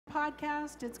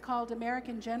podcast. It's called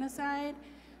American Genocide.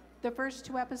 The first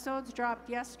 2 episodes dropped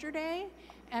yesterday,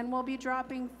 and we'll be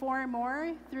dropping 4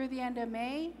 more through the end of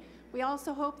May. We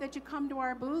also hope that you come to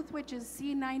our booth, which is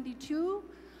C92,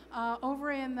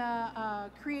 over in the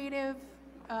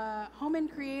Home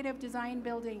and Creative Design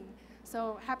Building.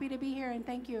 So happy to be here, and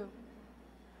thank you.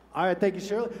 All right, thank you,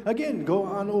 Shirley. Again, go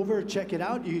on over, check it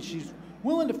out. She's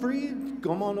willing to free.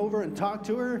 Come on over and talk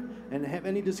to her and have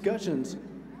any discussions.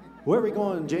 Where are we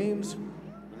going, James? We're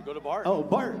going to go to Bart. Oh,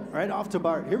 Bart. Right off to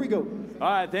Bart. Here we go. All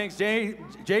right, thanks,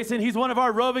 Jason. He's one of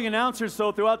our roving announcers,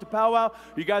 so throughout the powwow,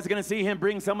 you guys are going to see him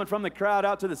bring someone from the crowd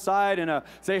out to the side and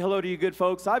say hello to you good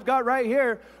folks. I've got right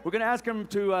here, we're going to ask him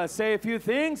to say a few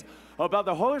things about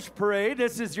the horse parade.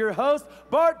 This is your host,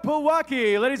 Bart Powwow,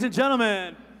 ladies and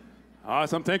gentlemen.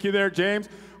 Awesome. Thank you there, James.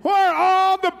 Where are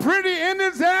all the pretty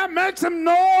Indians at? Make some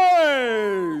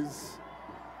noise.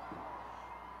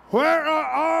 Where are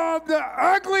all the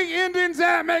ugly Indians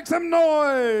at? Make some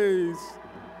noise.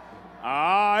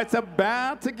 It's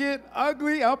about to get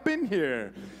ugly up in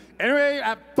here. Anyway,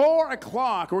 at 4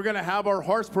 o'clock, we're going to have our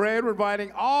horse parade. We're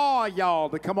inviting all y'all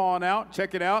to come on out,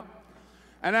 check it out.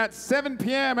 And at 7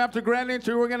 p.m. after grand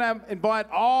entry, we're going to invite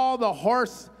all the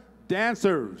horse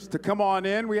dancers to come on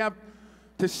in. We have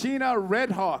Tashina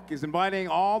Redhawk is inviting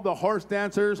all the horse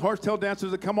dancers, horsetail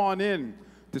dancers to come on in.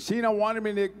 Tashina wanted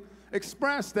me to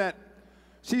express that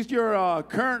she's your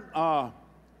current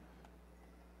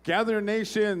Gathering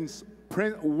Nations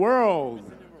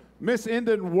World, Miss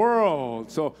Indian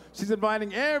World. So she's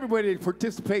inviting everybody to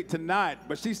participate tonight.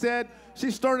 But she said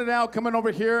she started out coming over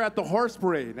here at the horse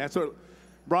parade. That's what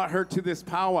brought her to this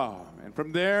powwow. And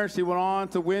from there, she went on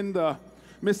to win the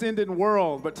Miss Indian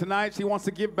World. But tonight, she wants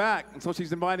to give back. And so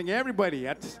she's inviting everybody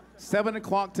at 7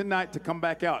 o'clock tonight to come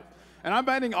back out. And I'm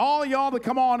inviting all y'all to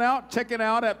come on out, check it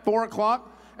out at 4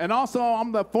 o'clock. And also,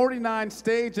 I'm the 49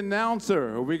 stage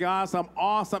announcer. We got some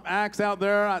awesome acts out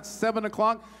there at 7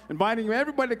 o'clock, inviting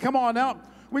everybody to come on out.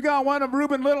 We got one of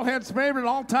Ruben Littlehead's favorite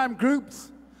all-time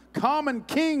groups, Common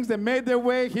Kings, that made their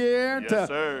way here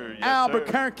to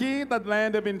Albuquerque, the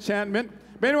land of enchantment.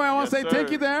 But anyway, I want to say thank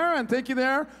you there, and thank you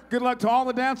there. Good luck to all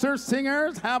the dancers,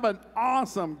 singers. Have an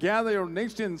awesome Gathering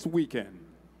Nations weekend.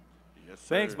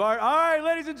 Thanks, Bart. All right,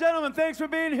 ladies and gentlemen, thanks for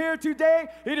being here today.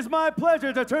 It is my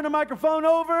pleasure to turn the microphone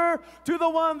over to the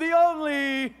one, the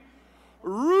only,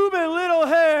 Ruben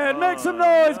Littlehead. Make some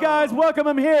noise, guys. Welcome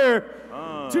him here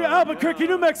to Albuquerque,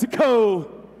 New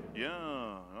Mexico.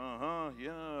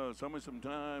 Show me some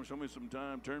time, show me some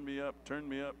time. Turn me up, turn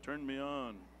me up, turn me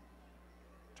on.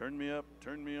 Turn me up,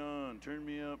 turn me on, turn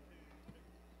me up.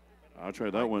 I'll try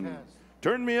that one.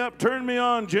 Turn me up, turn me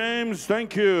on, James.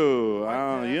 Thank you.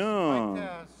 Mic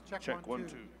test. Check 1,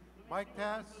 2. Mic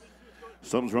test.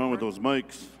 Something's wrong with those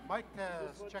mics. Mic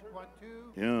test. Check 1,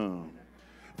 2. Yeah.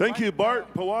 Thank you,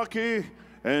 Bart Powwow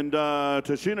and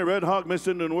Tashina Redhawk, Miss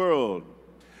Indian World.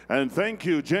 And thank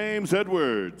you, James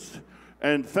Edwards.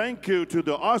 And thank you to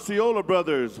the Osceola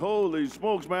brothers. Holy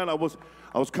smokes, man. I was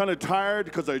kind of tired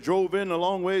because I drove in a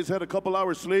long ways, had a couple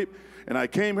hours sleep, and I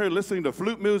came here listening to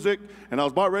flute music, and I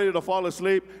was about ready to fall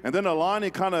asleep. And then Alani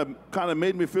kind of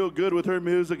made me feel good with her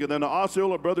music, and then the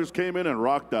Osceola brothers came in and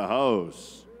rocked the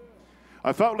house.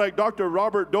 I felt like Dr.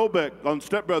 Robert Dobeck on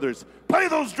Step Brothers. Play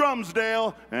those drums,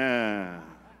 Dale.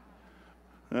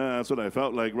 That's what I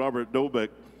felt like, Robert Dobeck.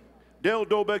 Dale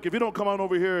Dobeck, if you don't come on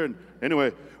over here. And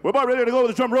anyway, we're about ready to go with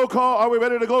the drum roll call. Are we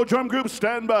ready to go? Drum group,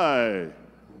 stand by.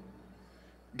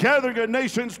 Gathering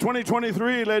Nations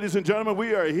 2023, ladies and gentlemen,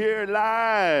 we are here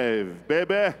live,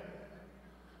 baby.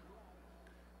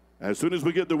 As soon as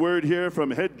we get the word here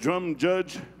from head drum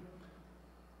judge,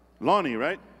 Lonnie,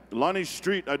 right? Lonnie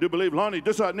Street, I do believe. Lonnie,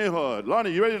 this out Nihod.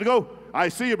 Lonnie, you ready to go? I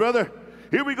see you, brother.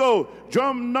 Here we go.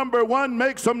 Drum number 1,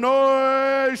 make some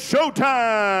noise.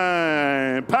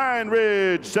 Showtime. Pine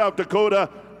Ridge, South Dakota,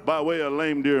 by way of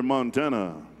Lame Deer,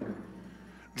 Montana.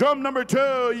 Drum number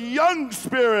 2, Young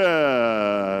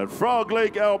Spirit, Frog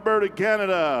Lake, Alberta,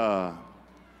 Canada.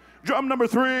 Drum number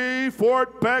 3,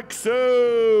 Fort Peck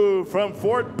Sioux, from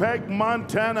Fort Peck,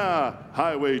 Montana,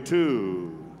 Highway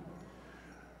 2.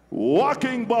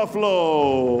 Walking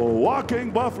Buffalo,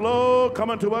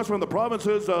 coming to us from the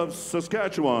provinces of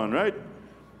Saskatchewan, right?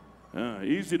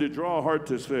 Easy to draw, hard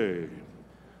to say.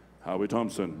 Howie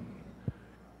Thompson.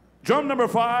 Drum number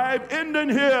 5, Indian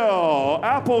Hill,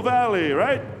 Apple Valley,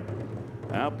 right?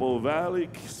 Apple Valley,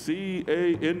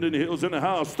 CA, Indian Hills in the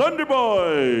house. Thunder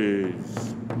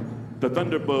Boys. The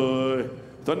Thunder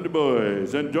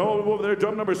Boys. And over there,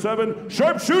 drum number 7,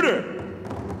 Sharpshooter.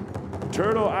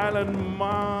 Turtle Island,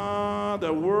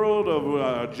 the world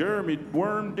of Jeremy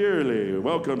Worm Dearly.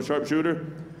 Welcome, Sharpshooter.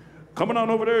 Coming on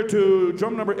over there to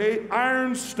drum number 8,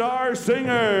 Iron Star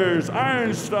Singers.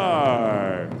 Iron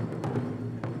Star.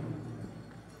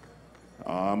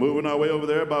 Moving our way over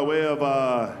there by way of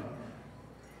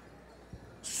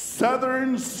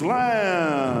Southern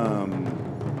Slam.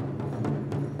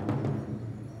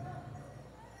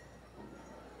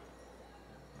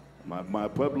 My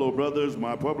Pueblo brothers,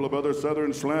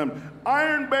 Southern Slam.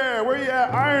 Iron Bear, where you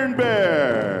at, Iron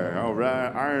Bear? All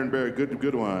right, Iron Bear,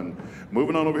 good one.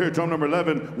 Moving on over here, drum number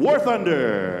 11, War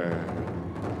Thunder.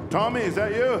 Tommy, is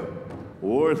that you?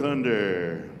 War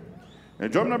Thunder.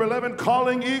 And drum number 11,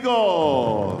 Calling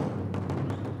Eagle.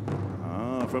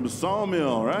 From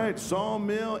Sawmill, right?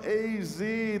 Sawmill, AZ,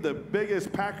 the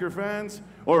biggest Packer fans.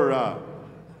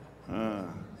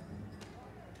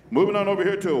 Moving on over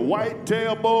here to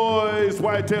Whitetail Boys.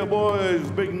 Whitetail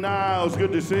Boys, Big Niles,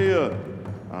 good to see you.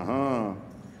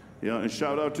 Yeah, and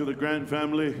shout out to the Grant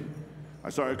family.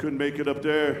 I'm sorry I couldn't make it up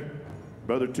there,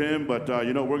 Brother Tim, but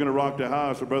you know, we're gonna rock the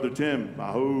house for Brother Tim.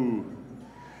 Ahoo.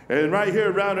 And right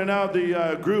here, rounding out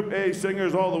the Group A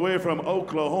singers all the way from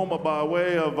Oklahoma by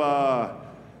way of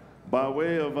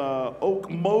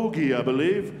Okmulgee, I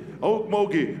believe.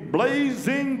 Okmulgee,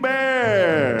 Blazing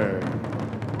Bear.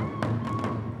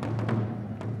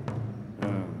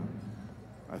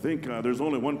 I think there's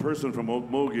only one person from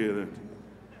Okmulgee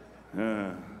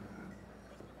that,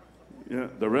 yeah,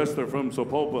 the rest are from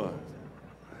Sopopa.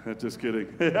 Just kidding.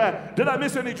 Did I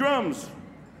miss any drums?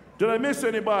 Did I miss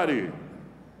anybody?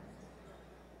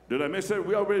 Did I miss it?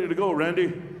 We all ready to go,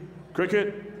 Randy?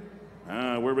 Cricket?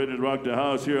 We're ready to rock the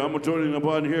house here. I'm joining up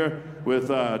on here with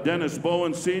Dennis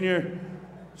Bowen Sr.,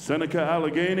 Seneca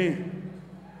Allegheny,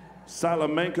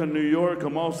 Salamanca, New York.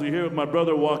 I'm also here with my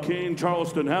brother Joaquin,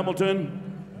 Charleston, Hamilton.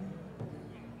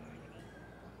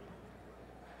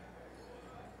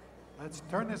 Let's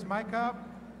turn this mic up.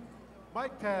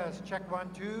 Mic test, check 1,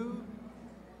 2.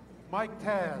 Mic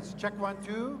test, check 1,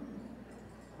 2.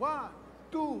 1,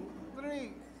 2,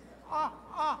 3.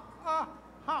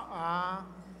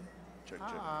 Check.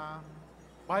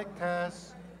 Mic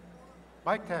test.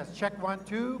 Mic test, check 1,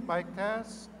 2. Mic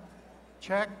test.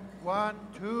 Check 1,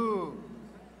 2.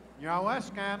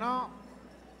 U.S.A, no?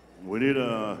 We need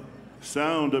a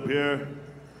sound up here.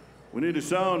 We need a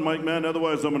sound, Mike, man.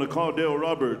 Otherwise, I'm going to call Dale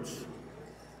Roberts.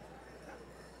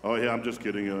 Oh, yeah, I'm just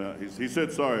kidding. He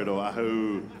said sorry, though.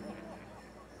 Ahoo.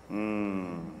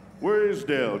 Where is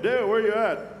Dale? Dale, where you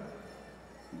at?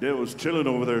 Dale was chilling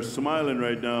over there, smiling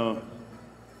right now.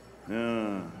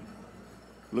 Yeah.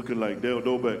 Looking like Dale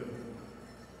Dobeck.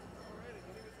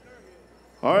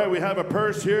 All right, we have a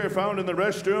purse here found in the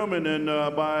restroom, and then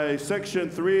by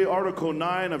Section 3, Article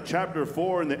 9 of Chapter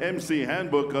 4 in the MC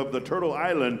Handbook of the Turtle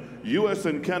Island, U.S.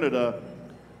 and Canada,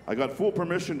 I got full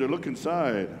permission to look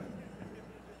inside.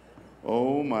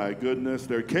 Oh my goodness,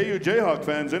 they're KU Jayhawk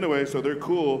fans anyway, so they're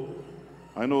cool.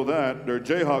 I know that, they're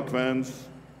Jayhawk fans.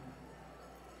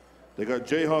 They got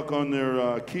Jayhawk on their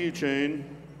keychain.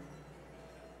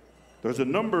 There's a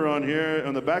number on here,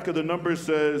 and the back of the number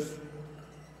says,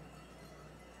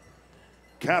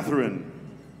 Catherine.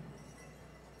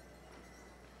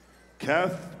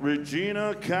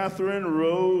 Regina Catherine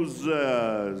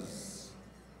Rosas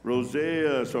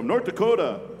from North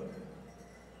Dakota.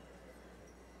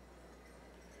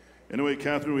 Anyway,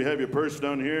 Catherine, we have your purse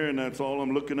down here, and that's all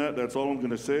I'm looking at. That's all I'm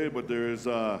going to say, but there's,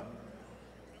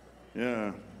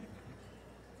 yeah.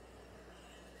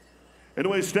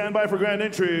 Anyway, stand by for grand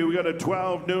entry. We got a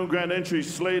 12 noon grand entry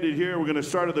slated here. We're going to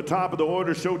start at the top of the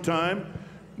order, showtime.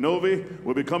 Novi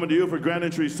will be coming to you for grand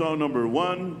entry song number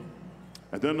 1.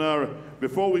 And then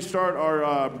before we start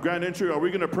our grand entry, are we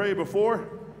going to pray before?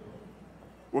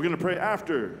 We're going to pray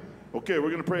after. Okay,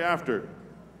 we're going to pray after.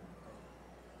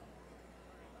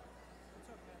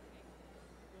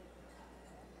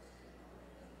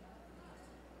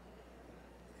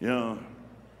 Yeah.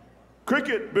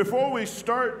 Cricket, before we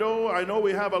start though, I know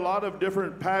we have a lot of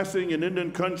different passing in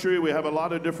Indian country. We have a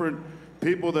lot of different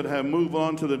people that have moved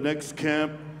on to the next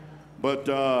camp. But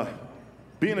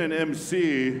being an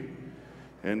MC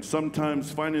and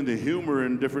sometimes finding the humor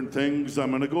in different things,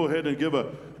 I'm going to go ahead and give a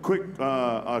quick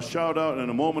shout out and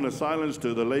a moment of silence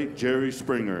to the late Jerry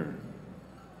Springer.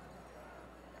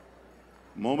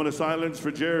 Moment of silence for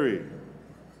Jerry.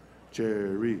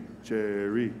 Jerry,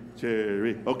 Jerry,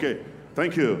 Jerry. Okay,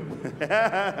 thank you.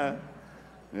 Yeah.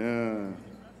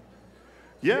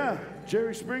 Yeah,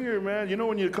 Jerry Springer, man. You know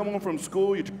when you come home from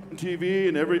school, you turn on TV,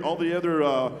 and all the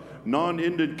other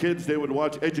non-Indian kids, they would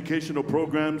watch educational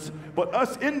programs. But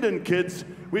us Indian kids,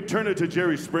 we'd turn it to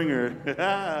Jerry Springer.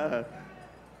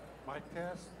 Mic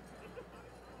test.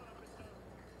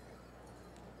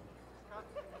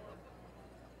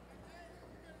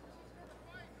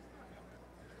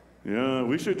 Yeah,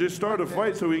 we should just start a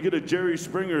fight so we get a Jerry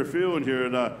Springer feel in here.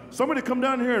 And somebody come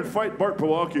down here and fight Bart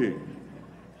Powwow. Yeah.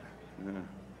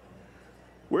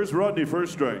 Where's Rodney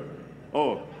First Strike?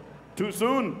 Oh, too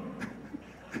soon?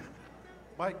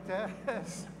 Mic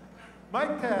test.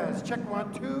 Mic test. Check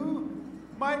 1, 2.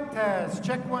 Mic test.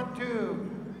 Check 1,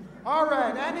 2. All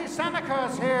right. Any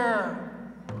Senecas here?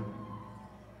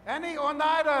 Any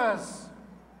Oneidas?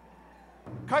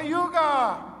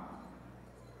 Cayuga?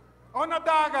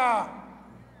 Onondaga?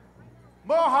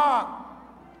 Mohawk?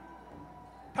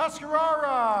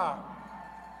 Tuscarora?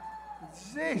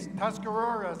 Jeez,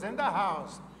 Tuscarora's in the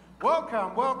house.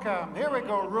 Welcome, welcome. Here we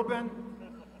go, Ruben.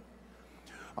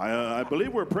 I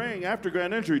believe we're praying after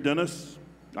grand entry, Dennis.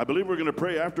 I believe we're going to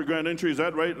pray after grand entry. Is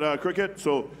that right, Cricket?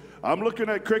 So I'm looking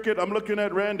at Cricket. I'm looking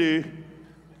at Randy.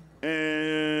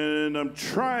 And I'm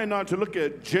trying not to look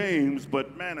at James,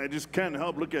 but man, I just can't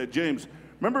help look at James.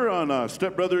 Remember on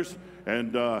Step Brothers,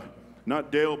 and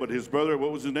not Dale, but his brother,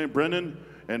 what was his name, Brennan?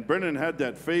 And Brennan had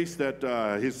that face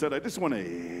that he said, I just want to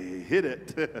hit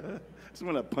it. I just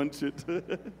want to punch it.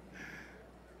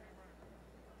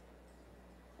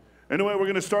 Anyway, we're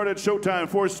going to start at showtime.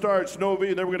 4 starts, Novi,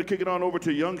 and then we're going to kick it on over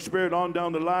to Young Spirit on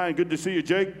down the line. Good to see you,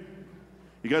 Jake.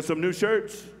 You got some new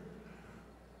shirts?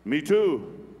 Me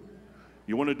too.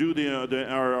 You want to do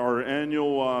our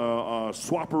annual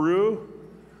swaparoo?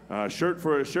 Shirt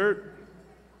for a shirt?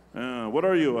 What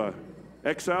are you,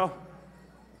 XL?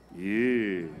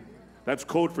 Yeah. That's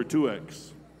code for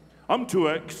 2X. I'm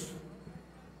 2X.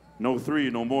 No 3,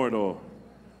 no more though.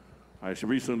 I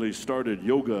recently started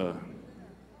yoga.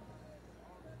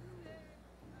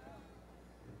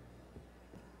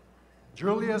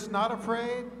 Julia's not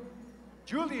afraid.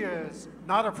 Julia's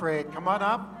not afraid. Come on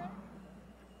up.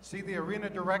 See the arena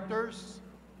directors.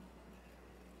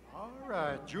 All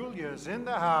right, Julia's in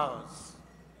the house.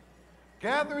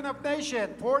 Gathering of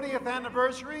Nation, 40th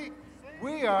anniversary.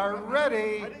 We are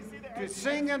ready to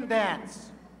sing and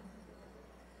dance.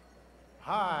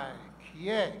 Hi,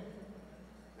 Kie.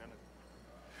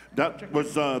 That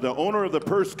was the owner of the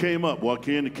purse came up,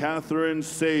 Joaquin Catherine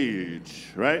Sage,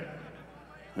 right?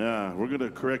 Yeah, we're going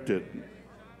to correct it.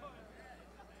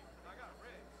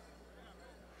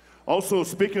 Also,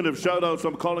 speaking of shout-outs,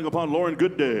 I'm calling upon Lauren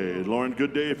Goodday. Lauren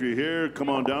Goodday, if you're here, come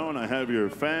on down. I have your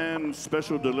fan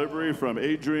special delivery from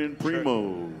Adrian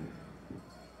Primo.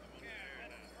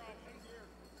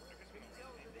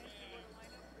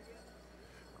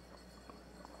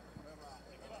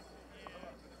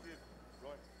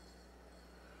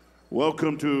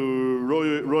 Welcome to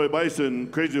Roy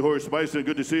Bison, Crazy Horse Bison.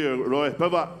 Good to see you, Roy.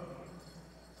 Pava.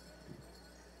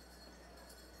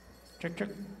 Check, check.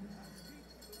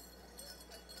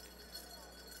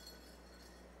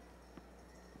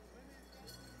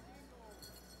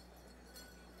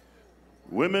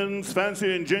 Women's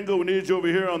Fancy and Jingle, we need you over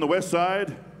here on the west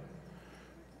side.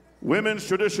 Women's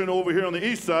Tradition over here on the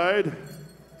east side.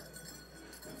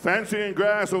 Fancy and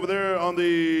Grass over there on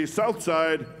the south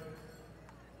side.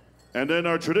 And then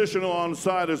our traditional on the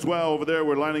side as well. Over there,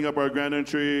 we're lining up our grand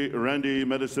entry, Randy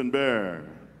Medicine Bear.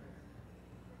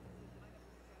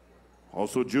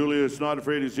 Also, Julius Not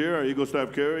Afraid is here, our Eagle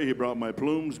Staff carry. He brought my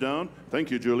plumes down. Thank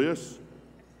you, Julius.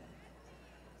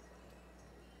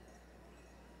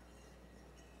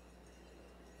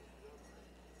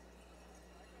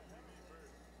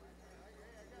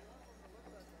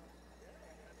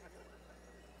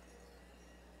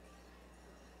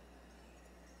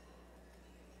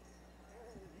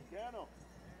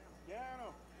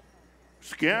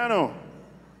 Sciano.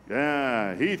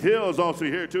 Yeah, Heath Hill is also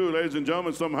here too, ladies and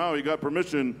gentlemen. Somehow he got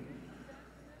permission.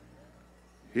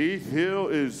 Heath Hill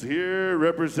is here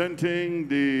representing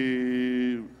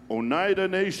the Oneida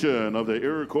Nation of the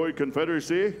Iroquois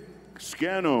Confederacy.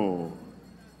 Sciano.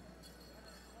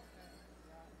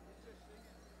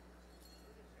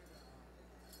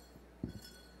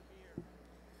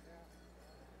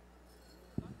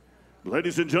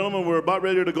 Ladies and gentlemen, we're about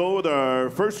ready to go with our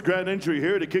first grand entry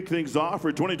here to kick things off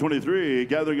for 2023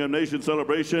 Gathering of Nations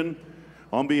celebration.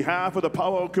 On behalf of the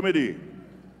Powwow Committee,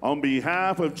 on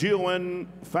behalf of GON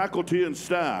faculty and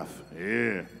staff,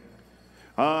 we're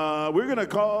going to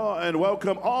call and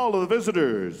welcome all of the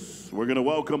visitors. We're going to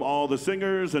welcome all the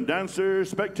singers and dancers,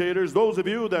 spectators, those of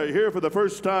you that are here for the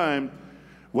first time.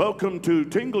 Welcome to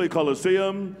Tingley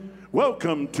Coliseum.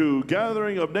 Welcome to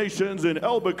Gathering of Nations in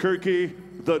Albuquerque,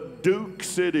 the Duke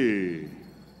City.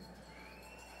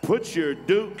 Put your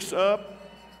dukes up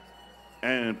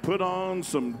and put on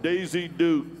some Daisy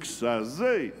Dukes.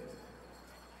 Azay.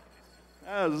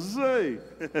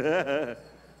 Azay.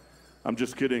 I'm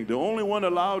just kidding. The only one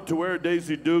allowed to wear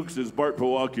Daisy Dukes is Bart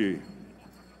Powwow.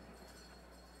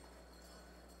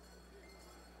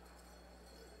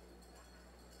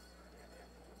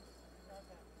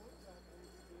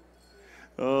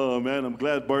 Oh man, I'm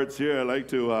glad Bart's here. I like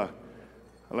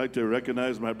to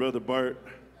recognize my brother Bart.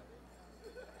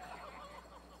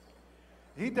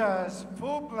 He does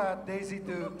full-blood Daisy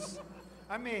Dukes.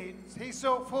 I mean, he's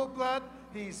so full-blood,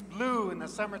 he's blue in the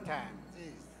summertime.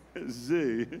 Jeez.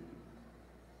 See.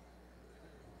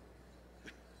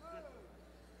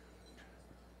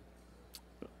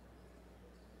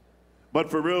 But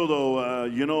for real though,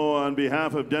 you know, on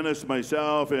behalf of Dennis,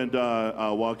 myself, and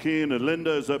Joaquin and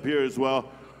Linda is up here as well.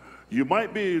 You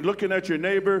might be looking at your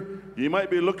neighbor. You might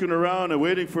be looking around and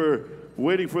waiting for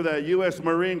that U.S.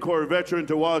 Marine Corps veteran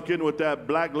to walk in with that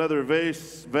black leather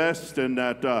vest and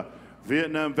that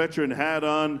Vietnam veteran hat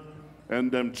on,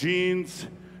 and them jeans,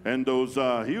 and those.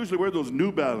 He usually wears those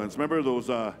New Balance. Remember those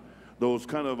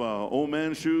kind of old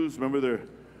man shoes? Remember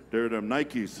they're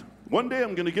Nikes. One day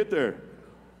I'm gonna get there.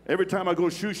 Every time I go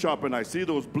shoe shopping, I see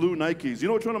those blue Nikes. You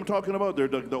know which one I'm talking about? They're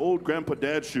the old grandpa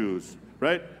dad shoes,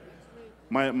 right?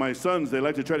 My sons, they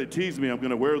like to try to tease me. I'm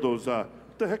going to wear those, what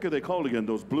the heck are they called again?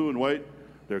 Those blue and white?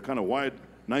 They're kind of wide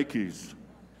Nikes.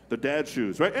 The dad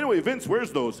shoes, right? Anyway, Vince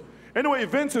wears those. Anyway,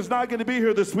 Vince is not going to be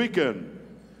here this weekend.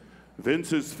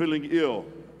 Vince is feeling ill.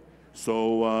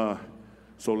 So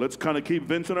let's kind of keep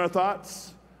Vince in our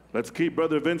thoughts. Let's keep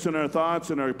Brother Vince in our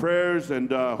thoughts and our prayers, and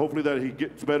hopefully that he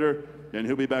gets better, and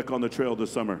he'll be back on the trail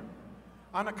this summer.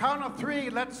 On the count of three,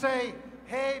 let's say,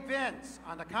 hey, Vince.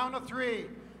 On the count of three.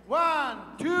 1,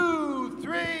 2,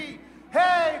 3.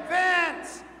 Hey,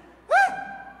 Vince! Woo!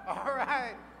 All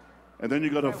right. And then you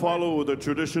got to follow with the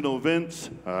traditional Vince.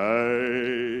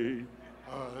 Hi.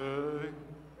 Hi.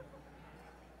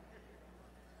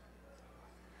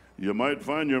 You might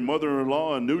find your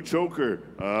mother-in-law a new choker.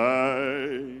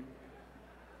 Hi.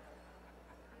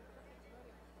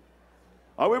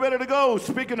 Are we ready to go?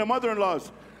 Speaking of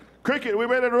mother-in-laws, Cricket, we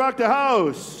ready to rock the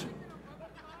house?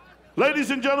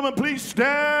 Ladies and gentlemen, please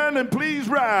stand and please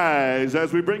rise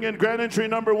as we bring in grand entry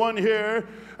number 1 here,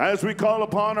 as we call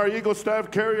upon our Eagle Staff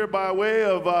Carrier by way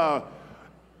of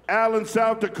Allen,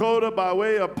 South Dakota, by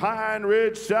way of Pine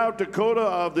Ridge, South Dakota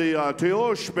of the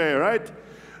Teoshbe, right?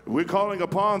 We're calling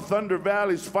upon Thunder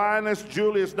Valley's finest,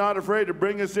 Julius Not Afraid, to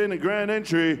bring us in grand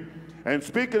entry. And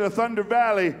speaking of Thunder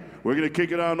Valley, we're going to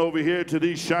kick it on over here to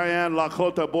the Cheyenne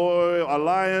Lakota Boy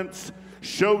Alliance.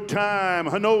 Showtime,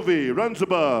 Hanovi, Runs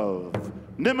Above,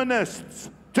 Nimanists,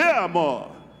 Te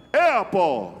Amo,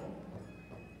 Eapo.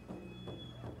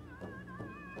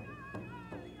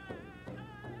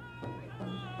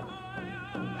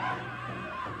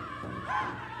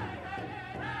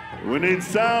 We need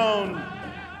sound.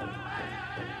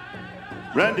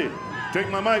 Randy, take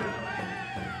my mic.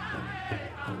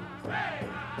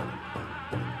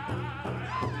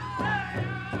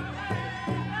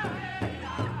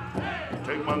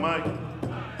 Take my mic.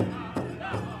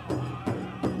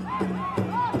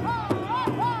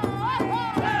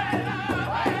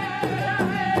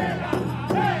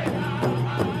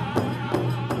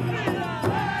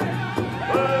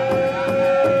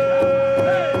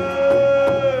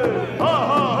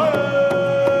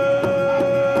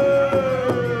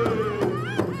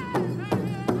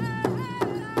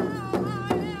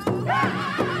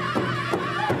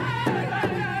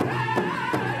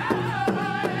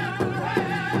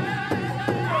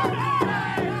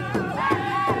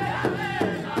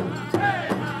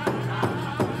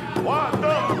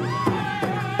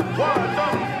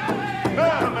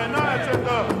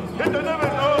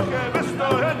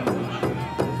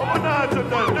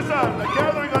 The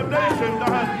gathering of nations,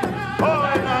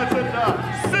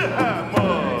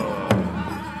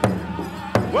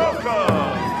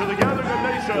 welcome to the gathering of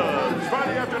nations,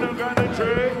 Friday afternoon grand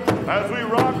entry, as we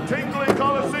rock Tingley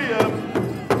Coliseum.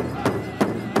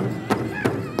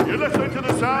 You're listening to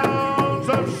the sounds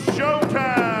of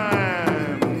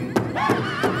Showtime.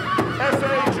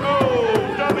 S-H-O-W-T-I-M-E.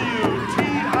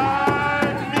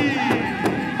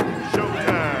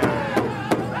 Showtime.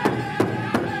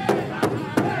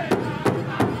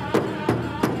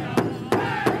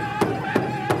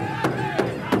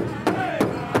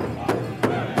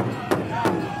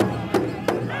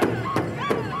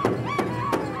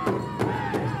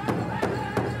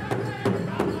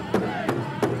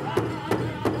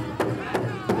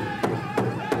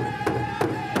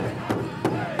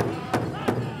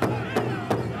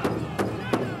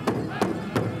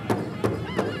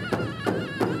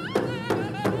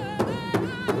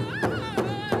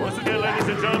 Ladies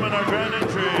and gentlemen, our grand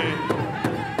entry,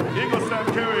 Eagle Staff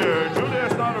Carrier,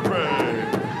 Julius Not Afraid.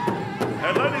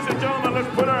 And ladies and gentlemen, let's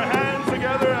put our hands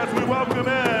together as we welcome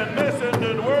in Miss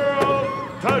Indian World,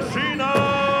 Tashina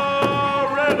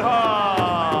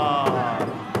Redhawk.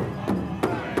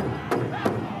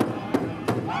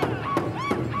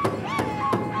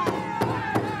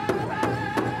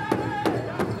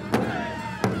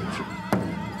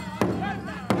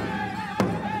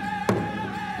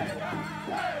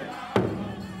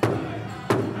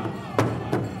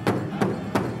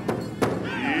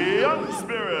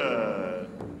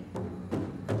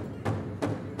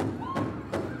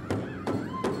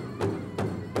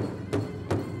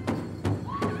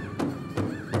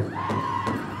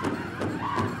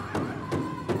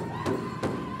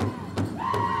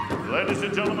 Ladies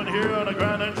and gentlemen, here on the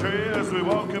grand entry as we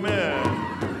welcome in.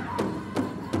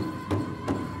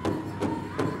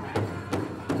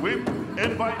 We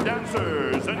invite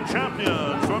dancers and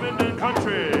champions from Indian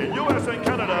country, U.S. and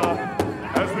Canada,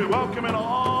 as we welcome in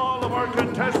all of our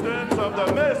contestants of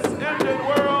the Miss Indian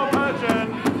World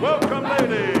pageant. Welcome,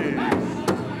 ladies.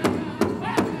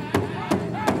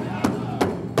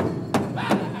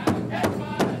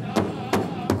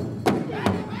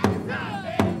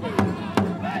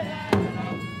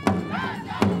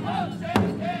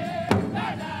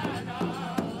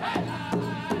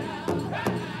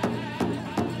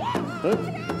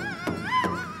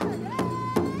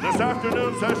 This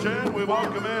afternoon session, we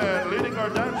welcome in, leading our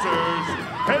dancers,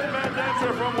 headband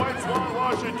dancer from White Swan,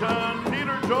 Washington,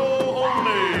 Peter Joe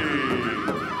Olney.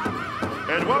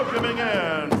 And welcoming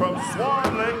in from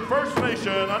Swan Lake First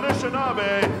Nation,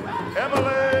 Anishinaabe,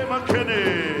 Emily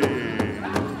McKinney.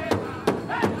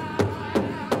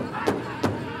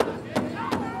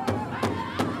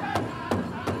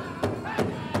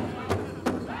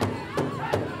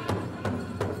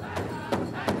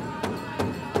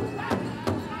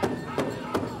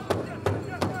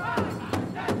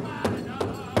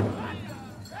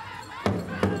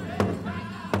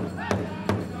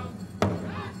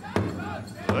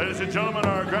 Ladies and gentlemen,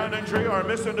 our grand entry, our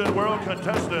Miss Indian World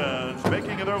contestants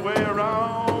making their way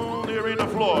around the arena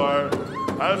floor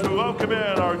as we welcome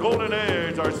in our golden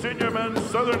age, our senior men's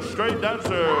Southern Straight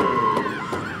dancers.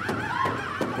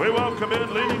 We welcome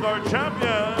in leading our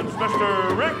champions,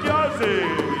 Mr. Rick Yazzie.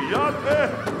 Yate.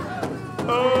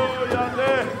 Oh,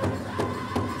 Yate.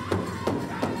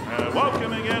 And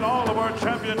welcoming in all of our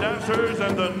champion dancers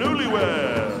and the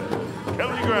newlywed,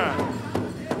 Kelly Grant.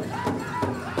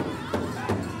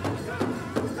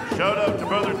 Shout out to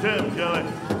Brother Tim, Kelly.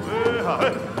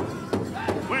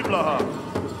 We blow.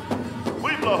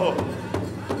 We blow.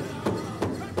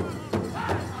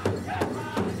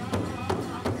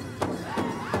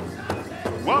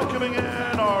 Welcoming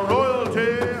in our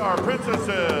royalty, our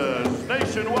princesses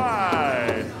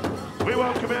nationwide. We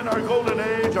welcome in our golden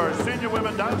age, our senior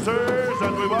women dancers,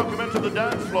 and we welcome into the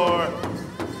dance floor,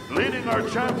 leading our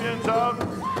champions of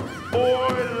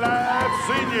Boy Lab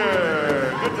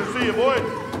Senior. Good to see you,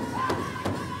 boy.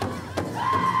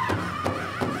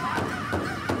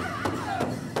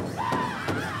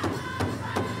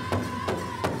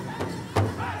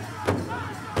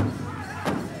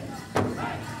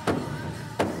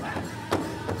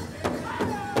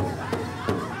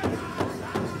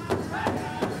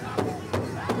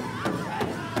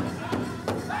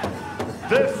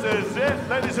 This is it,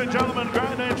 ladies and gentlemen,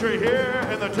 grand entry here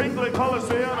in the Tingley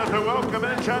Coliseum as we welcome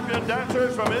in champion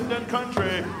dancers from Indian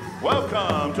country.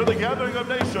 Welcome to the Gathering of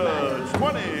Nations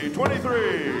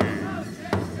 2023.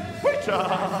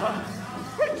 Wicha!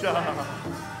 Wicha!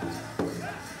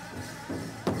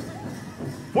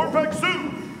 Fort Peck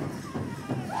Sioux!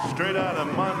 Straight out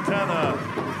of Montana,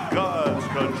 God's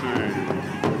country.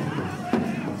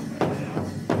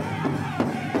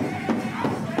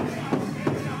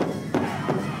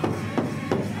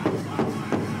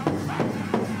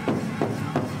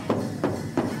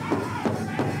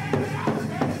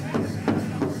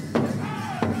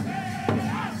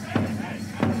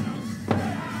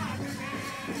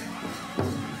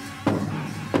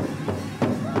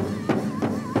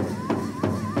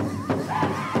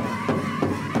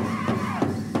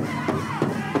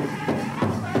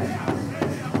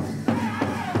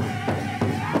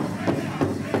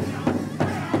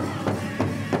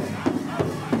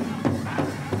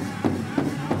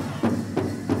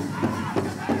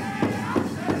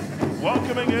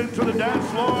 Welcoming into the dance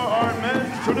floor our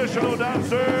men's traditional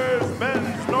dancers,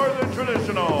 men's northern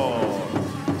traditional,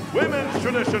 women's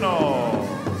traditional.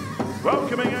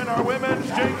 Welcoming in our women's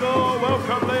jingle,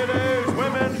 welcome ladies,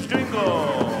 women's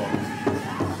jingle.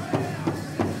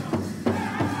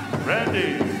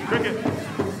 Randy, cricket,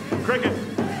 cricket.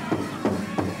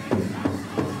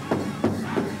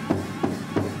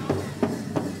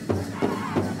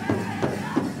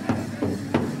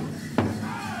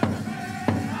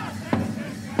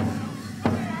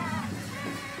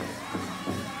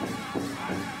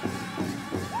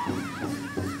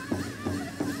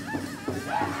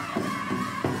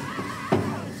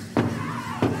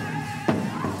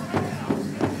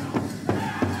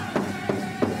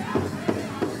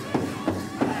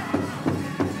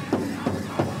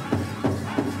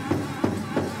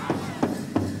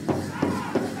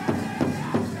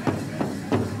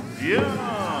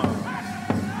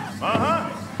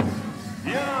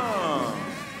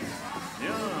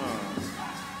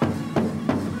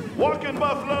 Walking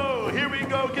Buffalo, here we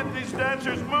go, get these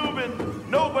dancers moving.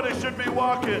 Nobody should be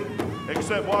walking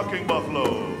except Walking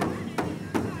Buffalo.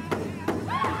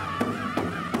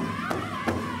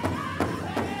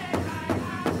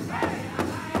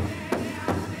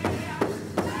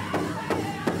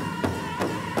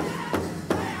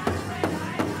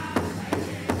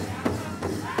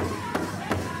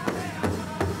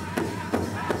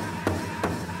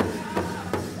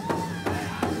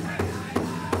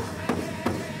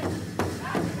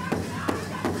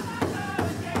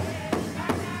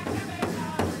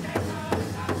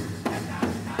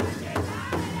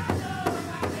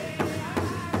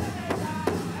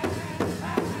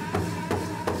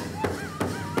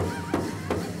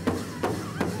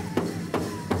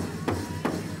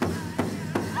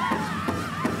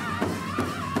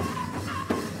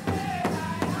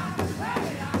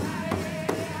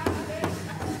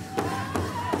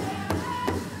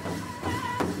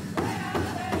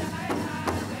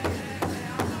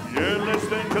 You're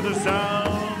listening to the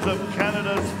sounds of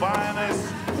Canada's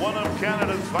finest, one of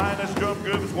Canada's finest drum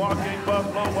groups, Walking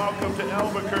Buffalo. Welcome to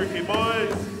Albuquerque,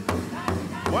 boys.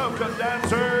 Welcome,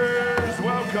 dancers.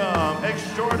 Welcome,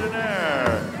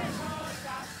 extraordinaire.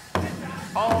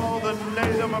 All the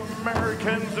Native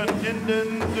Americans and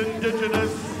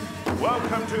Indigenous.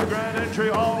 Welcome to Grand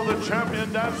Entry, all the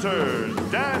champion dancers.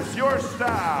 Dance your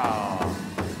style.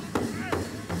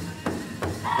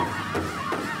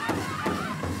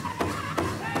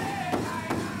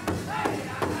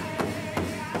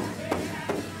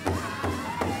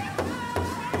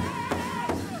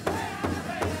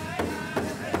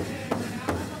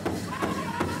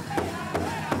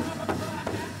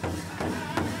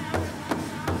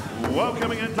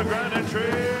 Welcoming into Grand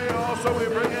Entry, also we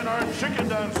bring in our chicken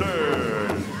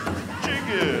dancers.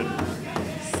 Chicken,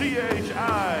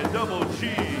 C-H-I-G-G-I-N,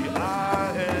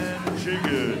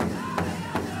 chicken.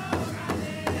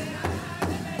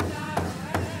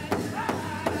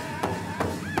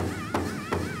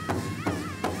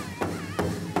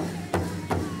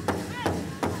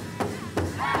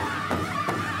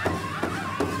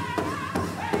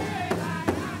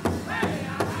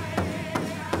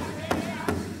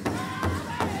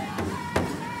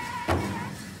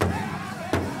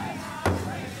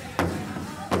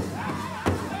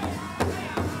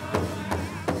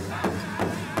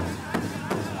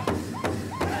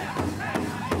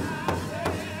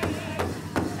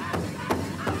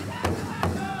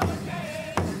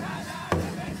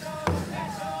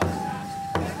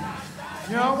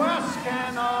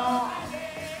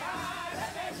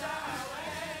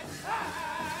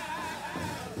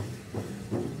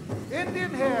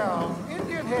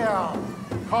 Indian Hill,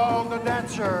 call the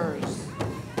dancers.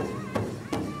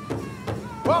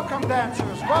 Welcome,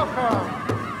 dancers, welcome.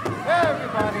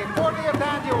 Everybody, 40th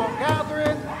annual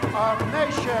gathering of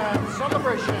nation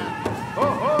celebration. Ho,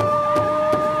 ho!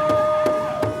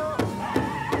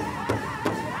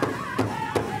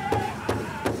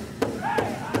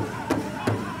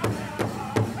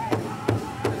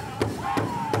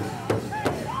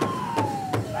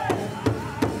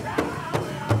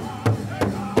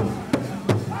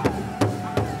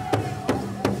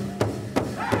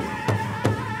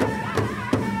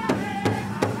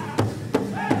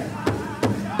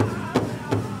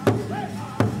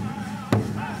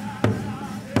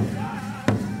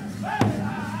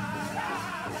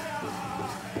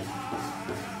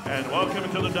 And welcome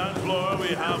to the dance floor. We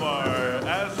have our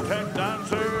Aztec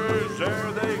dancers.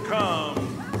 There they come.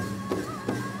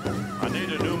 I need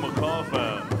a new macaw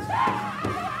fan.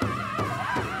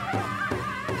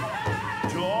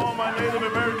 To all my Native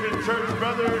American church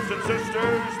brothers and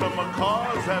sisters, the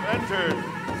macaws have entered.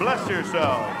 Bless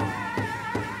yourself.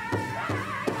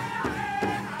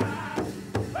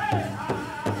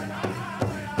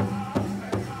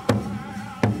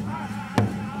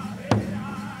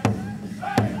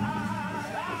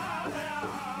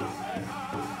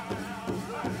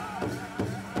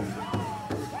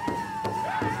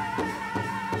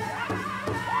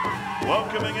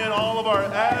 Welcoming in all of our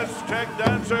Aztec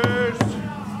dancers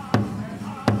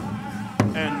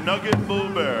and Nugget Bull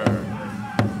Bear.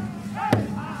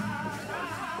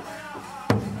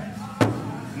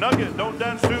 Nugget, don't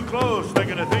dance too close. They're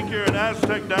gonna think you're an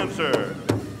Aztec dancer.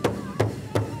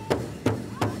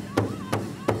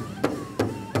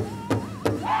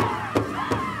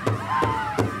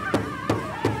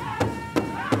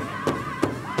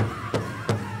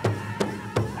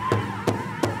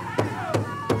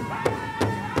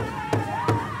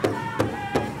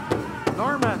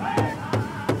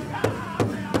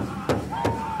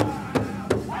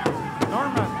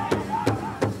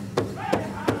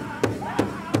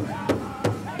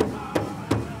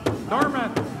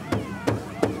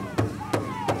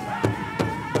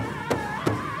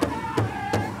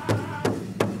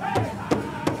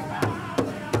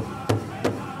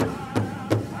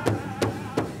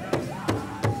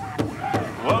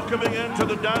 Coming into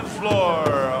the dance floor,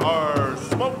 our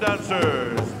smoke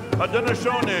dancers,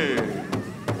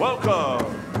 Adenashoni. Welcome,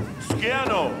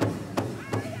 Sciano.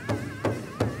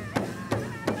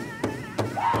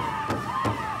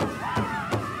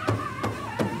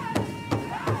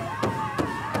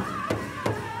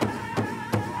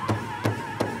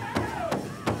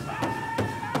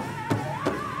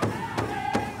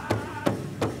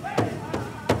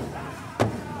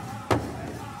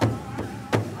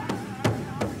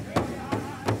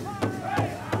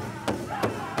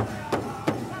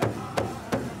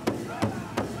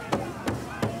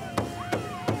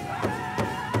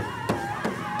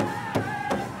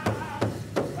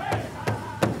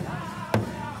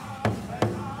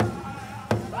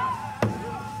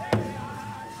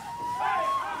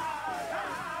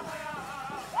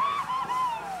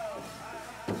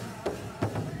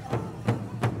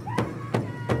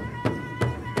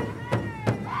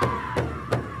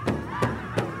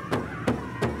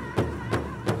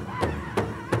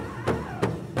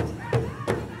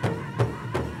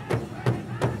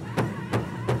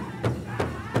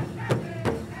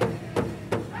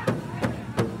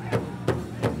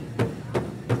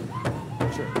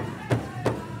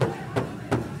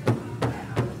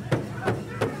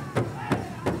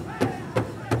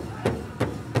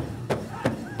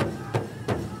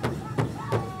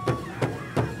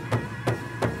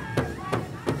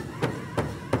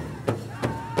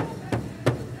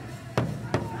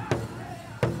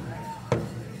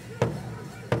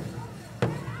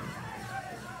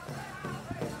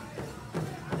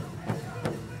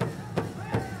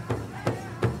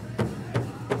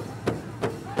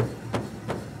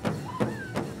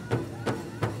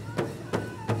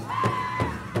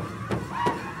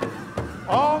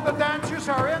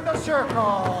 the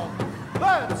circle.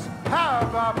 Let's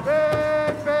have a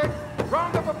big, big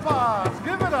round of applause.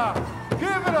 Give it up. Give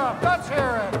it up. Let's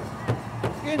hear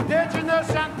it. Indigenous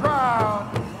and proud.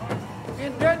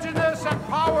 Indigenous and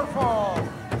powerful.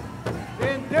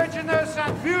 Indigenous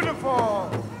and beautiful.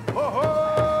 Ho ho!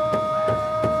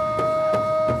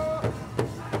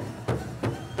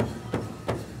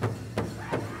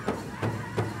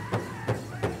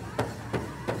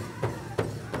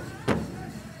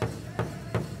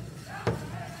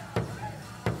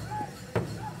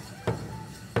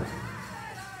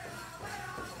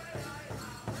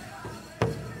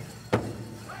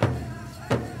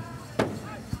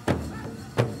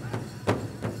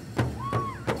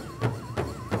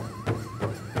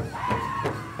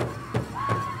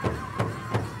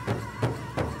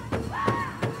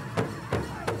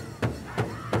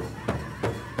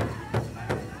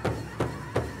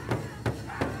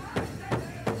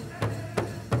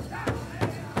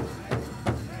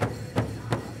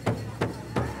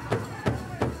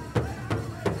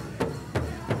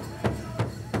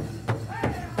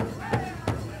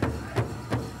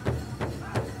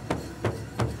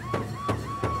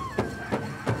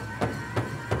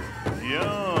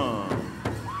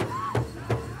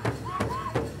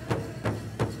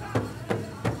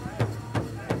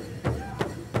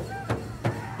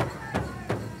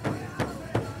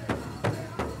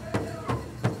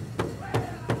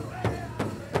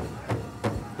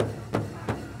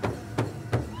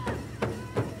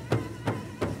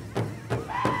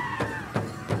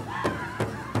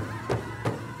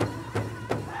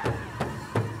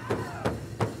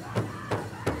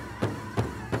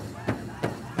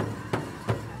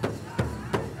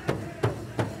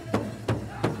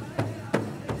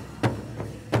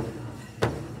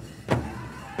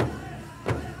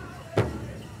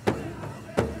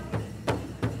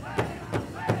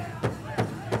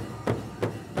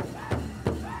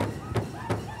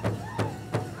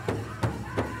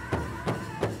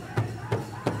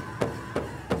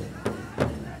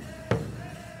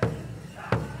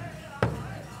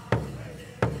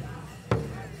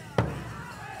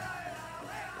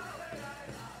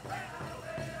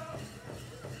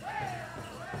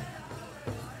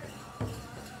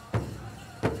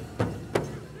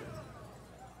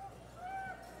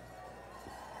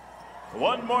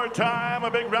 One more time,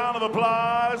 a big round of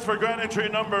applause for Grand Entry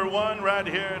number 1 right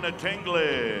here in the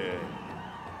Tingley.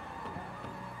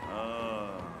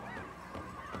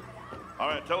 All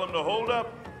right, tell them to hold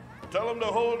up. Tell them to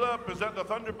hold up. Is that the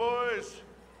Thunder Boys?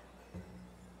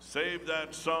 Save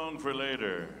that song for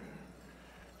later.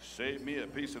 Save me a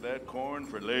piece of that corn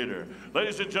for later.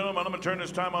 Ladies and gentlemen, I'm going to turn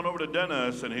this time on over to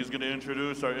Dennis, and he's going to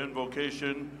introduce our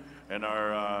invocation and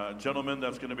our gentleman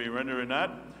that's going to be rendering that.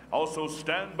 Also,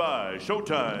 stand by.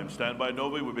 Showtime. Stand by,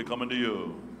 Novi. We'll be coming to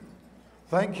you.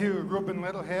 Thank you, Ruben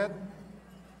Littlehead.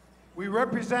 We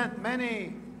represent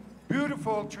many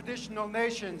beautiful traditional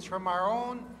nations from our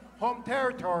own home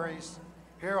territories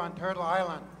here on Turtle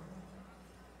Island.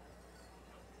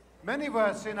 Many of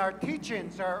us in our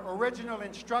teachings, our original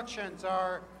instructions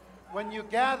are, when you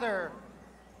gather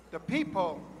the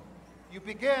people, you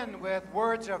begin with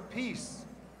words of peace.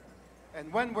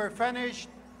 And when we're finished,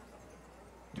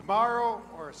 tomorrow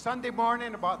or Sunday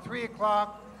morning about 3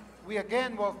 o'clock, we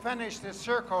again will finish this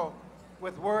circle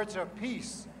with words of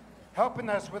peace. Helping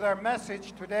us with our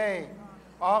message today,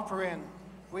 offering,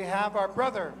 we have our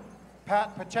brother,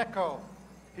 Pat Pacheco.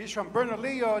 He's from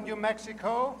Bernalillo, New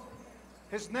Mexico.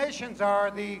 His nations are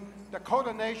the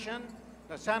Dakota Nation,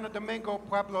 the Santo Domingo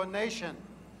Pueblo Nation,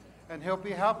 and he'll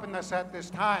be helping us at this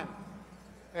time.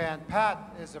 And Pat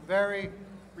is a very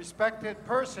respected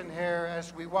person here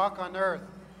as we walk on earth.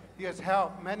 He has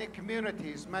helped many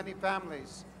communities, many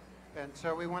families, and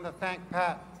so we want to thank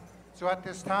Pat. So at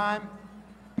this time,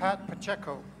 Pat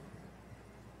Pacheco.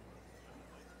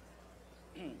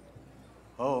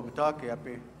 Oh, mitake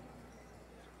api.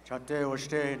 Chante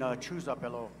oste na chusa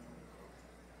pelo.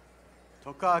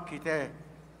 Toka kite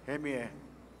hemie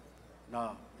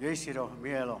na yesiro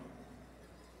mielo.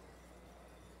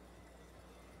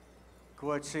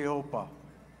 Kuatsi hopa.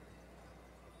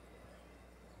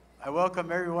 I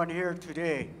welcome everyone here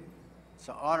today. It's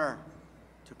an honor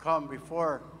to come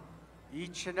before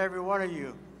each and every one of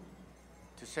you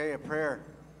to say a prayer.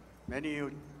 Many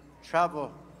of you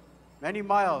travel many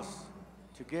miles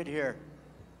to get here.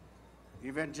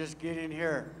 Even just getting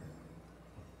here,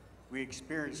 we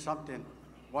experienced something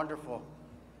wonderful,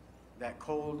 that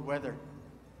cold weather.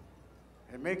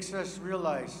 It makes us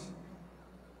realize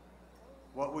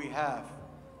what we have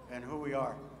and who we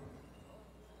are.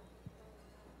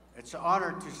 It's an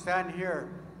honor to stand here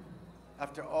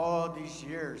after all these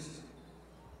years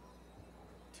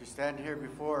to stand here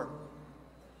before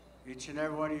each and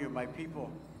every one of you, my people,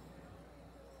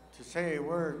 to say a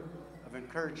word of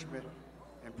encouragement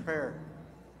and prayer.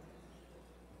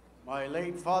 My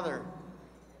late father,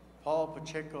 Paul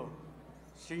Pacheco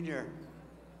Sr.,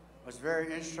 was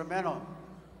very instrumental in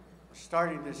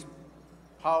starting this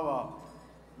powwow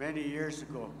many years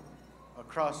ago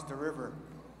across the river,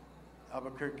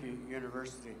 Albuquerque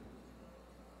University.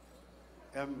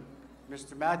 And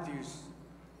Mr. Matthews,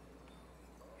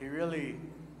 he really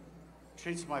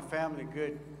treats my family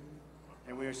good,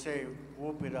 and we say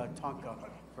whoopida tonka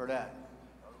for that.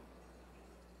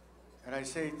 And I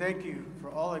say thank you for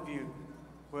all of you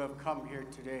who have come here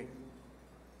today.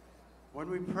 When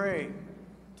we pray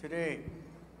today,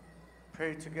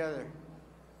 pray together.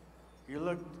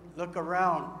 You look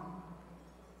around.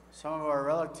 Some of our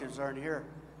relatives aren't here.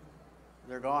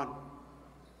 They're gone.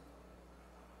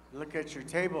 Look at your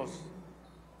tables.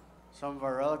 Some of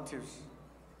our relatives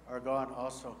are gone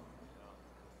also.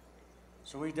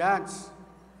 So we dance.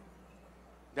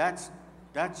 Dance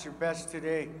your best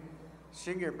today.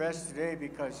 Sing your best today,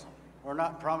 because we're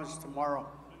not promised tomorrow.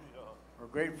 We're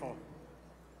grateful.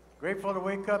 Grateful to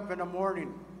wake up in the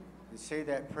morning and say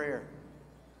that prayer.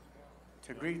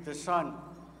 To greet the sun.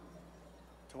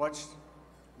 To watch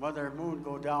Mother Moon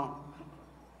go down.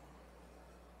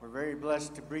 We're very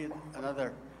blessed to breathe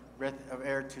another breath of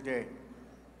air today.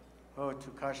 Oh,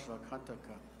 tukashla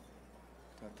kantaka.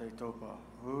 Tatetopa.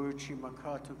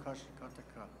 Uchimaka tukashla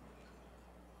kantaka.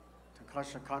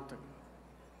 Tukashla kantaka.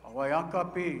 Awayanka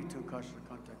pi tukashla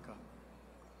kantaka.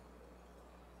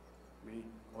 Mi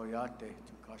oyate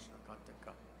tukashla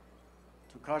kantaka.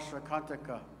 Tukashla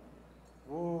kantaka.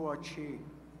 O achi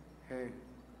he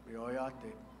mi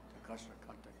oyate tukashla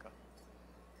kantaka.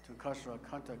 Tukashla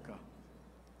kantaka.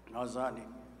 Nazani.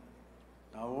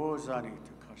 Naozani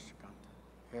tukashla kantaka.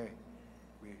 He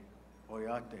mi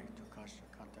oyate tukashla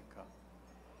kantaka.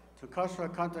 Tukashla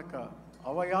kantaka.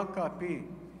 Awayanka pi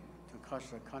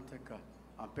tukashla kantaka.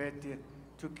 Ampeti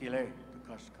tukile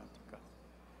tukashla kantaka.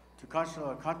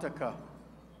 Tukashla kantaka.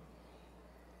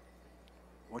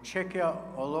 Ochekia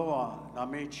oloa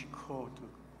namechi ko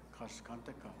tukashla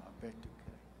kantaka. Ampeti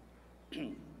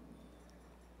tukile.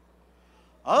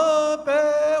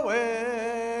 Apewe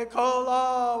kola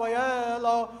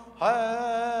wayelo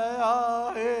hai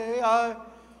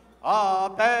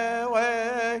apewe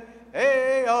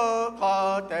eyo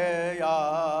kate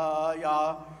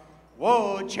ya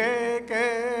wo cheke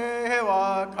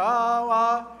wakawa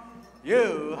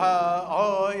you ha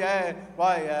oye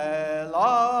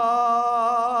wayelo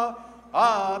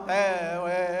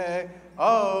apewe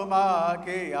o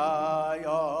makia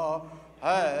yo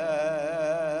hey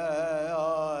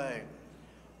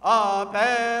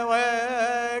apewe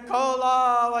kola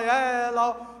wayelo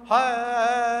hey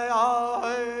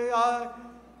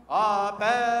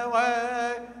apewe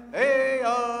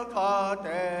eyo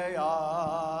kate ya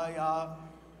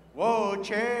wo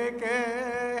cheke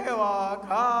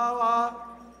wakawa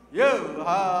you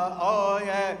ha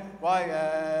oye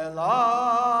wayelo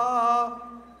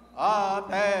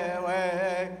apewe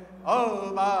o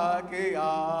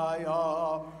makia yo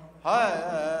hey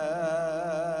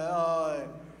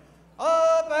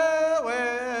apewe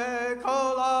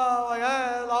kola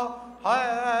wayelo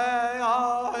hey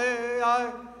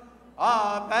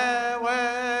apewe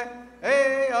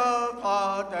eyo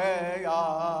kate ya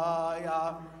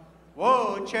wo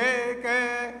cheke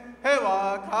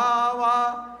wakawa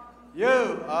you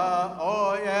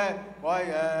oye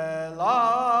wayelo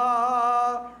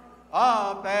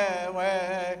apewe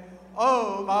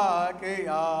o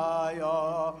makia yo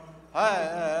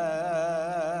hey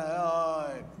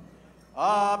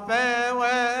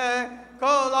apewe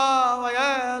kola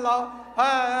wayelo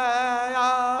hey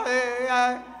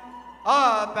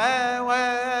apewe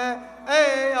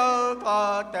eyo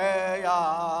kate ya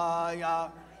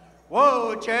wo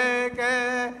cheke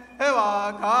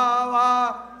wakawa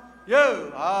you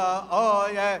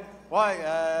oye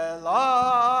wayelo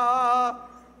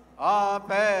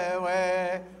apewe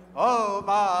o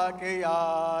makia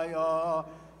yo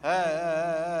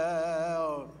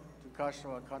hey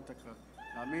tukashwa kantaka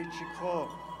namichi ko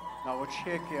na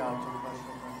ocheke a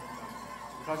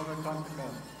tukashwa kantaka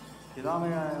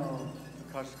kilamaya yo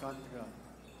tukashwa kantaka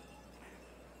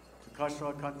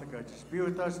tukashwa kantaka. Just be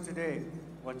with us today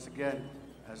once again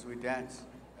as we dance,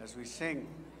 as we sing.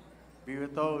 Be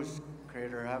with those,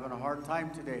 Creator, having a hard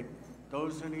time today,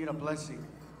 those who need a blessing,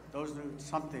 those who need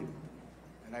something.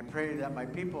 And I pray that my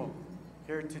people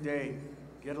here today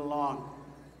get along,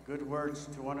 good words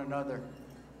to one another,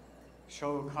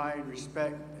 show kind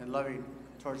respect and loving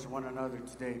towards one another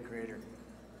today, Creator.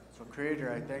 So,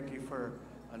 Creator, I thank you for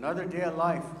another day of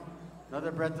life,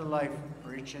 another breath of life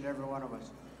for each and every one of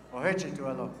us. Oheche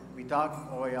tuelo, mitak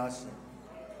oyase.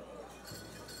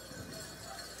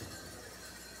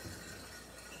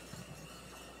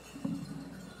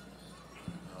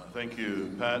 Thank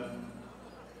you, Pat.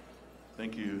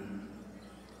 Thank you,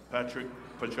 Patrick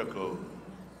Pacheco.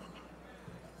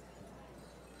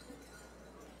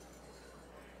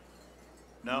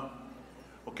 Now,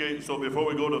 okay, so before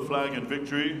we go to flag and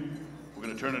victory, we're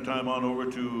going to turn the time on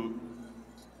over to,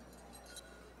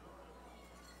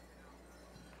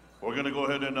 we're going to go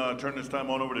ahead and turn this time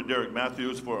on over to Derek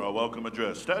Matthews for a welcome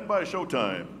address. Stand by,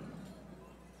 showtime.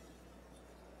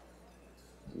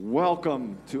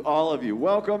 Welcome to all of you.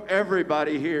 Welcome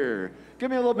everybody here. Give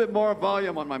me a little bit more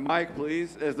volume on my mic,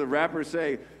 please, as the rappers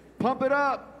say, pump it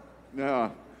up.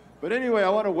 No. But anyway, I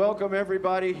want to welcome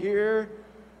everybody here.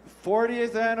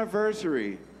 40th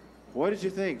anniversary. What did you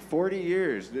think? 40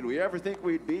 years. Did we ever think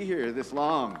we'd be here this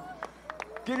long?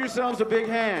 Give yourselves a big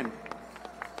hand.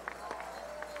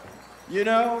 You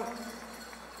know,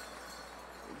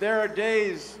 there are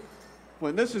days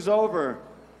when this is over,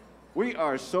 we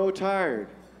are so tired.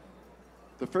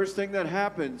 The first thing that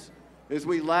happens is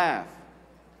we laugh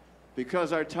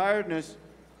because our tiredness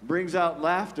brings out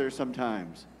laughter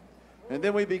sometimes. And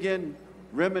then we begin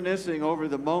reminiscing over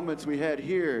the moments we had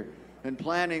here and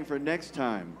planning for next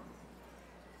time.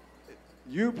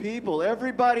 You people,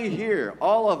 everybody here,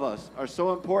 all of us are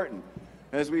so important.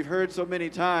 As we've heard so many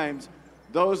times,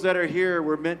 those that are here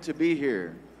were meant to be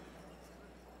here.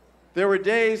 There were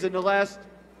days in the last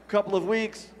couple of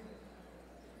weeks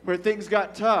where things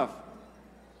got tough,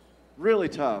 really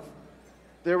tough.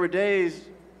 There were days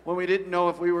when we didn't know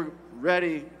if we were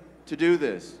ready to do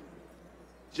this.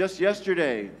 Just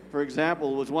yesterday, for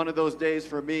example, was one of those days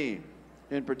for me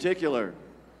in particular.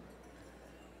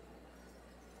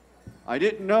 I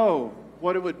didn't know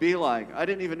what it would be like. I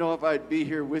didn't even know if I'd be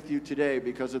here with you today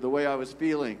because of the way I was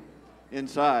feeling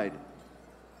inside.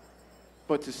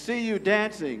 But to see you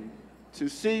dancing, to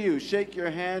see you shake your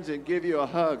hands and give you a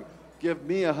hug, give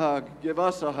me a hug, give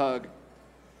us a hug,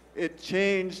 it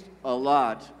changed a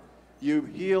lot. You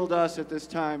healed us at this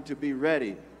time to be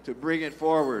ready to bring it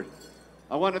forward.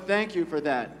 I want to thank you for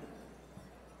that.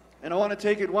 And I want to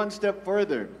take it one step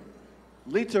further.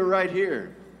 Lita right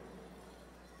here.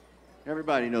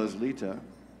 Everybody knows Lita.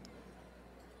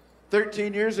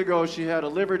 13 years ago, she had a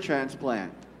liver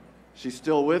transplant. She's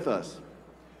still with us.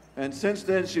 And since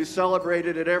then, she's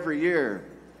celebrated it every year.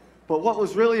 But what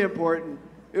was really important,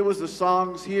 it was the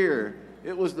songs here.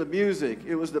 It was the music.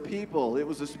 It was the people. It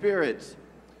was the spirits.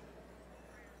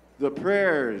 The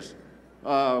prayers.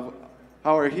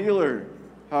 Our healer,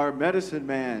 our medicine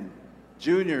man,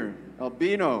 Junior,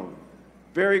 Albino,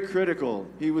 very critical.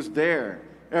 He was there.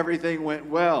 Everything went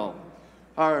well.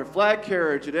 Our flag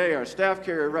carrier today, our staff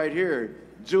carrier right here,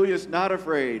 Julius Not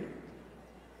Afraid,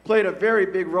 played a very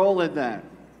big role in that.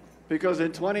 Because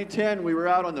in 2010, we were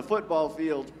out on the football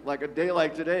field like a day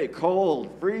like today,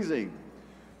 cold, freezing.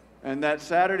 And that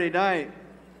Saturday night,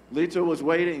 Lito was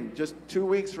waiting just 2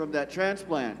 weeks from that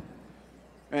transplant.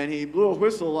 And he blew a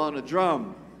whistle on a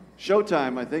drum,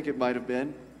 Showtime, I think it might have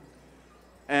been.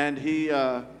 And he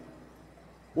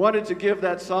wanted to give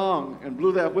that song and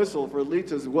blew that whistle for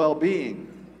Lita's well-being.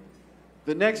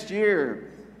 The next year,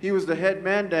 he was the head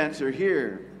man dancer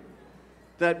here.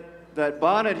 That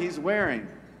bonnet he's wearing,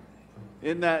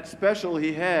 in that special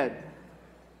he had,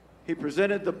 he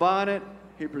presented the bonnet,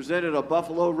 he presented a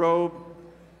buffalo robe,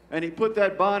 and he put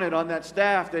that bonnet on that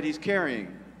staff that he's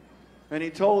carrying. And he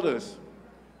told us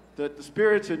that the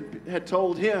spirits had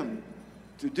told him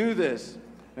to do this,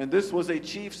 and this was a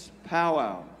chief's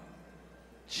powwow.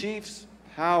 Chief's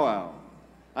powwow.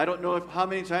 I don't know how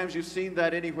many times you've seen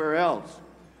that anywhere else.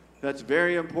 That's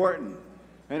very important.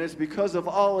 And it's because of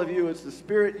all of you, it's the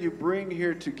spirit you bring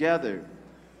here together.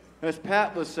 As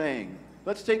Pat was saying,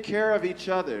 let's take care of each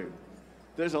other.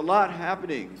 There's a lot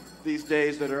happening these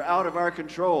days that are out of our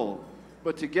control,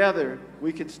 but together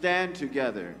we can stand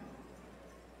together.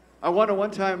 I want to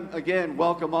one time again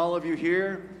welcome all of you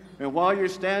here, and while you're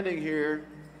standing here,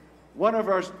 one of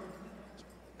our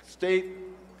state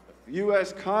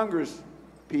U.S. Congress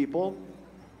people,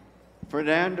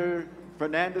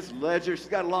 Fernandez Ledger, she's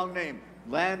got a long name,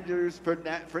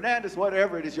 Fernandez,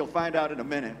 whatever it is, you'll find out in a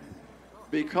minute,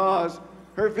 because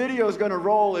her video is going to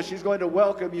roll as she's going to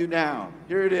welcome you now.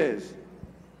 Here it is.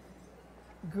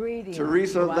 Greetings.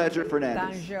 Teresa Ledger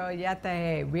Fernandez.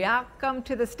 Welcome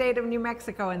to the state of New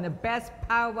Mexico and the best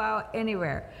powwow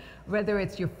anywhere. Whether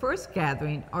it's your first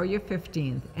gathering or your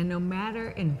 15th, and no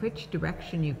matter in which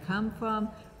direction you come from,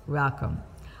 welcome.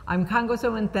 I'm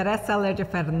Congresswoman Teresa Leger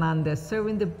Fernandez,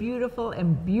 serving the beautiful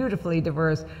and beautifully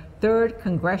diverse 3rd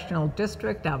Congressional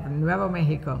District of Nuevo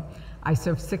Mexico. I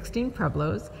serve 16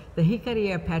 pueblos, the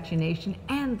Jicarilla Apache Nation,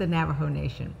 and the Navajo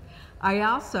Nation. I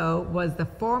also was the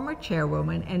former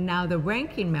chairwoman and now the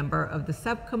ranking member of the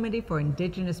Subcommittee for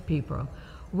Indigenous People,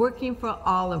 working for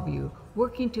all of you,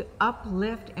 working to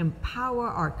uplift, empower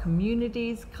our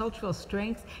communities' cultural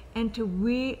strengths, and to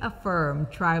reaffirm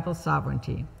tribal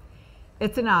sovereignty.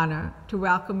 It's an honor to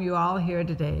welcome you all here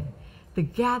today. The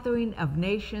Gathering of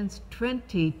Nations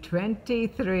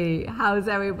 2023. How's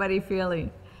everybody feeling?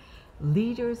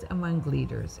 Leaders among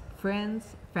leaders,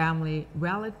 friends, family,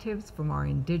 relatives from our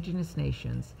indigenous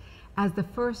nations. As the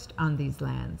first on these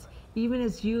lands, even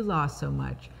as you lost so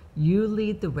much, you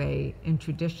lead the way in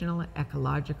traditional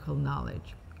ecological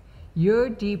knowledge. Your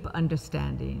deep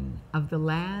understanding of the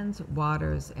lands,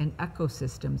 waters, and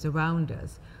ecosystems around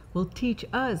us will teach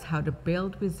us how to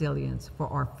build resilience for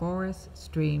our forests,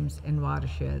 streams, and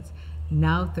watersheds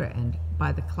now threatened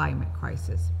by the climate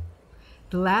crisis.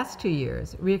 The last 2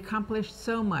 years, we accomplished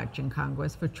so much in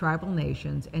Congress for tribal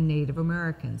nations and Native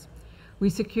Americans. We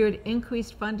secured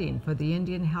increased funding for the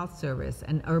Indian Health Service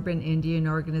and urban Indian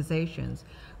organizations.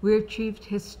 We achieved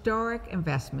historic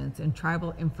investments in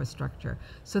tribal infrastructure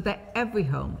so that every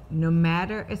home, no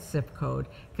matter its zip code,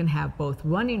 can have both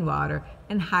running water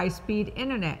and high-speed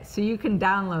internet so you can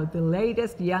download the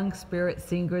latest Young Spirit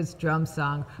Singers drum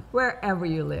song wherever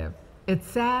you live.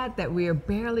 It's sad that we are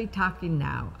barely talking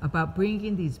now about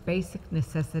bringing these basic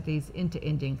necessities into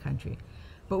Indian country,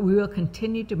 but we will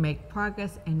continue to make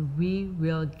progress and we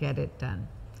will get it done.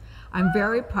 I'm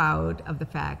very proud of the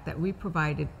fact that we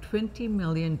provided $20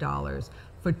 million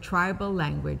for tribal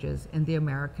languages in the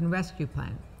American Rescue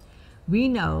Plan. We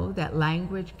know that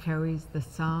language carries the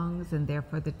songs and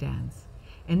therefore the dance.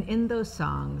 And in those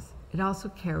songs, it also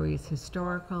carries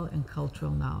historical and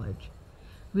cultural knowledge.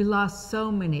 We lost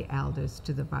so many elders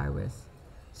to the virus,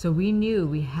 so we knew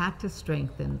we had to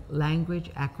strengthen language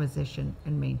acquisition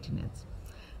and maintenance.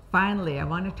 Finally, I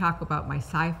want to talk about my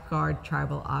Safeguard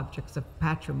Tribal Objects of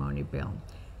Patrimony bill,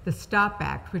 the STOP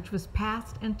Act, which was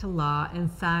passed into law and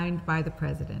signed by the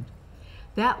President.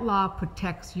 That law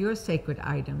protects your sacred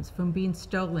items from being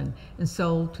stolen and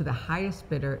sold to the highest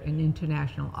bidder in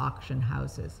international auction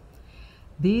houses.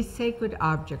 These sacred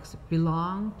objects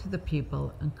belong to the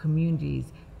people and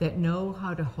communities that know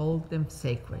how to hold them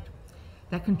sacred,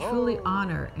 that can truly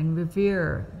honor and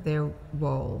revere their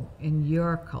role in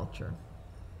your culture.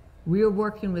 We are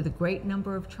working with a great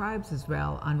number of tribes as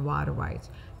well on water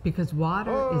rights because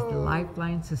water is the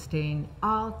lifeline sustaining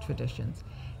all traditions.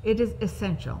 It is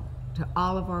essential to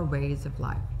all of our ways of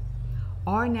life.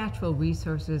 Our natural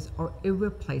resources are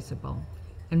irreplaceable,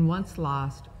 and once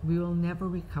lost, we will never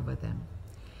recover them.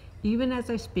 Even as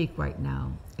I speak right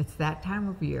now, it's that time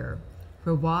of year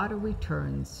where water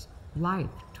returns life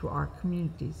to our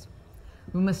communities.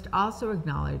 We must also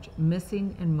acknowledge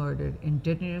missing and murdered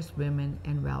Indigenous women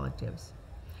and relatives.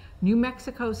 New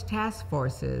Mexico's task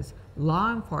forces,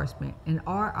 law enforcement, and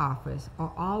our office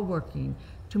are all working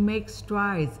to make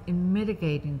strides in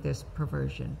mitigating this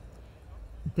perversion.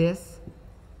 This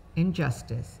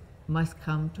injustice must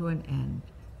come to an end,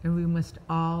 and we must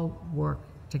all work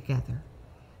together.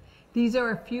 These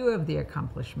are a few of the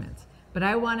accomplishments, but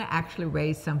I want to actually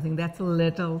raise something that's a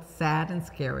little sad and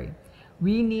scary.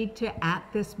 We need to, at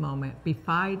this moment, be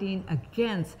fighting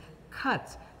against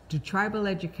cuts to tribal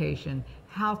education,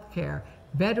 healthcare,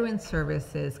 veteran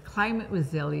services, climate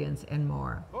resilience, and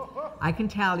more. I can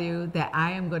tell you that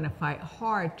I am going to fight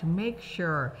hard to make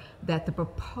sure that the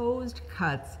proposed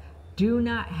cuts do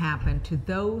not happen to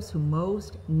those who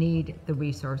most need the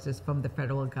resources from the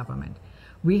federal government.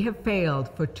 We have failed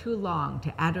for too long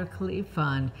to adequately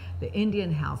fund the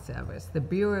Indian Health Service, the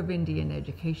Bureau of Indian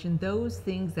Education, those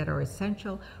things that are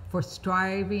essential for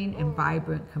thriving and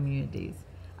vibrant communities.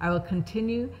 I will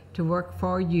continue to work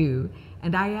for you,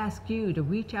 and I ask you to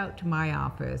reach out to my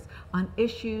office on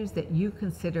issues that you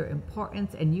consider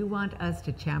important and you want us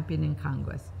to champion in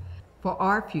Congress. For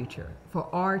our future, for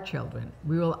our children,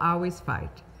 we will always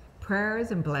fight.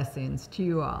 Prayers and blessings to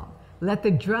you all. Let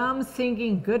the drums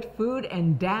singing good food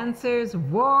and dancers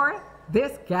roar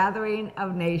this gathering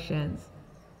of nations.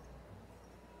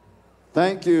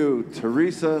 Thank you,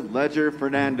 Teresa Leger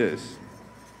Fernandez.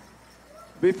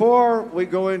 Before we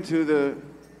go into the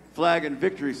flag and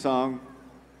victory song,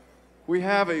 we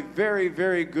have a very,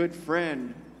 very good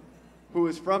friend who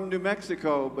is from New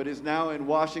Mexico but is now in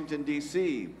Washington,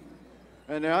 D.C.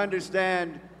 And I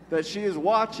understand that she is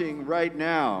watching right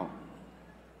now.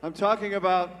 I'm talking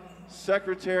about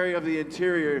Secretary of the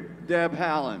Interior, Deb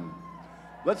Haaland.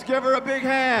 Let's give her a big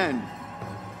hand.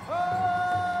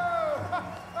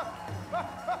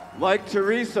 Like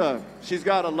Teresa, she's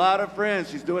got a lot of friends.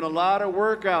 She's doing a lot of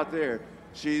work out there.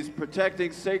 She's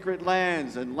protecting sacred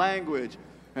lands and language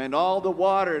and all the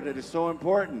water that is so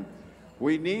important.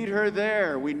 We need her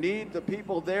there. We need the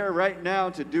people there right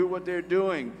now to do what they're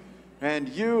doing. And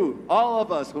you, all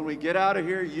of us, when we get out of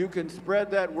here, you can spread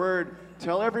that word.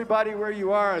 Tell everybody where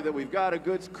you are that we've got a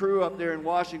good crew up there in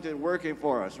Washington working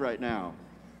for us right now.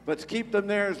 Let's keep them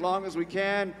there as long as we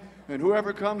can, and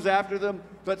whoever comes after them,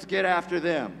 let's get after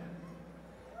them.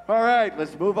 All right,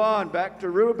 let's move on. Back to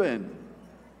Ruben.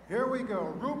 Here we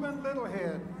go. Ruben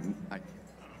Littlehead.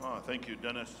 Oh, thank you,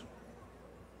 Dennis.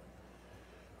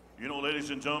 You know, ladies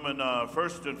and gentlemen,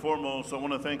 first and foremost, I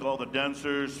want to thank all the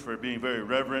dancers for being very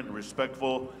reverent and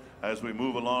respectful as we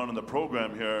move along in the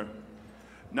program here.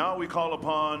 Now we call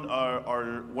upon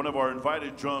one of our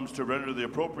invited drums to render the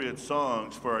appropriate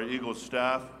songs for our Eagle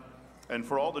staff and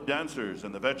for all the dancers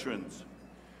and the veterans.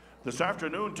 This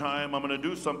afternoon time, I'm going to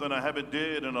do something I haven't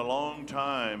did in a long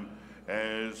time,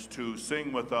 as to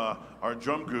sing with our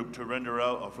drum group to render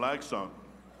out a flag song.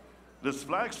 This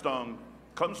flag song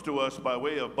comes to us by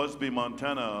way of Busby,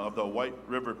 Montana, of the White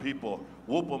River people.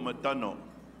 Wopo Matano.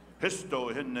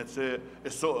 Histo Hinnetse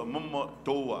Iso Mumma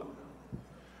Doa.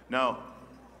 Now,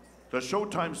 the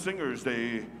Showtime singers,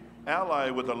 they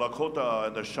ally with the Lakota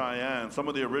and the Cheyenne, some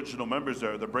of the original members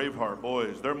there, the Braveheart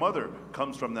boys. Their mother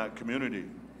comes from that community.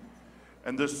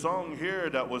 And this song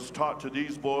here that was taught to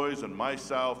these boys and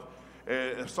myself,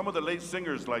 some of the late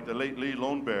singers like the late Lee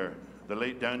Lone Bear, the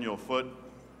late Daniel Foote,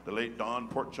 the late Don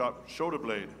Porkchop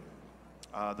Shoulderblade,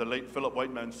 the late Philip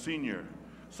Whiteman Sr.,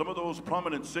 some of those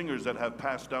prominent singers that have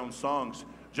passed down songs,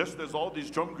 just as all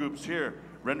these drum groups here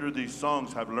render these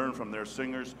songs, have learned from their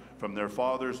singers, from their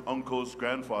fathers, uncles,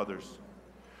 grandfathers.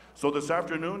 So this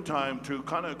afternoon time, to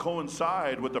kind of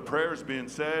coincide with the prayers being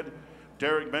said,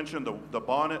 Derek mentioned the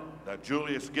bonnet that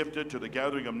Julius gifted to the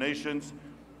Gathering of Nations.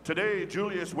 Today,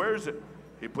 Julius wears it.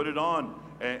 He put it on,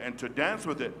 and to dance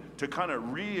with it, to kind of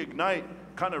reignite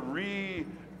that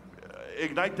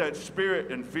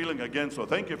spirit and feeling again. So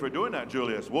thank you for doing that,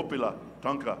 Julius. Wopila,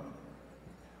 Tanka.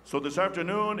 So this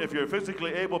afternoon, if you're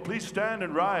physically able, please stand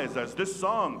and rise, as this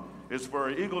song is for our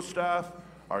Eagle staff,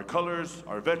 our colors,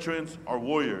 our veterans, our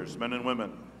warriors, men and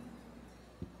women.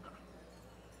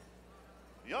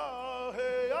 Ya,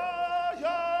 hey, ya,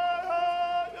 ya.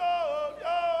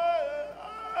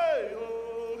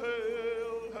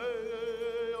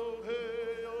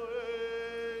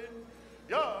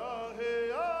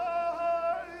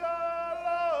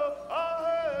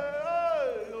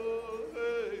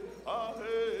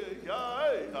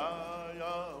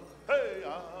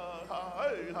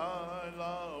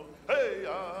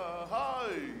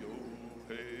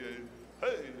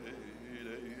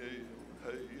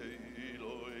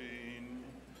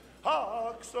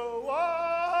 So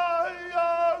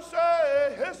I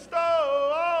say histo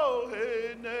oh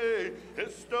hene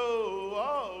histo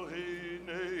oh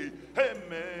hene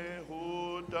heme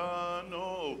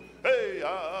hudano hey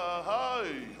ah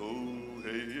hey ho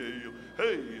hey hey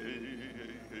hey.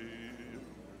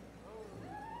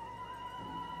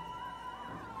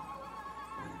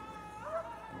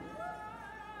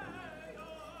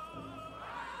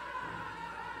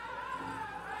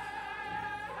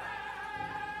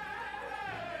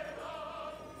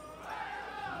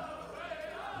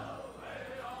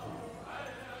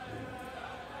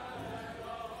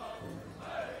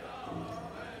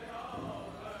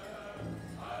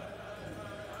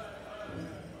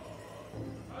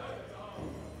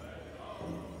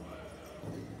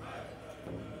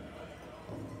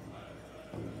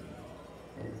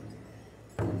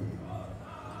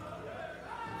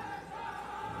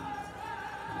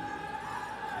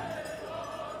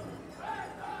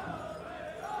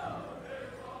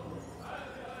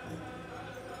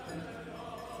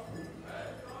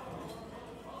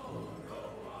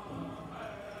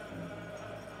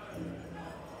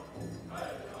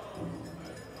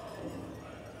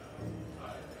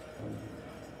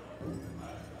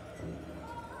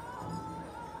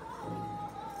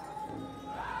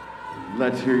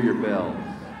 Let's hear your bells.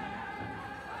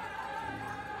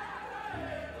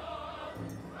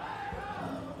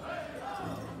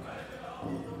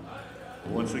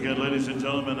 Once again, ladies and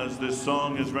gentlemen, as this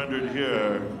song is rendered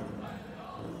here,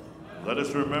 let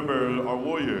us remember our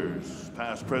warriors,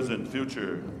 past, present,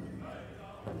 future.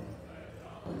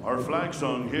 Our flag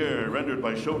song here, rendered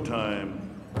by Showtime,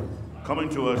 coming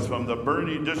to us from the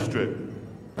Bernie District,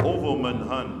 Ovalman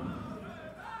Hun.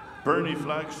 Bernie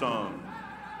flag song.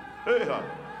 Hey ha,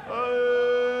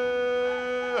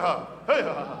 hey ha, hey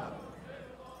ha.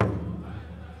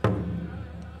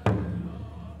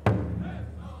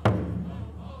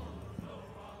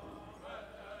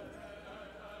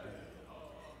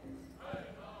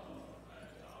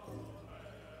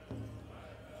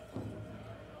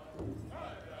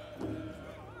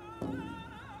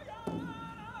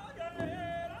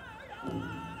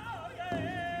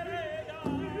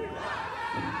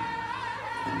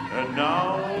 And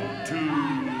now to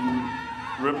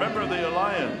remember the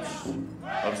alliance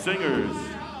of singers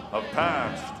of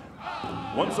past.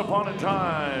 Once upon a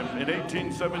time in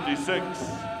 1876,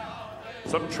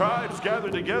 some tribes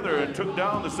gathered together and took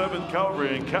down the 7th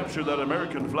Cavalry and captured that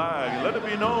American flag. Let it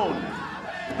be known,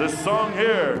 this song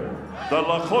here, the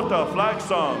Lakota flag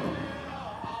song,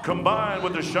 combined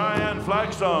with the Cheyenne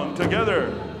flag song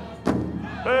together.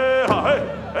 Hey,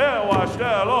 hey, hey, watch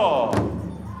that law.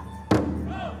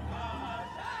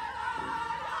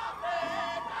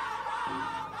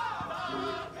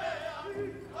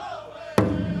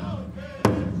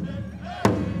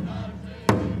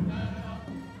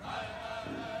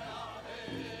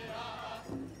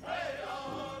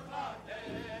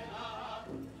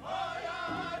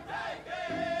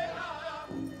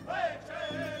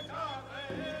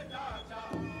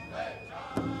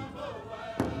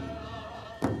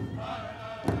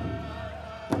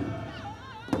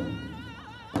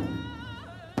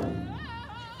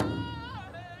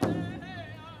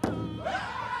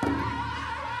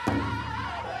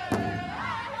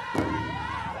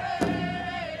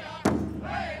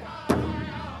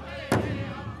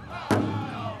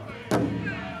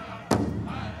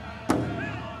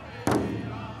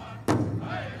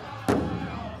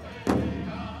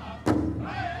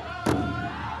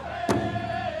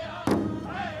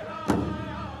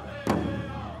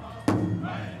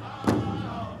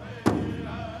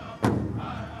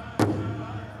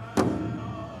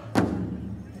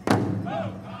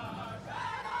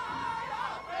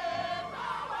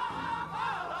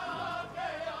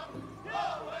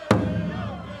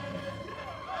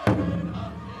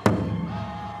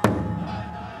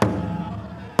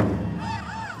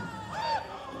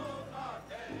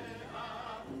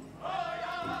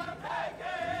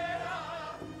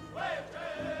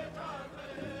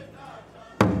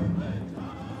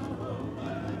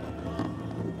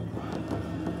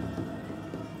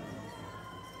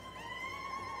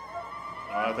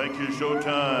 Thank you,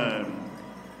 Showtime.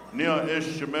 Nia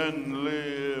Ishman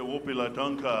Le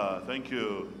Wopilatanka. Thank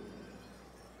you.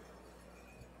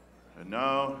 And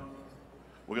now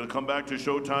we're going to come back to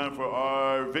Showtime for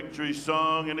our victory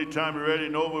song. Anytime you're ready,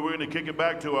 Nova, we're going to kick it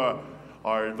back to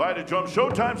our invited drum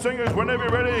Showtime singers. Whenever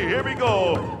you're ready, here we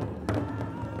go.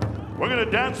 We're going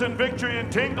to dance in victory in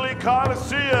Tingley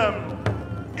Coliseum,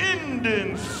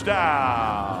 Indian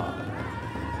style.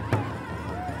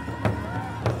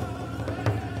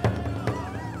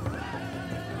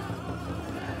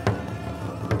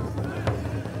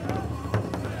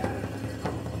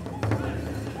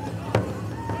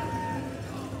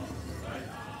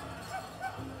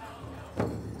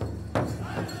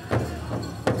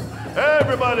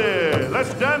 Everybody,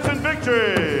 let's dance in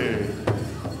victory.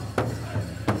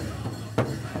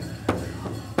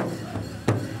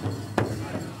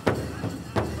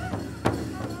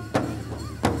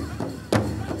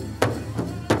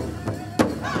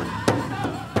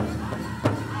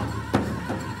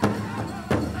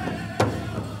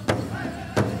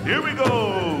 Here we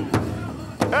go.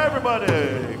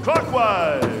 Everybody,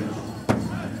 clockwise.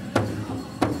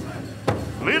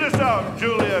 Lead us out,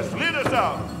 Julius, lead us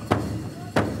out.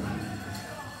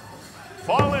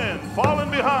 Fall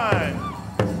in behind.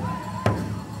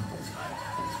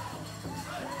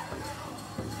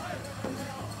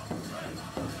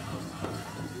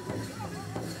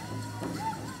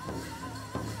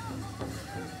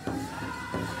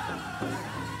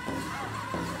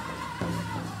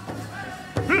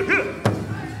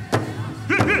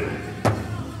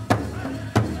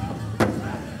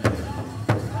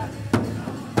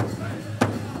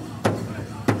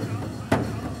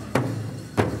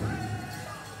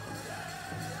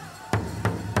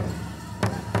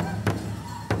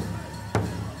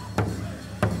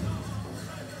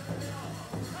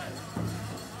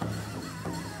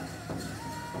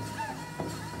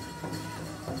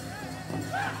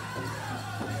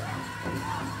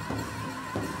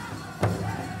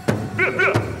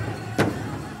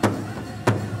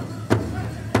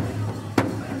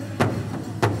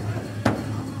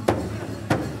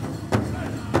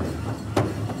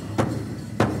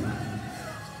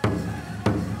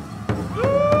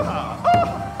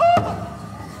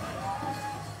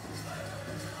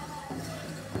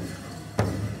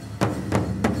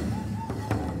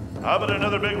 How about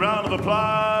another big round of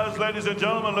applause, ladies and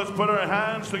gentlemen? Let's put our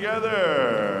hands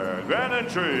together. Grand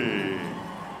entry.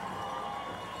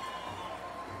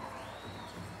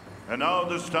 And now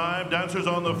this time, dancers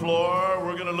on the floor,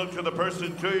 we're gonna look to the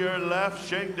person to your left,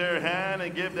 shake their hand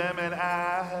and give them an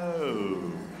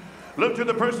ahoo. Look to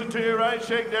the person to your right,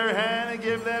 shake their hand and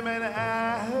give them an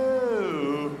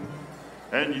ahoo.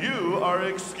 and you are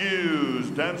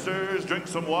excused. Dancers, drink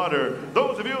some water.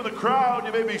 Those of you in the crowd,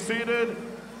 you may be seated.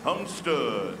 Hum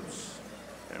studs.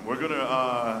 And we're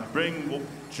gonna bring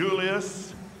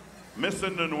Julius, Miss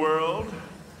Indian World,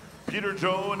 Peter,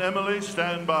 Joe, and Emily,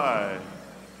 stand by.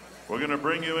 We're gonna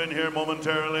bring you in here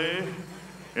momentarily.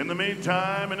 In the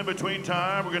meantime, and in between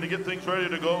time, we're gonna get things ready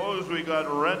to go as we got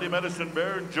Randy Medicine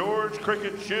Bear and George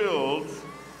Cricket Shields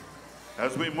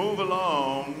as we move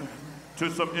along to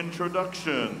some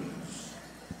introductions.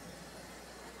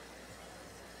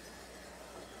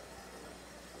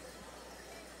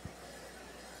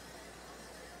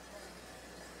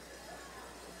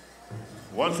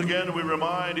 Once again, we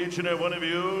remind each and every one of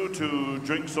you to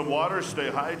drink some water, stay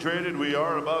hydrated. We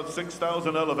are about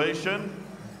 6,000 elevation.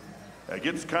 It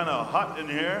gets kind of hot in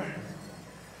here.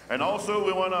 And also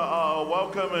we want to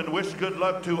welcome and wish good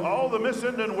luck to all the Miss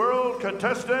Indian World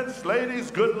contestants.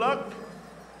 Ladies, good luck.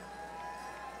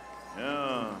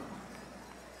 Yeah.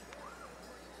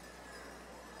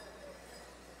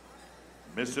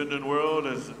 Miss Indian World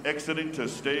is exiting to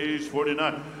stage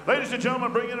 49. Ladies and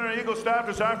gentlemen, bring in our Eagle staff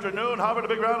this afternoon. How about a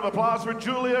big round of applause for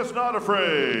Julius Not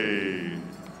Afraid.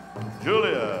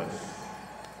 Julius.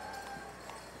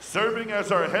 Serving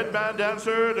as our headband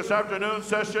dancer this afternoon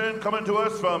session, coming to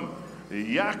us from the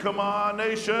Yakima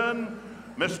Nation,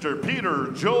 Mr.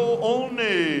 Peter Joe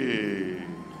Olney.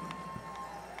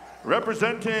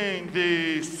 Representing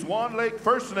the Swan Lake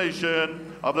First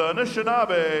Nation of the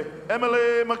Anishinaabe,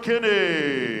 Emily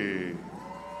McKinney.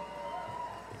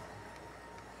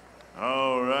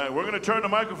 All right, we're going to turn the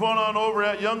microphone on over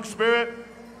at Young Spirit.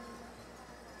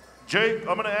 Jake,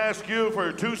 I'm going to ask you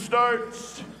for 2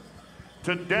 starts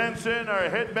to dance in our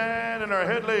headband and our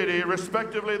head lady,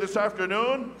 respectively, this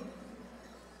afternoon.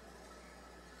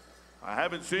 I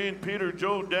haven't seen Peter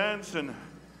Joe dance in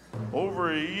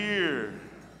over a year.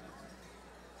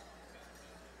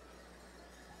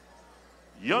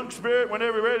 Young Spirit,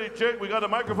 whenever you're ready, Jake, we got a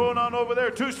microphone on over there.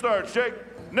 2 starts, Jake.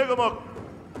 Niggamuk.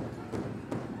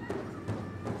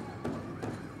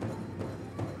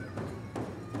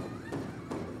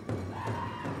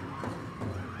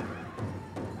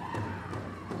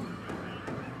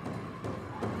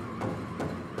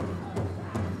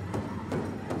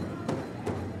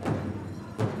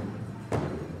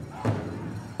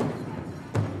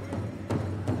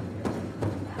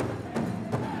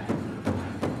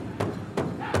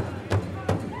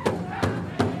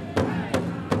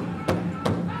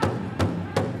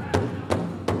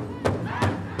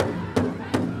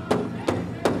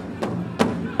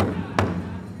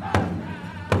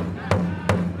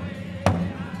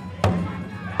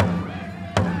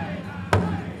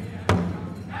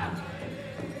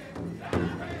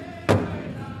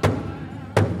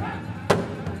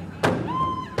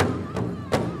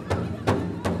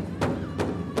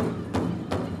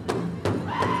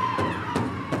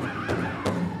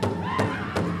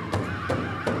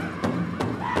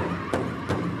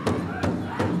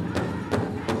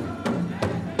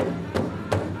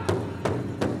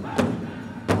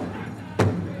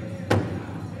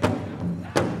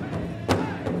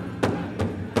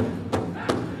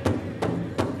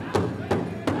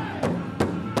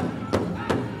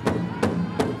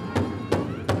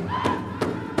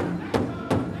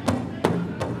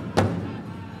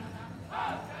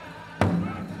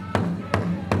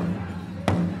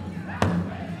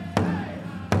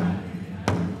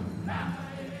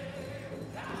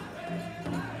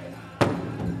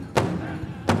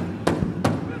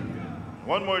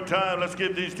 One more time, let's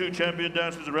give these 2 champion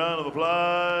dancers a round of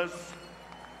applause.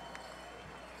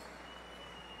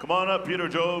 Come on up, Peter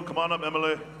Joe. Come on up,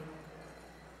 Emily.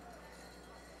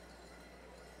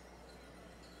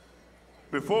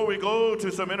 Before we go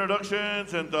to some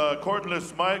introductions and the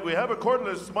cordless mic, we have a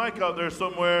cordless mic out there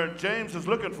somewhere. James is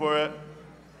looking for it,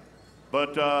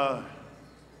 but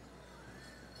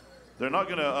they're not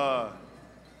gonna,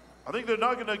 I think they're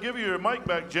not gonna give you your mic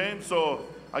back, James, so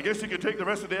I guess you could take the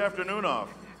rest of the afternoon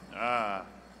off.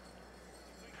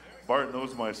 Bart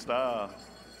knows my style.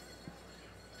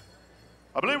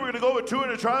 I believe we're gonna go with 2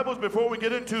 intertribals before we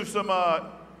get into some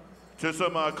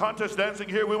contest dancing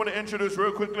here. We want to introduce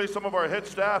real quickly some of our head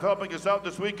staff helping us out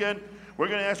this weekend. We're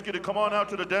going to ask you to come on out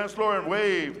to the dance floor and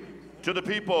wave to the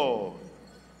people.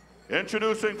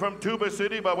 Introducing from Tuba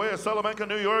City by way of Salamanca,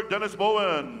 New York, Dennis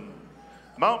Bowen.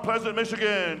 Mount Pleasant,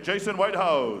 Michigan, Jason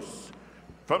Whitehouse.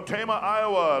 From Tama,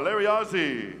 Iowa, Larry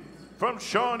Ozzie. From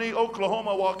Shawnee,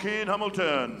 Oklahoma, Joaquin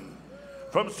Hamilton.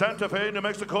 From Santa Fe, New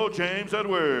Mexico, James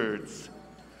Edwards.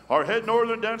 Our head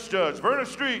Northern Dance Judge, Verna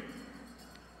Street.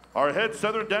 Our head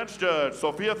Southern Dance Judge,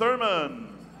 Sophia Thurman.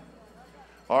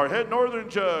 Our head Northern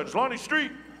Judge, Lonnie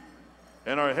Street.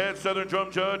 and our head Southern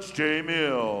drum judge, Jay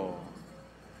Mill.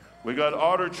 We got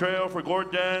Otter Trail for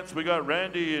gourd dance. We got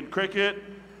Randy and Cricket,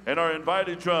 and our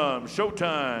invited drums,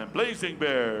 Showtime, Blazing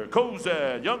Bear,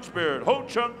 Kozad, Young Spirit, Ho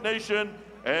Chunk Nation,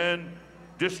 and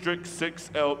District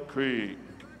 6 Elk Creek.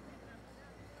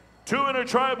 2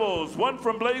 intertribals, 1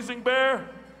 from Blazing Bear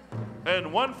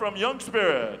and 1 from Young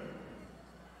Spirit.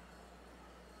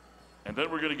 And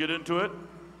then we're gonna get into it.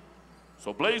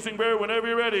 So Blazing Bear, whenever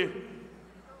you're ready.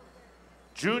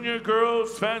 Junior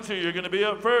girls, Fancy, you're gonna be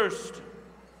up first.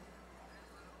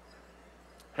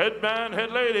 Head man,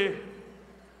 head lady.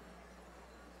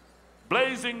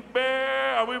 Blazing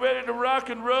Bear, are we ready to rock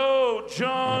and roll?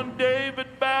 John David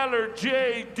Ballard,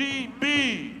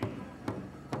 JDB.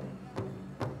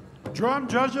 Drum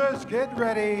judges, get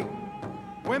ready.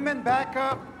 Women, back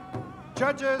up.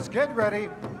 Judges, get ready.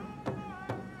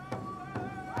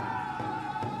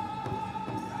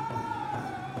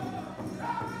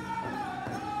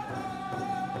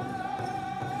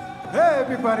 Hey,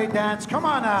 everybody dance. Come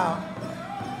on out.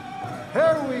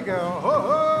 Here we go. Ho,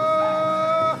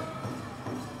 ho.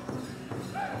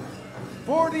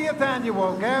 40th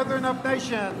Annual Gathering of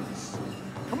Nations.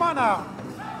 Come on out.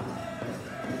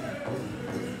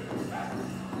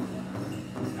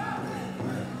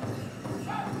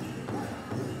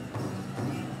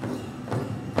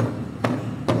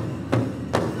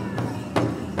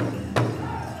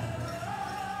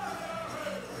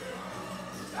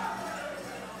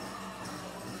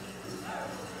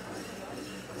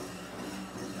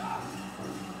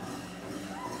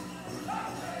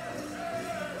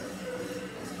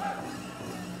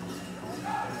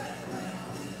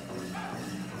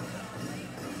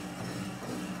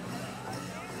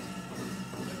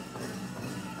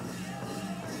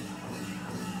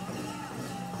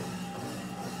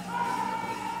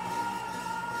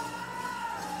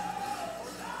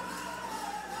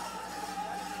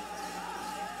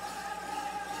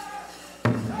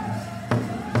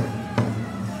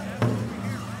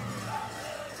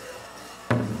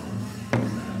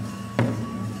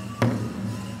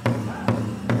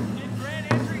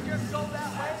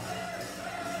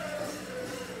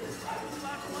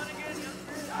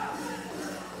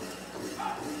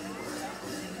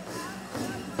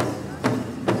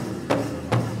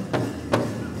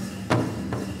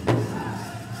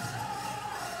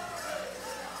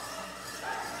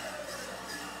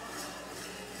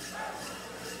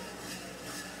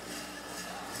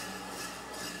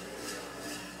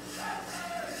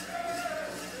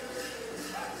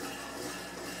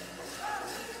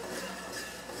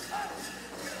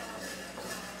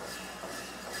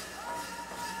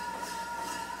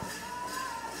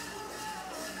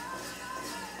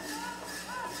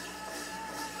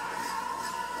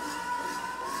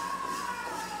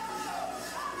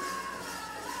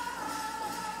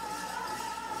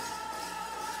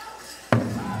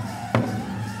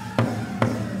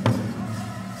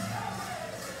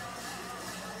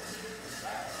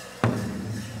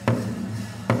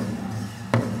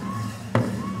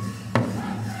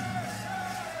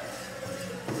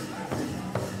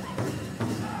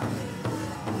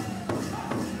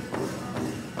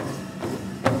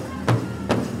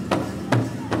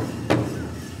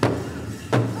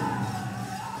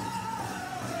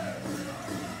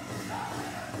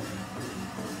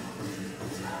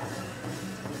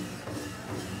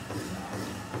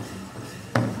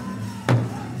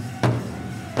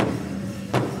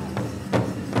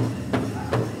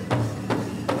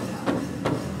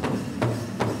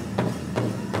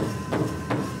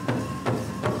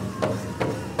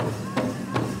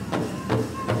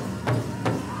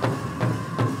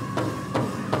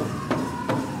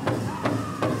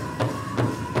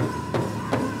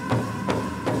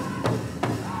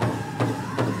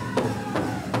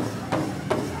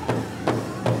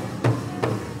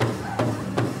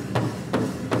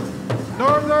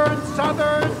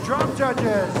 Southern drum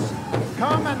judges,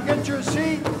 come and get your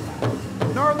seat.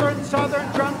 Northern Southern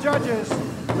drum judges,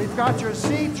 we've got your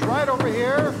seats right over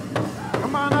here.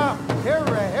 Come on up.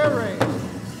 Hooray, hooray.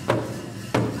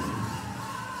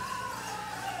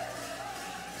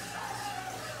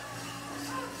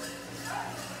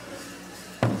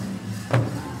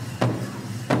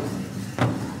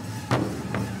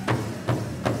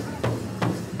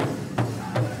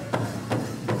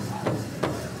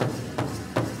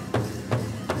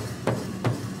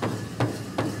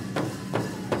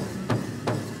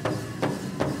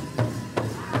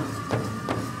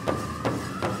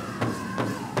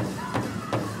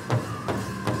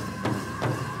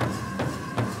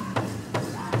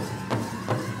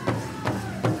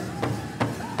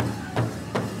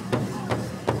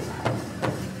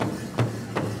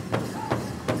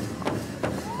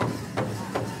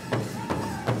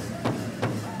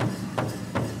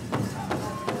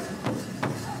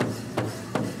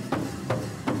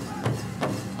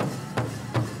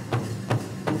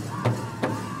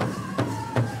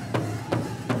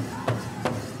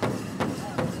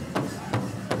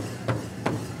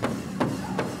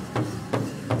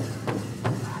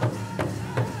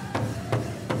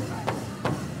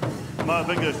 on,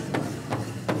 fingers.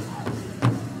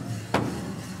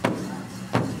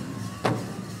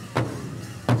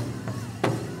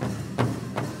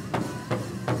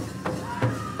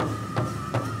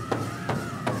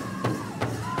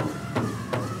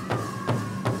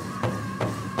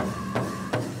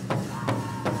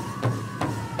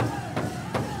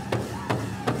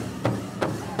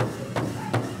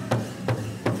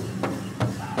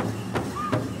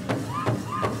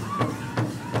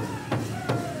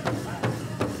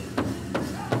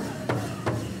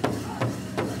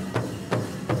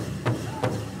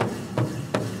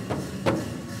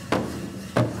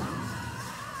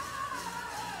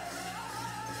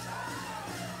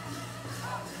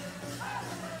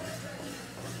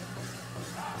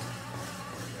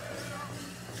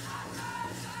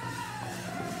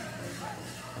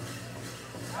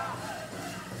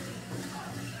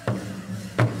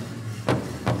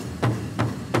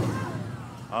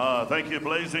 Thank you,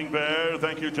 Blazing Bear.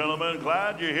 Thank you, gentlemen.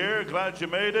 Glad you're here. Glad you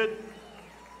made it.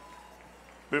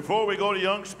 Before we go to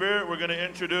Young Spirit, we're going to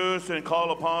introduce and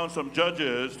call upon some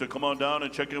judges to come on down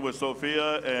and check in with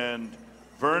Sophia and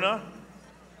Verna.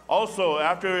 Also,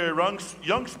 after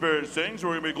Young Spirit sings,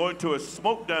 we're going to be going to a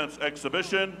smoke dance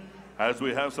exhibition as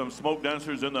we have some smoke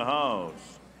dancers in the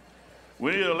house.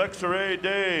 We need Alexa Ray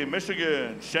Day,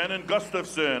 Michigan. Shannon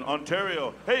Gustafson,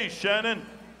 Ontario. Hey, Shannon.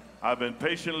 I've been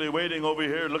patiently waiting over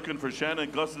here looking for Shannon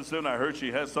Gustafson. I heard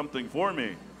she has something for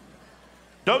me.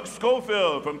 Doug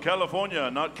Schofield from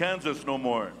California, not Kansas no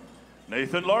more.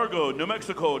 Nathan Largo, New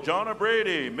Mexico. John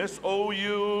O'Brady, Miss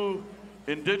OU,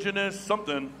 Indigenous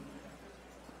something.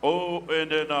 Oh, and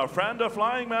then Franda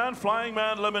Flying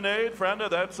Man Lemonade. Franda,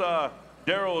 that's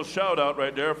Daryl's shout out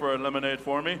right there for a lemonade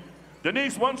for me.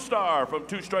 Denise One Star from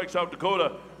Two Strikes, South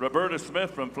Dakota. Roberta Smith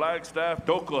from Flagstaff,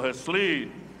 Doklahaslee.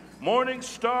 Morning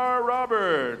Star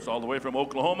Roberts, all the way from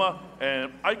Oklahoma,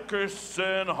 and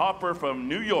Ikerson Hopper from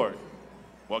New York.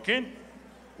 Joaquin?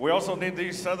 We also need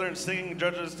these Southern singing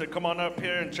judges to come on up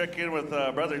here and check in with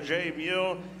Brother Jay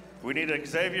Mule. We need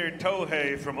Xavier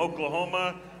Tohei from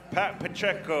Oklahoma, Pat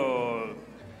Pacheco,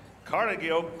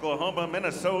 Carnegie, Oklahoma,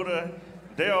 Minnesota,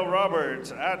 Dale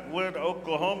Roberts, Atwood,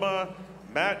 Oklahoma,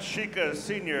 Matt Shika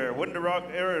Sr., Winter Rock,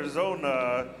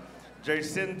 Arizona,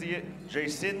 Jacinia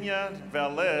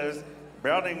Velez,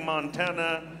 Browning,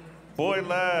 Montana, Boy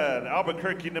Lad,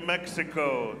 Albuquerque, New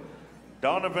Mexico,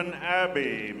 Donovan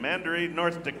Abbey, Mandaree,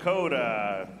 North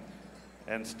Dakota,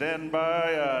 and stand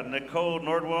by Nicole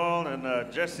Nordwall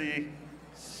and Jesse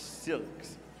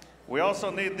Silks. We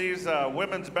also need these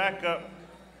women's backup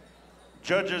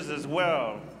judges as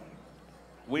well.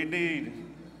 We need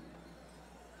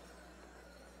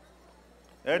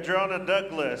Adriana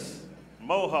Douglas,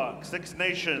 Mohawk, Six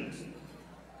Nations.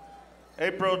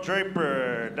 April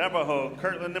Draper, Navajo,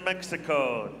 Kirtland, New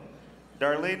Mexico.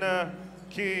 Darlena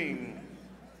King,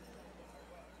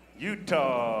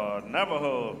 Utah,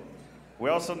 Navajo.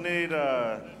 We also need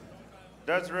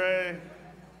Desiree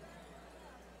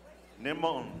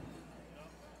Nimon,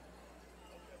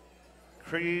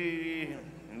 Cree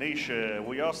Nation.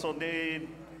 We also need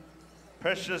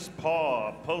Precious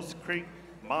Paul, Post Creek,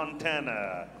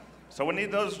 Montana. So we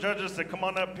need those judges to come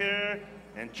on up here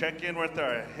and check in with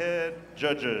our head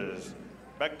judges.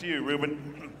 Back to you,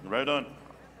 Ruben. Right on.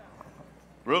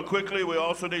 Real quickly, we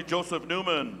also need Joseph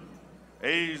Newman,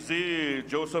 AZ,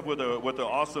 Joseph with the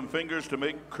awesome fingers to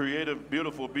make creative,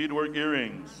 beautiful beadwork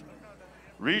earrings.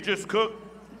 Regis Cook,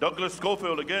 Douglas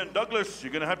Schofield. Again, Douglas,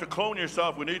 you're gonna have to clone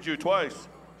yourself. We need you twice.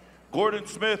 Gordon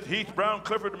Smith, Heath Brown,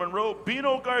 Clifford Monroe.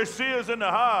 Bino Garcia's in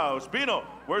the house. Bino,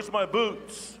 where's my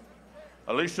boots?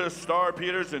 Alicia Starr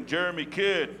Peters and Jeremy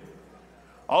Kidd.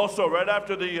 Also, right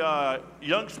after the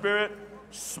Young Spirit,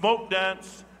 smoke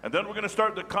dance, and then we're going to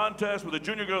start the contest with the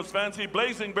Junior Girls Fancy.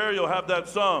 Blazing Bear, you'll have that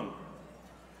sung.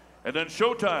 And then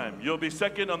showtime, you'll be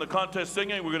second on the contest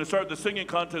singing. We're going to start the singing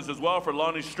contest as well for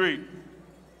Lonnie Street.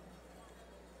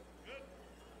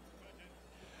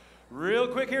 Real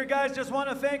quick here, guys, just want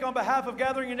to thank on behalf of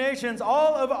Gathering Your Nations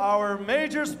all of our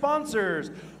major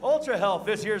sponsors. Ultra Health,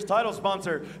 this year's title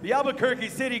sponsor, the Albuquerque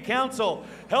City Council,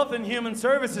 Health and Human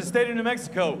Services, State of New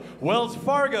Mexico, Wells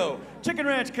Fargo, Chicken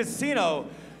Ranch Casino,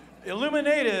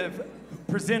 Illuminative,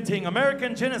 presenting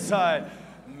American Genocide,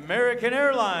 American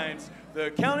Airlines,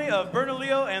 the County of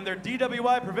Bernalillo and their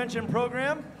DWI prevention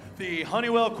program, the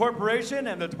Honeywell Corporation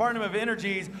and the Department of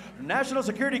Energy's National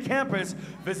Security Campus.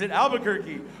 Visit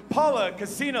Albuquerque, Paula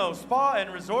Casino, Spa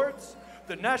and Resorts,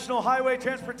 the National Highway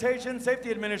Transportation Safety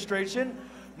Administration,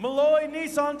 Malloy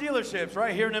Nissan dealerships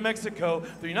right here in New Mexico,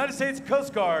 the United States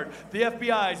Coast Guard, the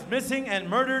FBI's Missing and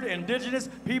Murdered Indigenous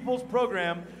Peoples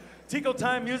Program, Tico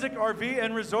Time Music RV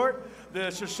and Resort,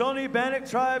 the Shoshone-Bannock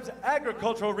Tribes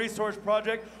Agricultural Resource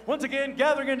Project. Once again,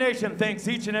 gathering a nation. Thanks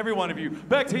each and every one of you.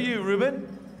 Back to you, Ruben.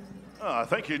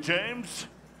 Thank you, James.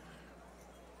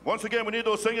 Once again, we need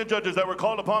those singing judges that were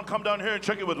called upon. Come down here and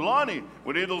check it with Lonnie.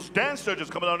 We need those dance judges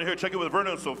coming down here. Check it with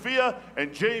Verna and Sophia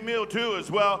and Jay Meal too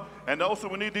as well. And also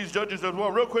we need these judges as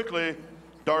well. Real quickly,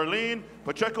 Darlene,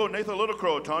 Pacheco, Nathan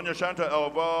Littlecrow, Tanya Shanta,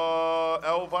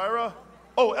 Elvira.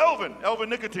 Oh, Elvin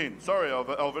Nicotine. Sorry,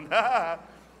 Elvin.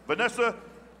 Vanessa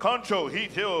Concho,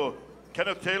 Heath Hill,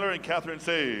 Kenneth Taylor, and Catherine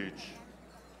Sage.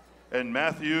 And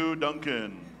Matthew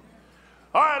Duncan.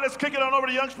 All right, let's kick it on over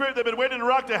to Young Spirit. They've been waiting to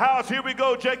rock the house. Here we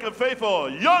go, Jacob Faithful,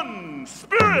 Young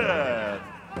Spirit.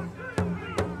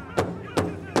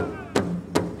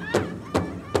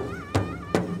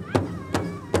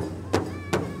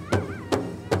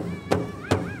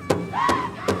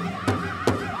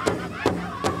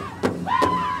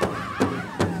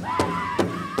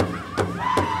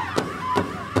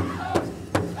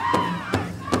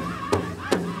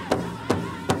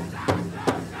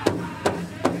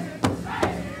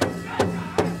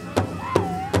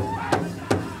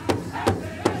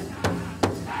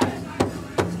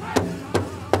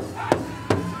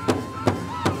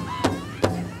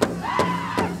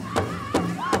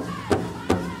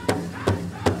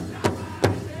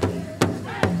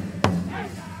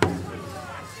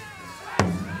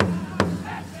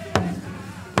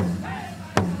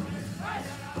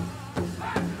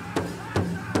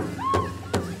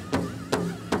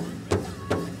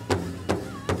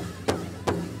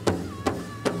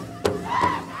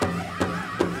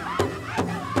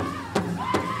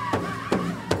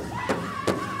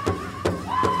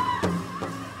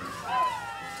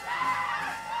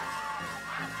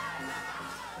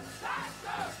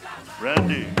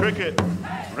 Randy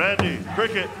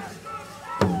Cricket.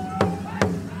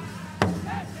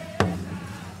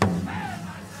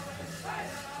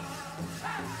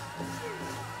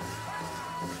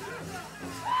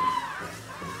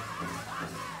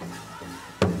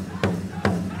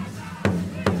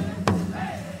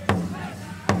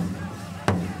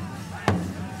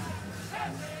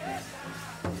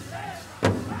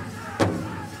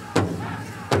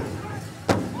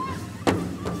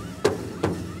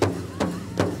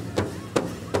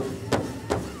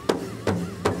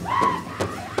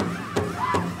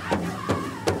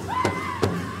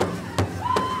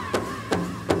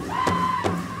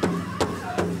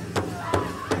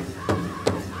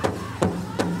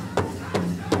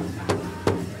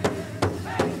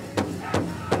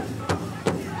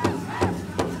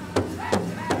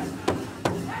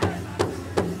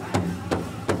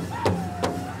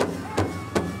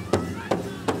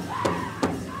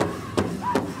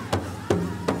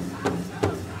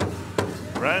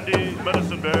 Randy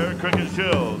Medicine Bear, Cricket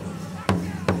Shields.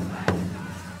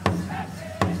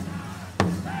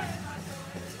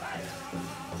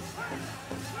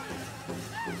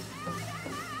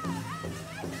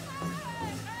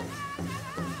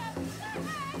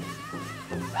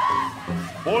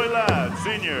 Boy Lad,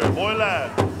 Senior, Boy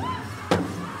Lad.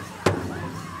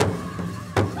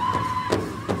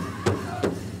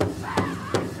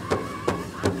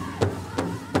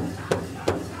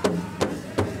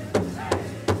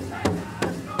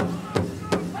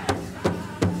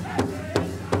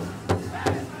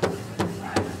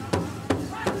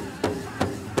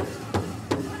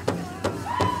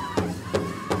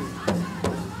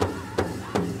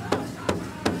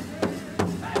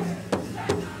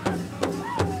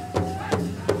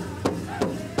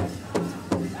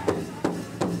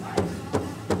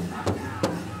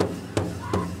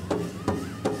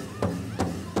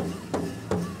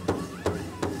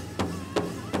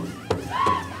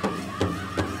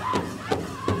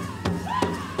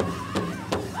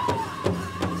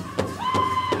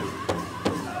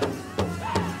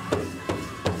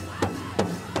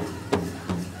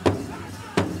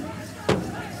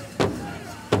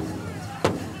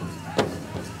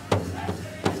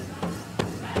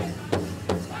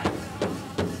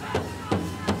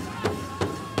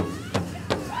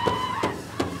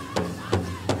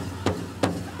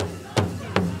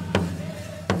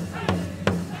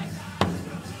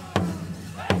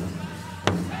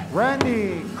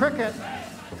 Randy Cricket.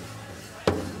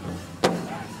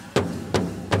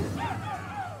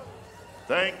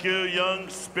 Thank you, Young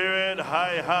Spirit.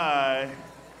 Hi, hi.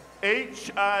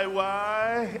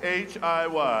 H-I-Y,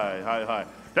 H-I-Y. Hi, hi.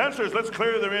 Dancers, let's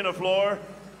clear the arena floor.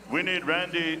 We need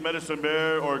Randy Medicine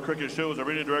Bear or Cricket Shows,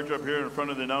 arena director, up here in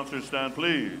front of the announcer's stand,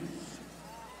 please.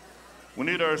 We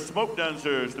need our smoke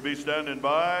dancers to be standing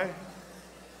by,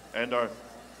 and our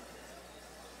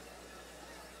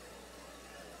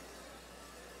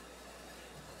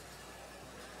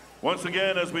Once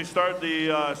again, as we start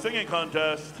the singing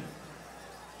contest,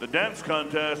 the dance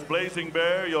contest, Blazing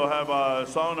Bear, you'll have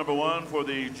song number 1 for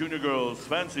the junior girls,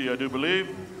 Fancy, I do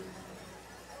believe.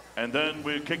 And then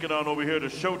we kick it on over here to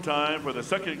Showtime for the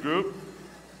second group.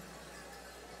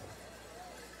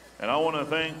 And I want to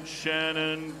thank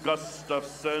Shannon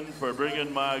Gustafson for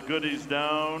bringing my goodies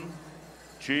down.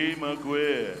 Chi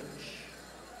McGuitch.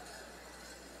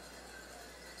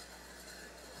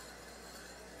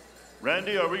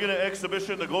 Randy, are we going to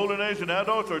exhibition the Golden Age in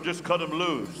adults or just cut them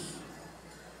loose?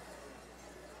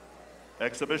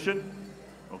 Exhibition?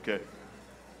 Okay.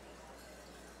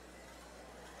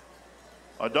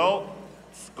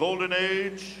 Adults, Golden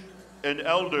Age, and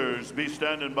elders, be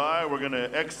standing by. We're going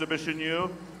to exhibition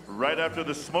you right after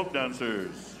the smoke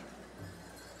dancers.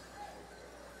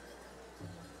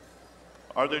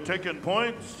 Are they taking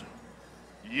points?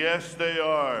 Yes, they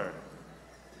are.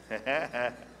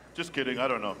 Just kidding, I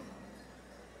don't know.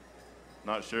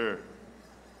 Not sure.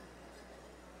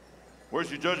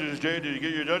 Where's your judges, Jay? Did you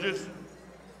get your judges?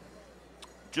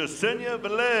 Jasenia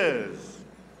Velez.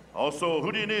 Also,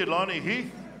 who do you need? Lonnie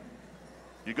Heath?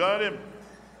 You got him?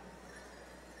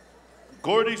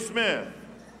 Gordy Smith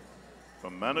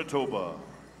from Manitoba.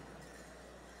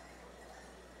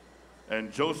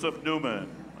 And Joseph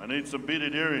Newman. I need some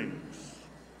beaded earrings.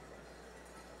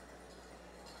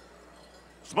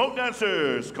 Smoke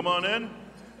dancers, come on in.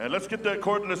 And let's get that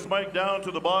cordless mic down to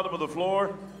the bottom of the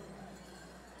floor.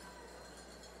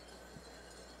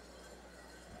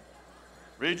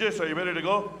 Regis, are you ready to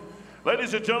go?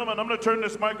 Ladies and gentlemen, I'm going to turn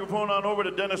this microphone on over to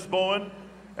Dennis Bowen,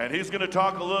 and he's going to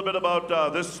talk a little bit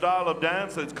about this style of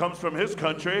dance that comes from his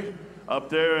country up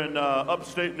there in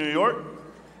upstate New York.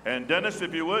 And Dennis,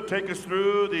 if you would, take us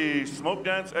through the smoke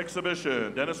dance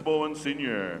exhibition. Dennis Bowen,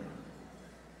 Sr.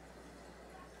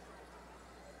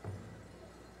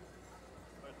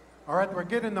 All right, we're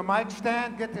getting the mic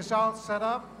stand, get this all set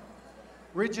up.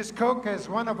 Regis Cook is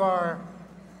one of our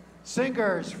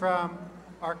singers from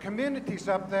our communities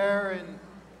up there in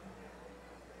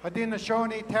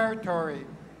Haudenosaunee territory.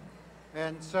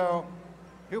 And so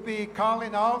he'll be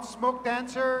calling all smoke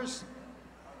dancers.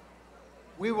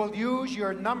 We will use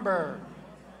your number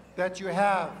that you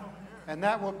have, and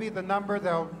that will be the number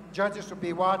the judges will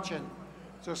be watching.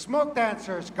 So smoke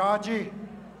dancers, Gaji,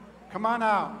 come on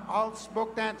out, all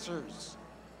smoke dancers.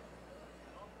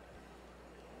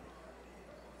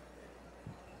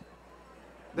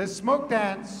 This smoke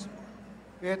dance,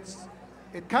 it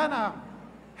kind of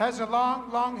has a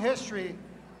long history.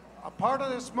 A part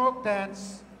of the smoke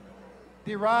dance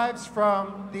derives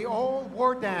from the old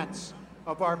war dance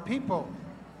of our people.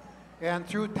 And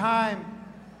through time,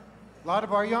 a lot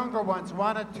of our younger ones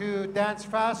wanted to dance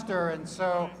faster, and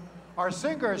so our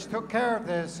singers took care of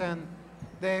this, and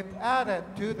they've added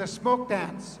to the smoke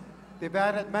dance. They've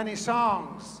added many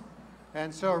songs.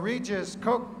 And so Regis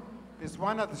Cook is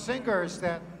one of the singers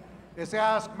that is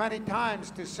asked many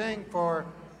times to sing for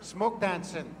smoke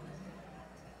dancing.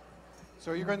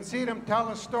 So you're going to see them tell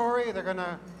a story. They're going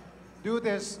to do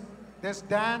this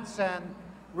dance, and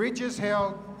Regis,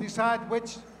 he'll decide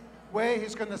which way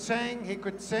he's going to sing. He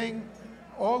could sing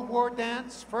old war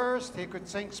dance first. He could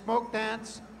sing smoke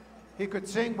dance. He could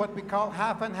sing what we call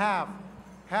half and half.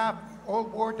 Half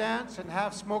old war dance and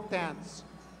half smoke dance.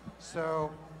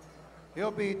 So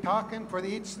he'll be talking for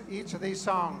each of these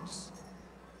songs.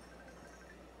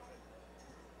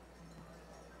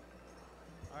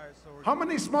 All right, so how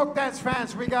many smoke dance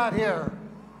fans we got here?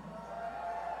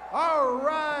 All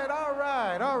right, all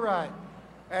right, all right.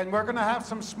 And we're going to have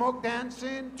some smoke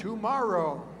dancing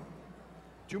tomorrow.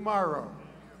 Tomorrow.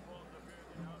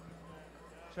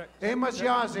 check. Amos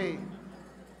Yazzie,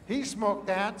 he smoke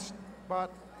danced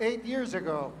about 8 years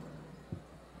ago.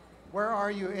 Where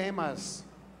are you, Amos?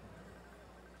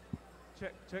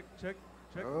 Check, check, check,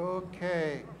 check.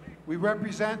 Okay. We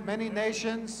represent many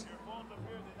nations.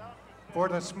 For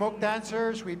the smoke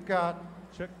dancers, we've got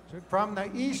Check, check. from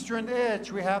the eastern edge,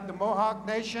 we have the Mohawk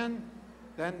Nation,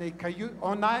 then the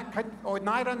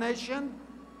Oneida Nation,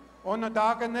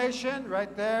 Onondaga Nation,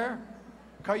 right there,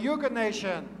 Cayuga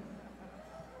Nation,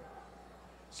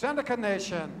 Seneca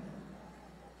Nation,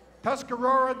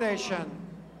 Tuscarora Nation.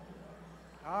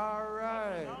 All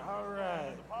right, all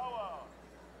right.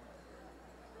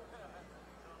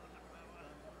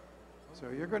 So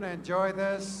you're going to enjoy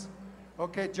this.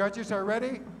 Okay, judges are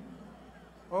ready?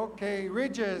 Okay,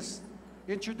 Regis,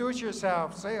 introduce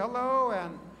yourself, say hello,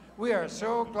 and we are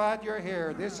so glad you're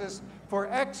here. This is for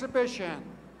exhibition.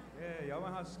 Yeah,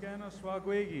 Yamahaskano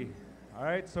Swagwegi. All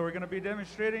right, so we're going to be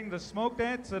demonstrating the smoke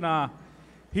dance, and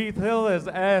Heath Hill has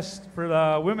asked for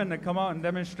the women to come out and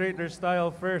demonstrate their style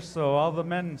first, so all the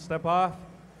men step off.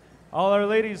 All our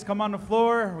ladies come on the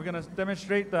floor. We're going to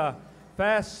demonstrate the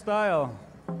fast style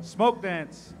smoke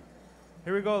dance.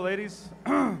 Here we go, ladies.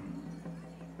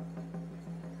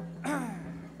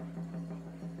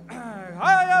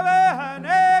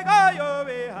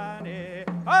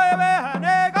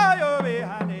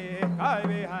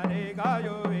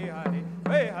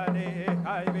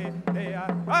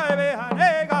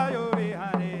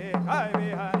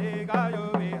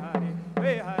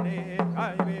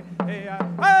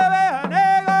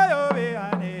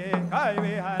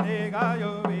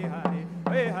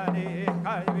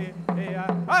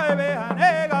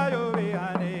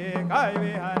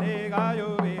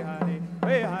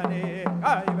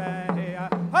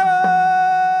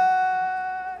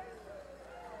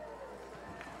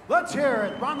 Let's hear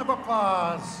it. Round of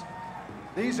applause.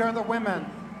 These are the women.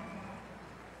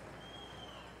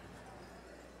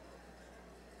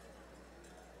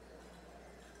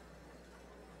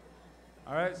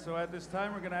 All right, so at this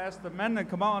time, we're going to ask the men to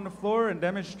come out on the floor and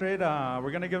demonstrate.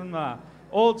 We're going to give them the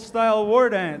old-style war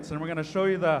dance, and we're going to show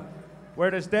you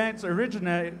where this dance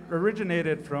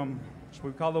originated from, which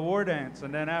we call the war dance.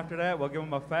 And then after that, we'll give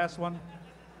them a fast one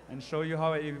and show you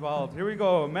how it evolved. Here we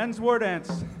go, men's war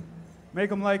dance. Make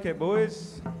them like it,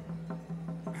 boys.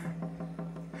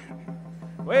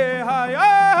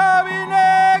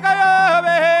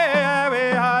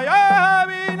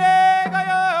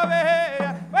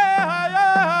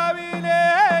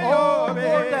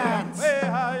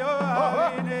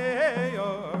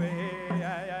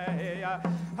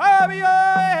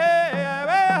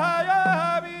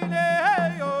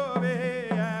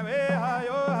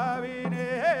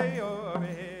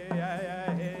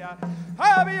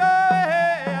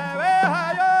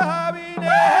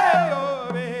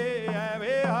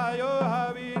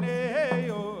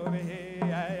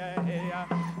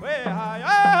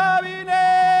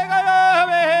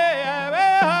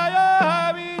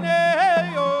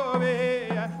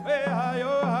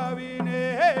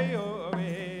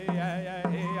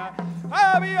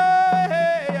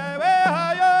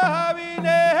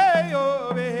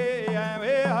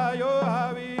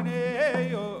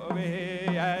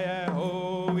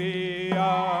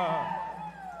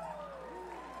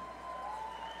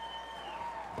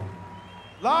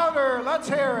 Louder, let's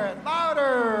hear it,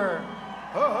 louder.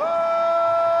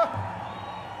 Oh,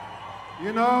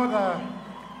 you know,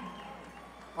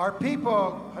 our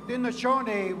people,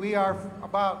 Haudenosaunee, we are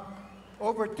about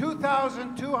over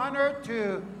 2,200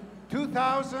 to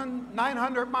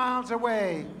 2,900 miles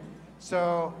away.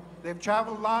 So they've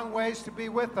traveled a long ways to be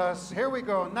with us. Here we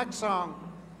go, next song.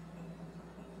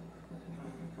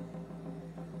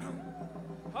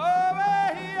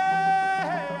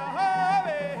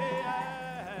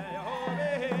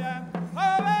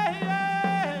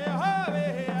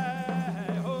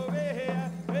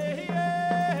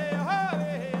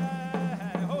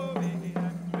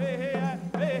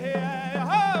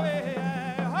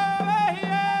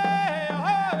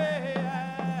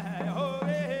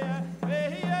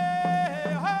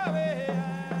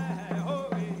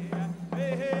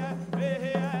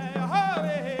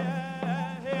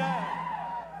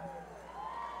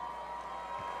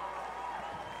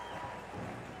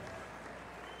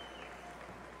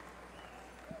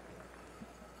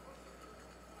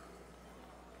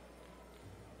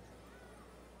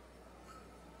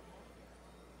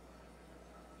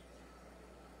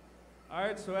 All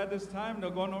right, so at this time,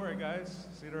 they'll go nowhere, guys.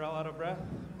 See, they're all out of breath.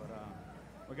 But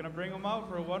we're going to bring them out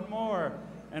for one more.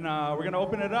 And we're going to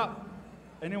open it up.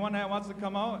 Anyone that wants to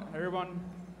come out, everyone,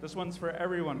 this one's for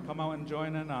everyone. Come out and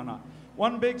join in on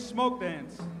one big smoke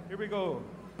dance. Here we go.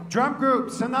 Drum group,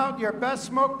 send out your best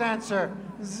smoke dancer.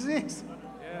 Zix.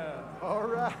 Yeah. All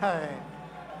right.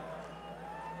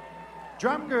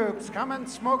 Drum groups, come and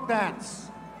smoke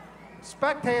dance.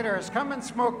 Spectators, come and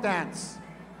smoke dance.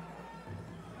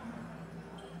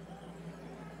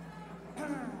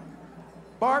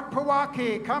 Bart Powwow,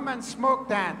 come and smoke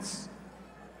dance.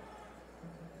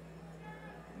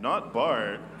 Not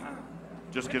Bart.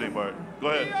 Just kidding, Bart. Go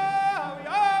ahead.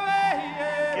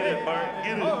 Get it, Bart.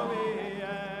 Get it.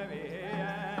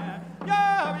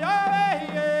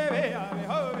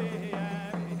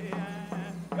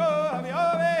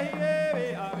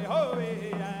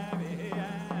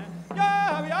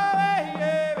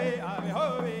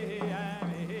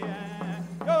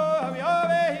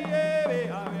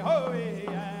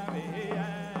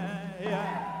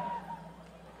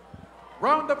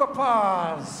 Round of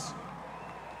applause.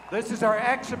 This is our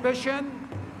exhibition.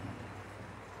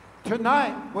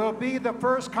 Tonight will be the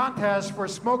first contest for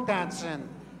smoke dancing,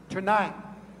 tonight.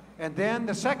 And then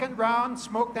the second round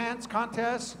smoke dance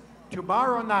contest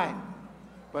tomorrow night.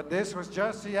 But this was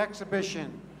just the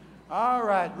exhibition. All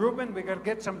right, Ruben, we got to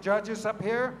get some judges up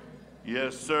here.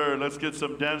 Yes, sir. Let's get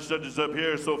some dance judges up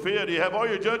here. Sophia, do you have all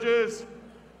your judges?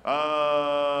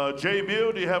 Jay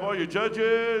Mew, do you have all your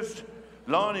judges?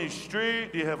 Lonnie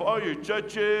Street, do you have all your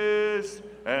judges?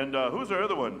 And who's our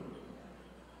other one?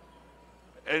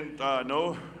 And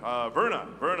no, Verna.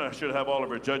 Verna should have all of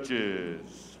her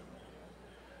judges.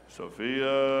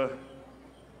 Sophia.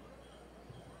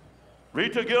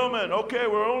 Rita Gilman, okay,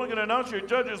 we're only going to announce your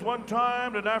judges one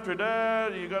time, and after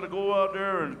that, you got to go out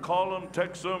there and call them,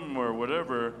 text them, or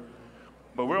whatever.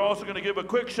 But we're also going to give a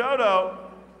quick shout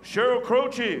out. Cheryl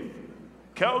Crochief,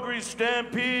 Calgary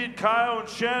Stampede, Kyle and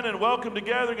Shannon, welcome to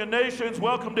Gathering of Nations,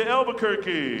 welcome to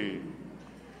Albuquerque.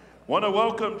 Want to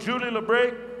welcome Julie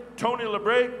LeBrake, Tony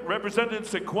LeBrake, representing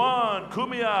Sequan,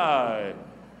 Kumeyaay.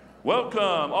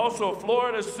 Welcome. Also,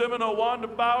 Florida Seminole, Wanda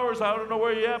Bowers. I don't know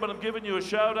where you're at, but I'm giving you a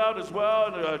shout out as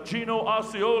well. And Gino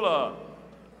Osceola.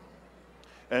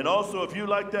 And also, if you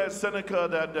like that Seneca,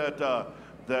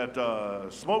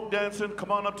 that smoke dancing,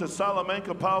 come on up to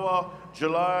Salamanca Powwow,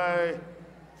 July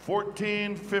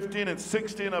 14, 15, and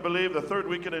 16, I believe, the third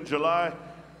weekend in July.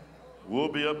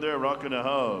 We'll be up there rocking the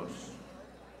house.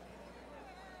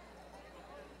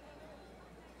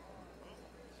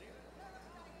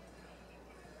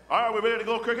 All right, we ready to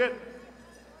go, Cricket?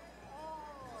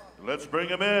 Let's bring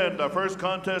them in. Our first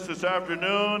contest this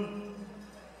afternoon,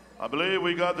 I believe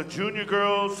we got the junior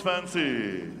girls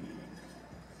fancy.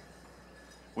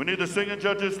 We need the singing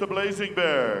judges to Blazing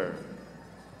Bear.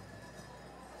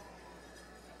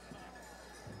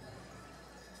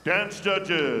 Dance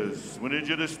judges, we need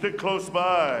you to stick close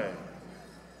by.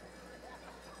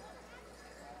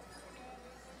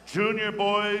 Junior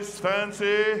boys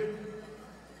fancy.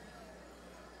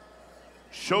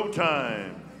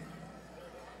 Showtime.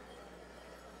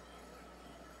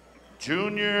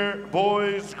 Junior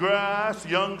boys grass,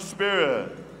 young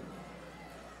spirit.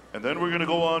 And then we're going to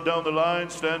go on down the line.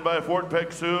 Stand by Fort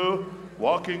Peck Sioux,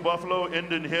 Walking Buffalo,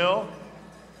 Indian Hill.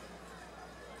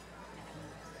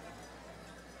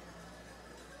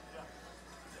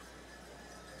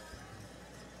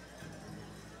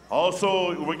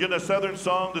 Also, we're getting a Southern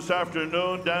song this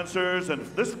afternoon, dancers, and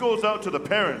this goes out to the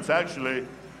parents, actually,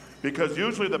 because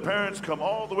usually the parents come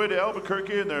all the way to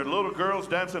Albuquerque and their little girls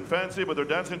dancing fancy, but they're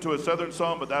dancing to a Southern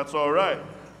song, but that's all right.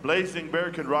 Blazing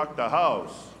Bear can rock the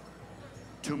house.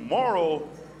 Tomorrow,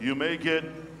 you may get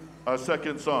a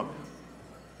second song.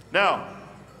 Now,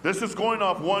 this is going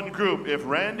off one group. If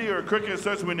Randy or Cricket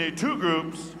says we need two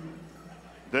groups,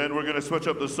 then we're going to switch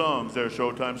up the songs. There,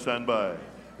 Showtime, stand by.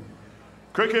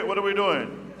 Cricket, what are we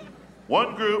doing?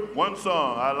 One group, one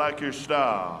song. I like your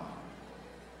style.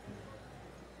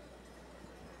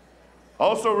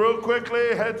 Also, real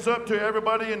quickly, heads up to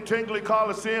everybody in Tingley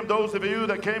Coliseum, those of you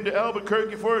that came to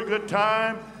Albuquerque for a good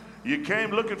time, you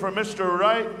came looking for Mr.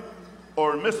 Wright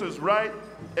or Mrs. Wright.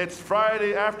 It's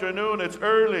Friday afternoon, it's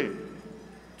early.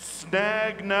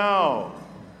 Snag now.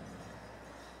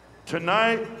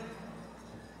 Tonight,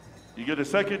 you get a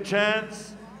second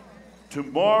chance.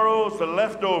 Tomorrow's the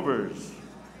leftovers.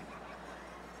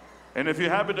 And if you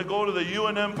happen to go to the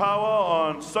UNM Powwow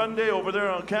on Sunday over there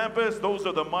on campus, those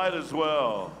are the might as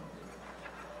well.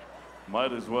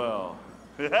 Might as well.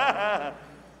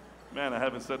 Man, I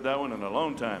haven't said that one in a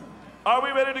long time. Are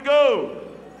we ready to go?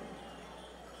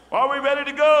 Are we ready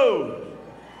to go?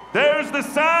 There's the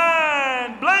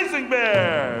sign, Blazing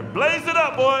Bear. Blaze it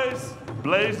up, boys.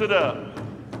 Blaze it up.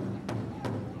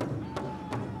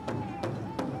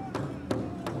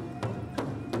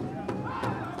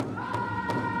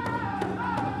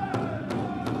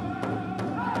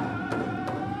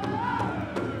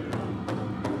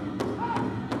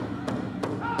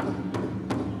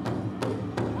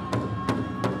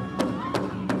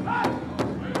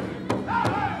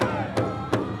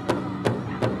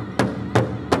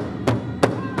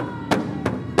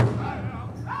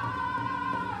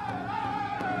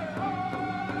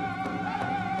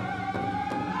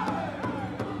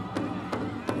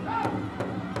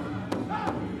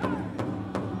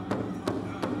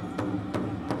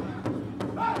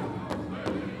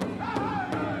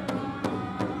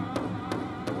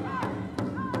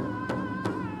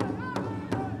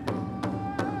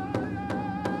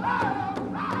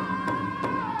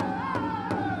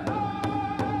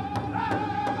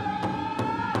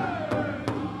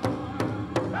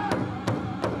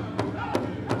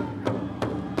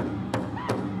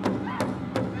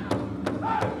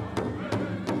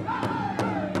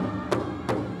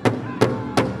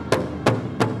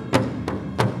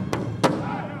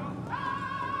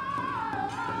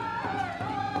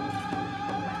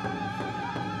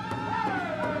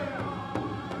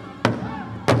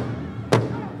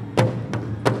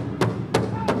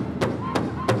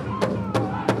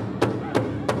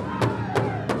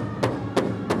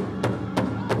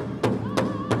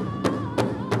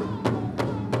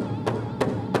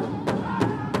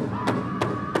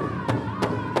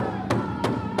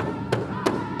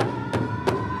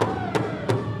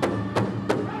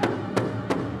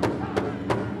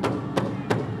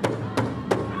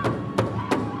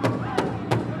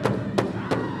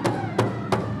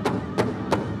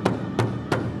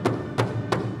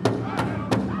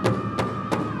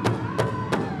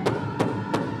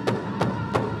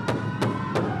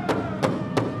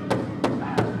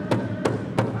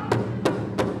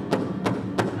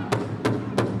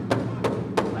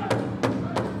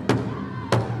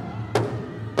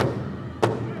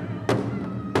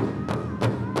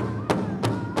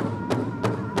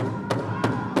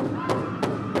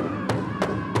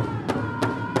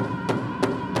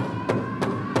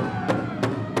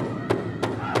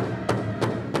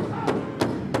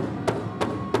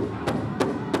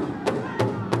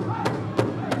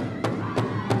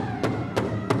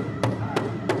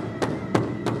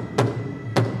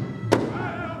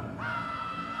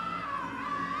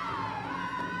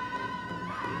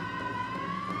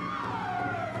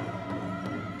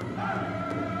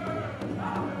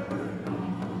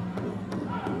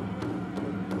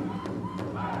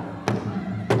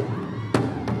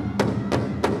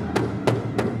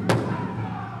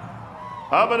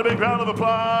 How about a big round of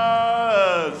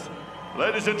applause?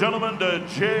 Ladies and gentlemen, the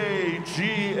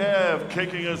JGF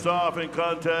kicking us off in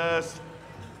contest.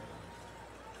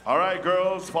 All right,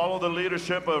 girls, follow the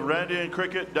leadership of Randy and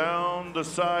Cricket down the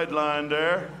sideline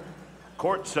there,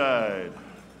 courtside.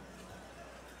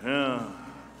 Yeah,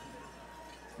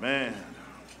 man.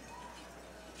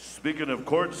 Speaking of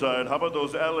courtside, how about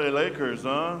those LA Lakers,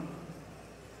 huh?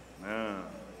 Yeah.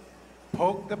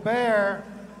 Poke the bear.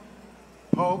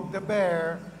 Poke the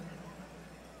bear.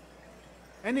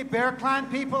 Any Bear Clan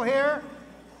people here?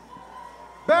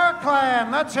 Bear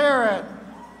Clan, let's hear it.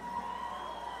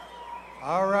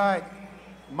 All right.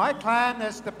 My clan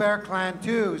is the Bear Clan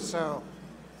too, so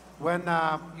when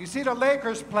you see the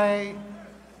Lakers play,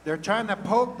 they're trying to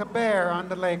poke the bear on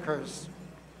the Lakers.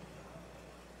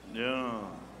 Yeah.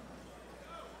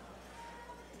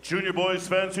 Junior boys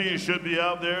fancy, you should be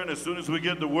out there, and as soon as we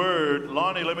get the word,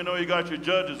 Lonnie, let me know you got your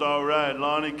judges. All right,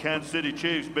 Lonnie, Kansas City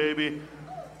Chiefs, baby,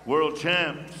 world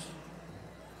champs.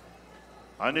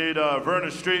 I need Vernon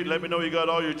Street, let me know you got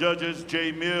all your judges.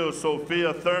 Jay Mills,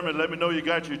 Sophia Thurman, let me know you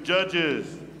got your judges.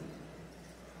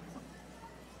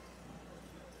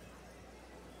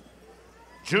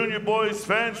 Junior boys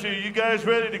fancy, you guys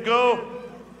ready to go?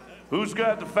 Who's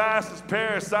got the fastest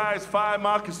pair of size 5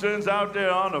 moccasins out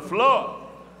there on the floor?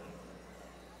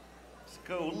 Let's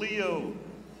go, Leo.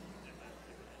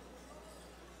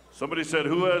 Somebody said,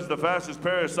 who has the fastest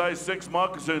pair of size 6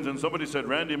 moccasins? And somebody said,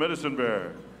 Randy Medicine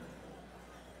Bear.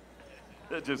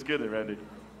 Just kidding, Randy.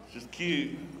 It's just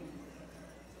cute.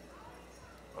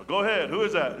 Oh, go ahead. Who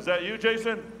is that? Is that you,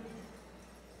 Jason?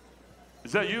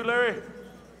 Is that you, Larry?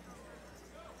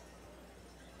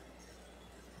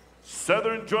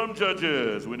 Southern Drum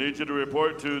judges, we need you to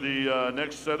report to the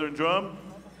next Southern Drum.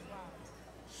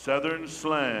 Southern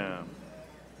Slam.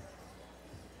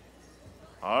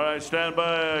 All right, stand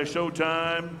by,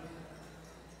 showtime.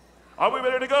 Are we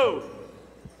ready to go?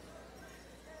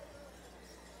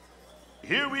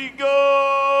 Here we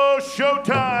go,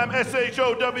 showtime,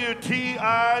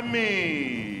 S-H-O-W-T-I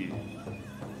me.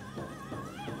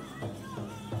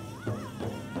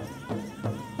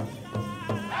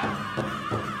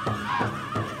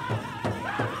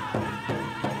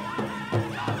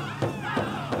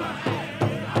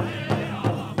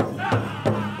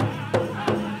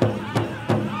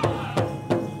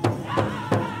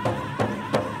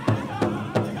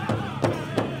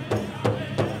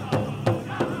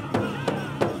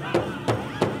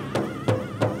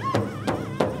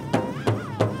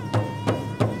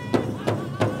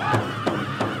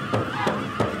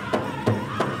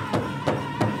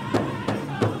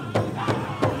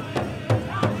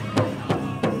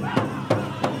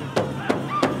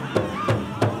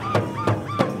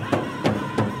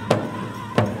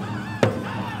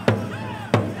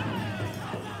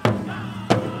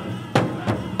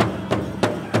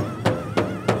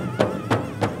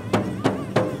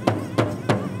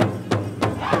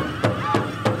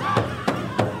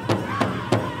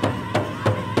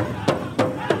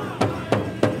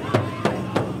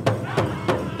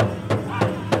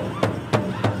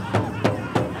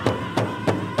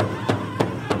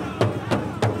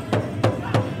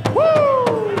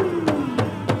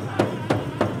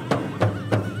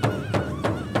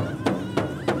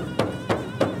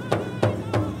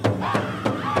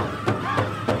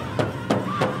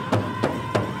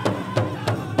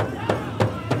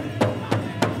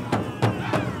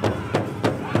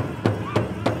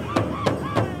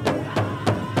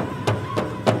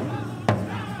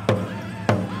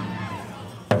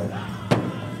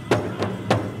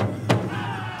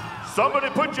 Somebody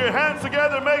put your hands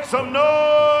together, make some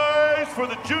noise for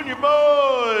the junior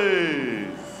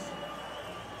boys.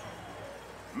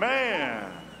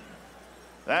 Man,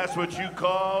 that's what you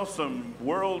call some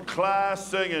world-class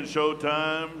singing,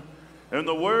 Showtime. In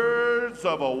the words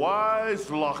of a wise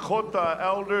Lakota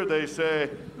elder, they say,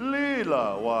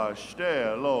 Lila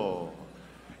washtelo.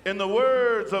 In the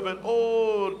words of an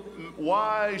old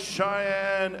wise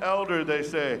Cheyenne elder, they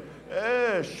say,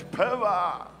 Esh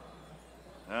peva.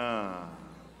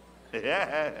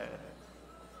 Yeah.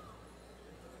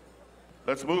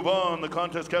 Let's move on, the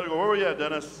contest category. Where are we at,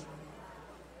 Dennis?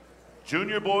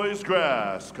 Junior boys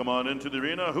grass. Come on into the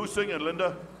arena. Who's singing,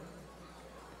 Linda?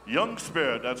 Young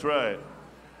Spirit, that's right.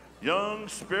 Young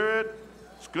Spirit,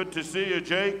 it's good to see you,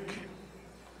 Jake.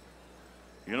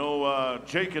 You know,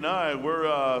 Jake and I, we're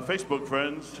Facebook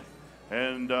friends,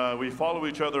 and we follow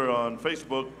each other on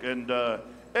Facebook, and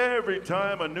every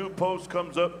time a new post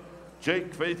comes up,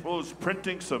 Jake Faithful is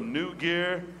printing some new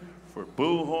gear for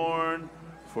Bullhorn,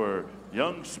 for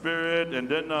Young Spirit. And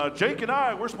then Jake and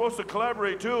I, we're supposed to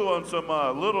collaborate too on some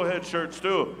Little Head shirts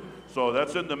too. So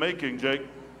that's in the making, Jake.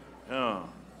 Yeah.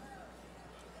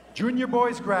 Junior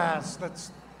Boys Grass,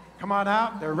 let's come on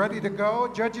out. They're ready to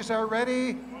go. Judges are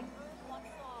ready.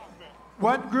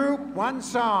 One group, one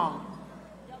song.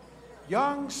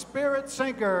 Young Spirit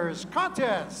Singers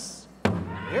Contest.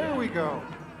 Here we go.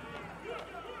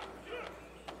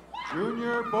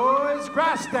 Junior Boys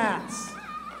Grass Dance.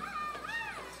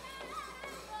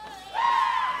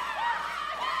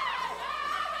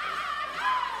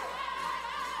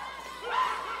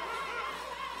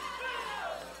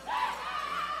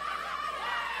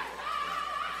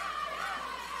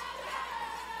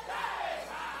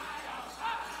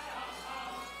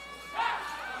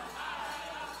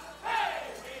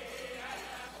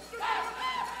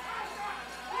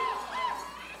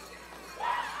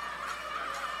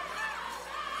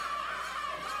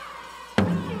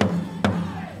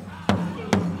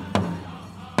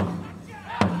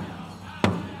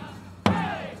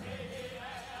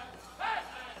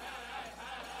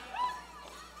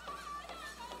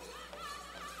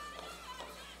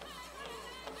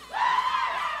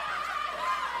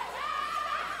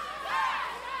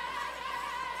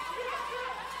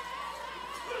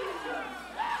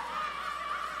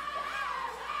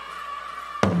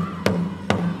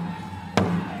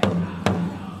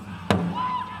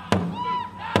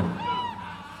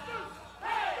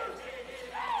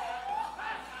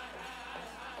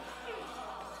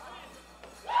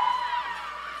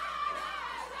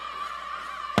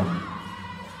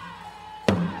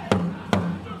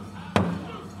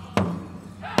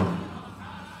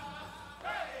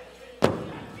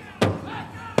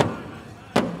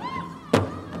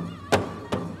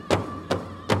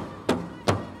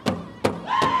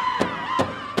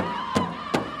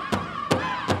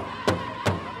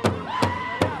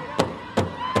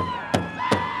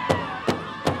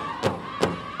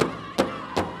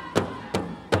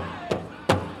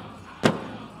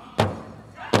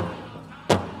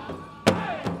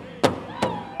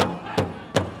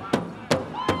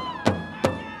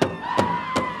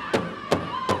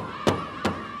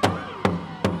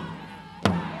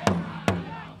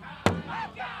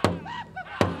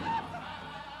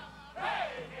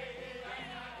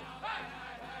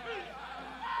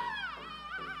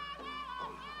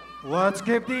 Let's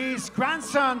give these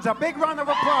grandsons a big round of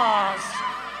applause.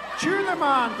 Cheer them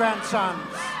on,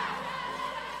 grandsons.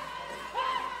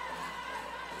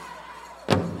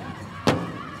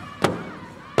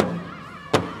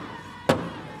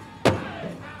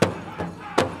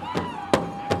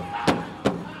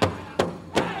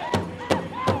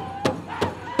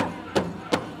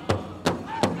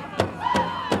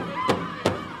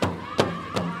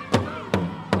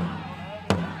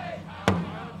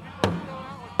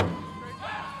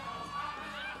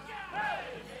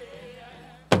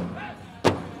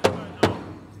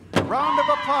 Round of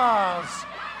applause.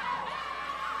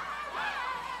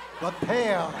 The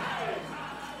Pale.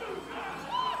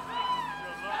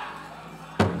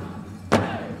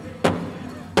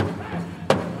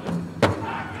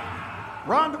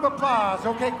 Round of applause.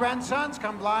 Okay, grandsons,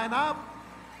 come line up.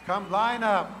 Come line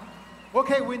up.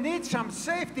 Okay, we need some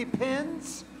safety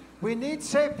pins. We need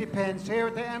safety pins here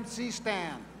at the MC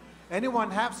stand.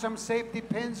 Anyone have some safety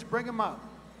pins? Bring them up.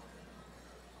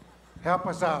 Help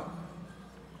us out.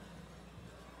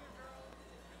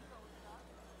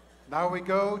 Now we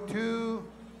go to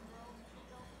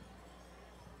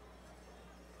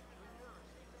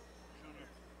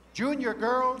Junior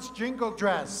Girls Jingle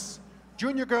Dress.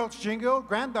 Junior Girls Jingle,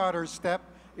 granddaughters step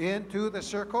into the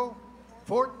circle.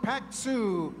 Fort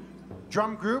Paxu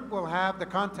drum group will have the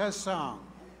contest song.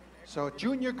 So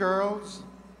Junior Girls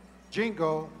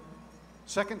Jingle,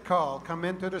 second call, come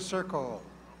into the circle.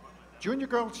 Junior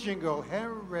Girls Jingle,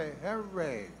 hooray,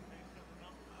 hooray.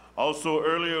 Also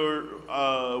earlier,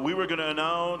 we were going to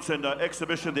announce an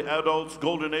exhibition, the adults,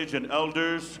 golden age, and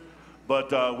elders,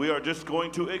 but we are just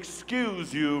going to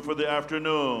excuse you for the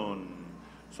afternoon.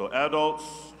 So adults,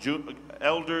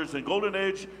 elders, and golden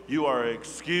age, you are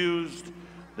excused.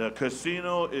 The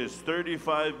casino is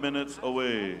 35 minutes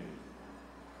away.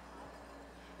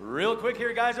 Real quick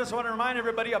here, guys, just want to remind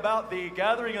everybody about the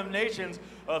Gathering of Nations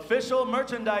official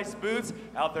merchandise booths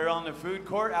out there on the food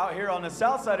court, out here on the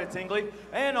south side of Tingley,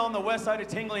 and on the west side of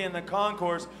Tingley in the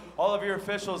concourse. All of your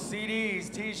official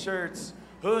CDs, t-shirts,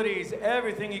 hoodies,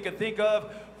 everything you can think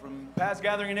of from past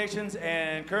Gathering of Nations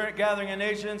and current Gathering of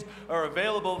Nations are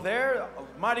available there.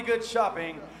 Mighty good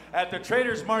shopping at the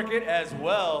Traders Market as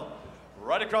well,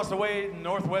 right across the way,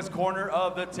 northwest corner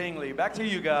of the Tingley. Back to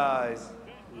you guys.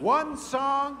 One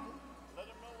song,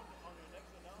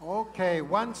 Okay,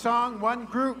 one song, one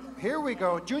group. Here we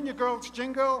go. Junior Girls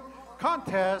Jingle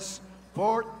Contest,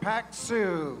 Fort Pack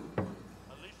Sioux.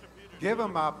 Give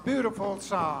them a beautiful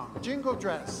song. Jingle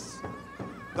Dress.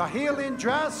 The healing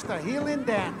dress, the healing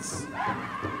dance.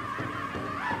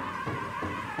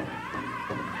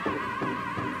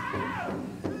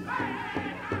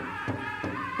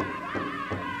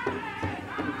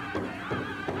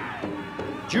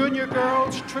 Junior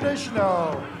Girls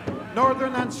Traditional.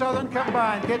 Northern and Southern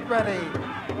combined, get ready.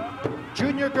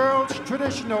 Junior Girls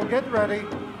Traditional, get ready.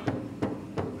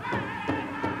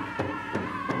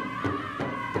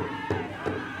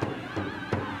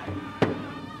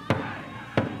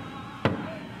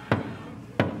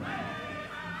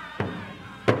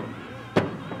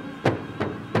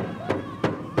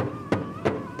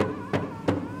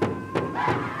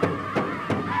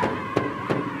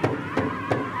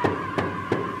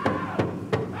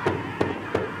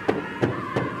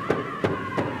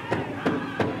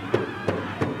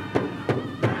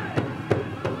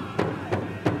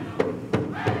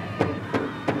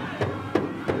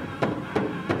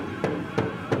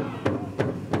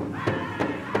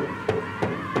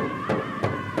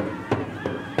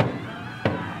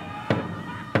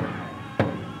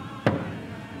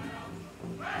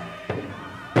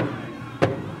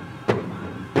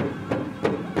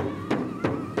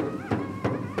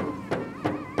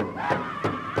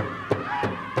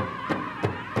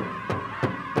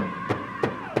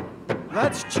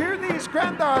 Let's cheer these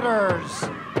granddaughters.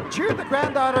 Cheer the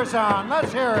granddaughters on.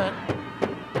 Let's hear it.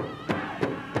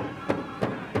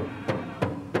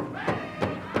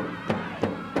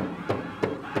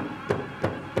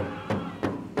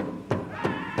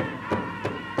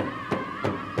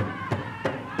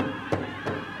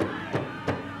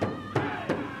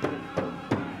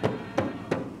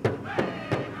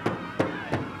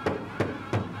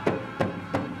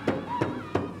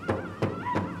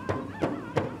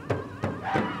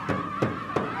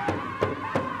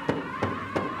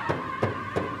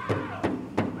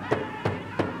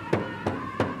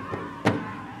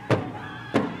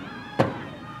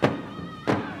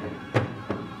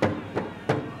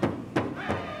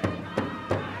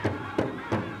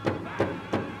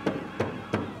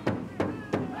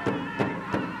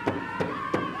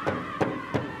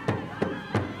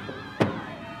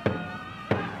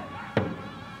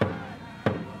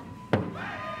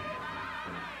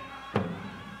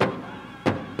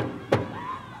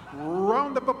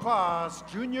 Round of applause,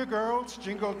 Junior Girls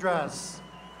Jingle Dress.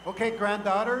 Okay,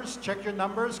 granddaughters, check your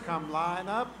numbers, come line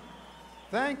up.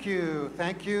 Thank you,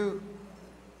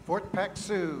 Fort Peck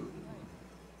Sioux.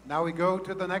 Now we go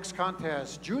to the next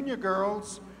contest, Junior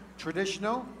Girls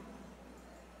Traditional.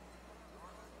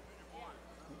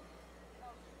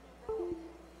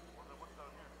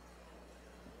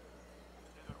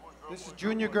 This is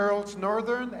Junior Girls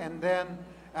Northern, and then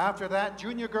after that,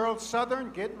 Junior Girls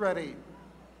Southern, get ready.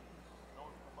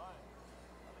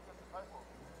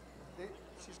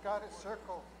 She's got it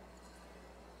circled.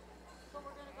 So we're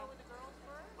going to go with the girls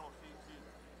first? No, see,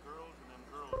 girls and then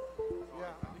girls. So Yeah.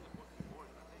 I think it's supposed to be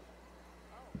boys, I think.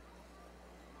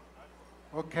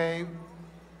 Okay.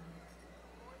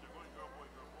 They're going girl, boy,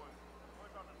 girl, boy. Boys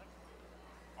on the next one.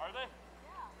 Are they?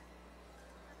 Yeah.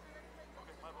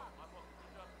 Okay, my fault.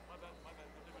 Good job. My bad. I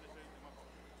didn't mean to say anything. My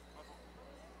fault.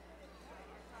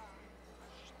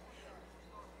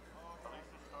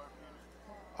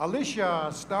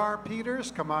 Alicia Star Peters,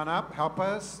 come on up, help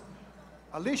us.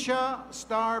 Alicia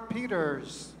Star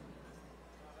Peters.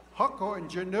 Hako and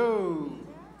Janu.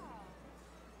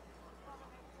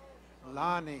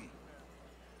 Lonnie.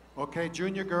 Okay,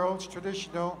 Junior Girls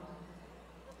Traditional.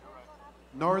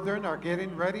 Northern are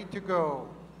getting ready to go.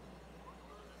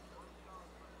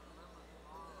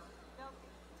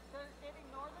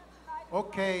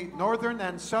 Okay, Northern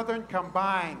and Southern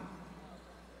combined.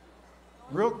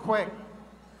 Real quick.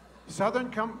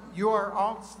 Southern, you are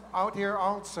out here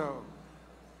also.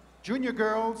 Junior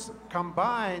Girls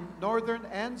combined, Northern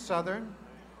and Southern.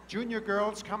 Junior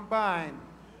Girls combined,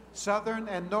 Southern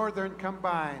and Northern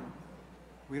combined.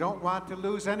 We don't want to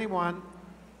lose anyone.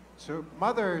 So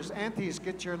mothers, aunties,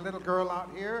 get your little girl out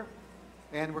here.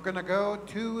 And we're gonna go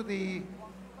to the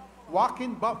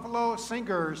Walking Buffalo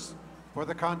Singers for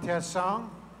the contest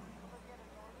song.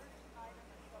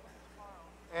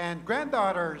 And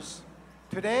granddaughters,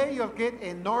 today you'll get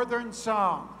a Northern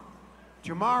song.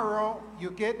 Tomorrow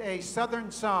you get a Southern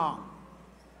song.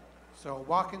 So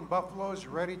Walking Buffalo's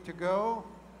ready to go.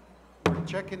 We're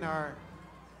checking our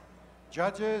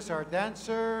judges, our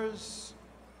dancers.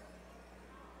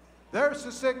 There's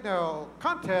the signal.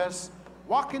 Contest,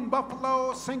 Walking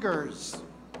Buffalo Singers.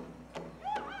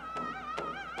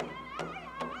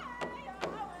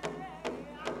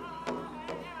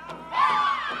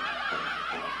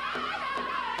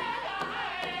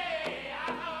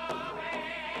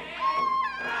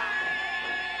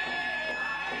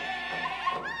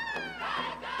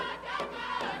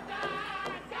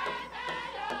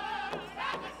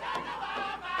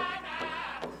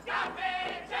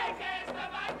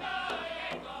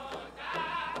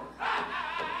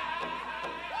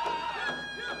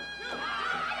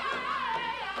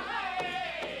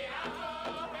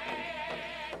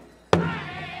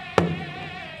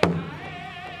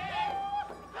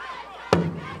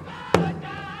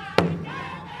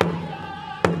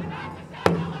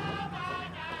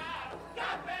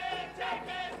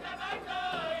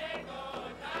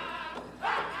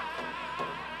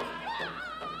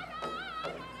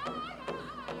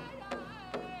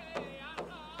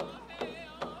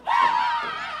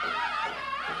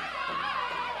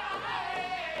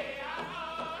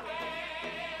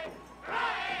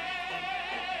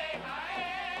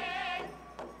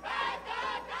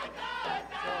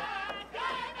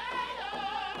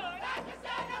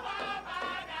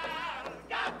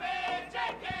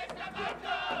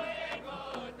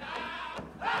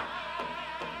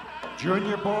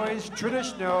 Junior boys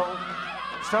traditional,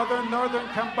 Southern Northern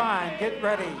combined, get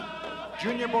ready.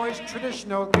 Junior boys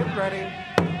traditional, get ready.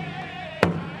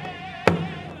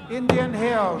 Indian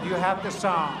Hill, you have the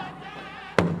song.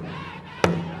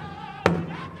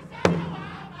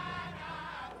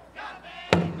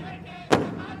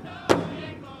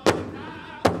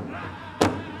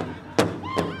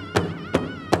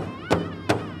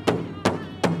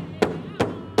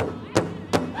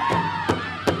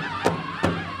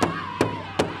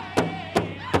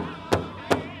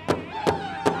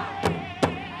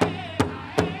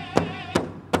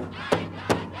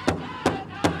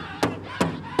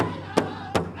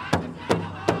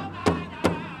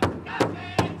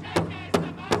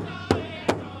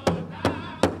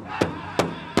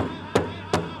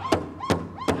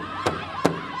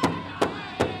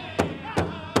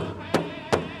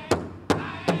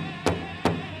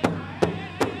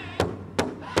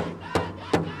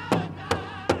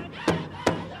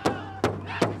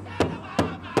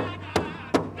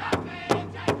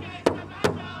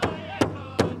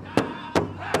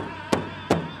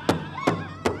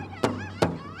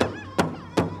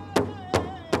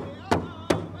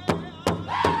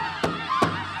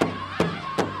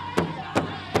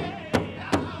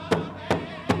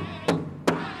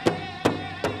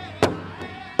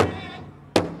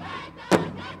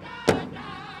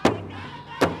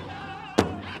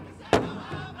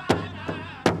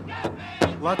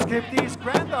 Let's give these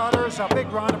granddaughters a big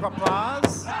round of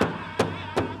applause.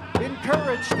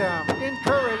 Encourage them,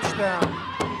 encourage them.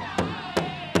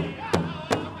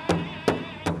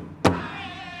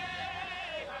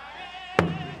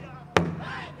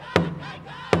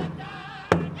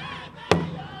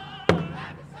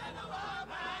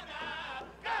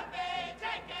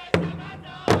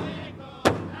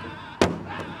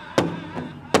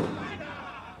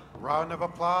 Round of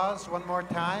applause one more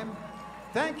time.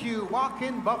 Thank you,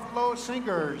 Walk-In Buffalo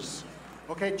Singers.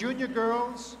 Okay, junior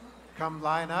girls, come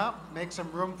line up, make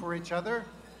some room for each other.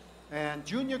 And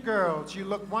junior girls, you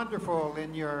look wonderful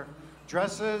in your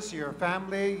dresses, your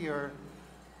family, your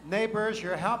neighbors,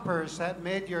 your helpers that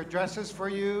made your dresses for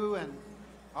you, and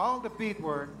all the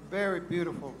beadwork, very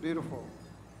beautiful, beautiful.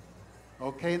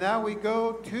 Okay, now we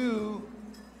go to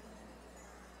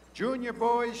junior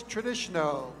boys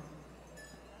traditional.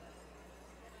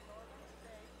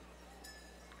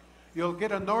 You'll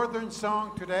get a northern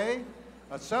song today,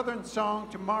 a southern song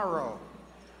tomorrow.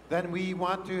 Then we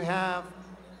want to have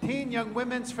Teen Young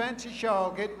Women's Fancy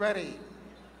Shawl, get ready.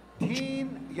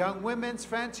 Teen Young Women's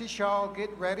Fancy Shawl, get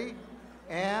ready.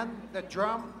 And the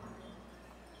drum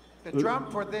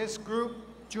for this group,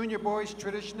 Junior Boys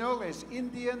Traditional, is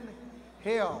Indian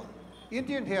Hill.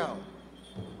 Indian Hill,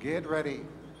 get ready.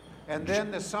 And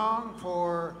then the song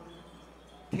for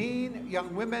Teen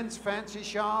Young Women's Fancy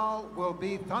Shawl will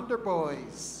be Thunder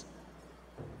Boys.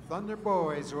 Thunder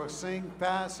Boys will sing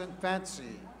Fast and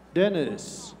Fancy.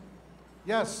 Dennis.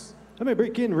 Yes. Let me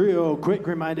break in real quick,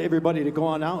 remind everybody to go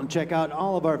on out and check out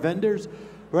all of our vendors.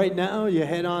 Right now, you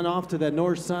head on off to the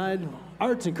north side,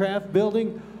 Arts and Craft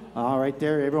Building. Right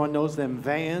there, everyone knows them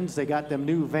Vans. They got them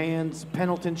new Vans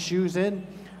Pendleton shoes in.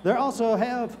 They also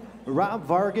have Rob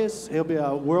Vargas. He'll be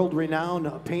a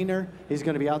world-renowned painter. He's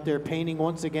going to be out there painting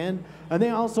once again. And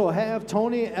they also have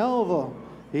Tony Elva.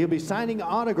 He'll be signing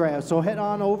autographs, so head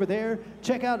on over there.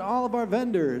 Check out all of our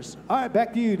vendors. All right,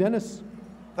 back to you, Dennis.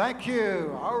 Thank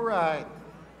you. All right.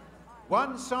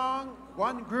 One song,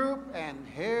 one group, and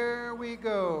here we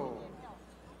go.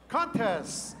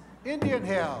 Contest, Indian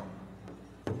Hill.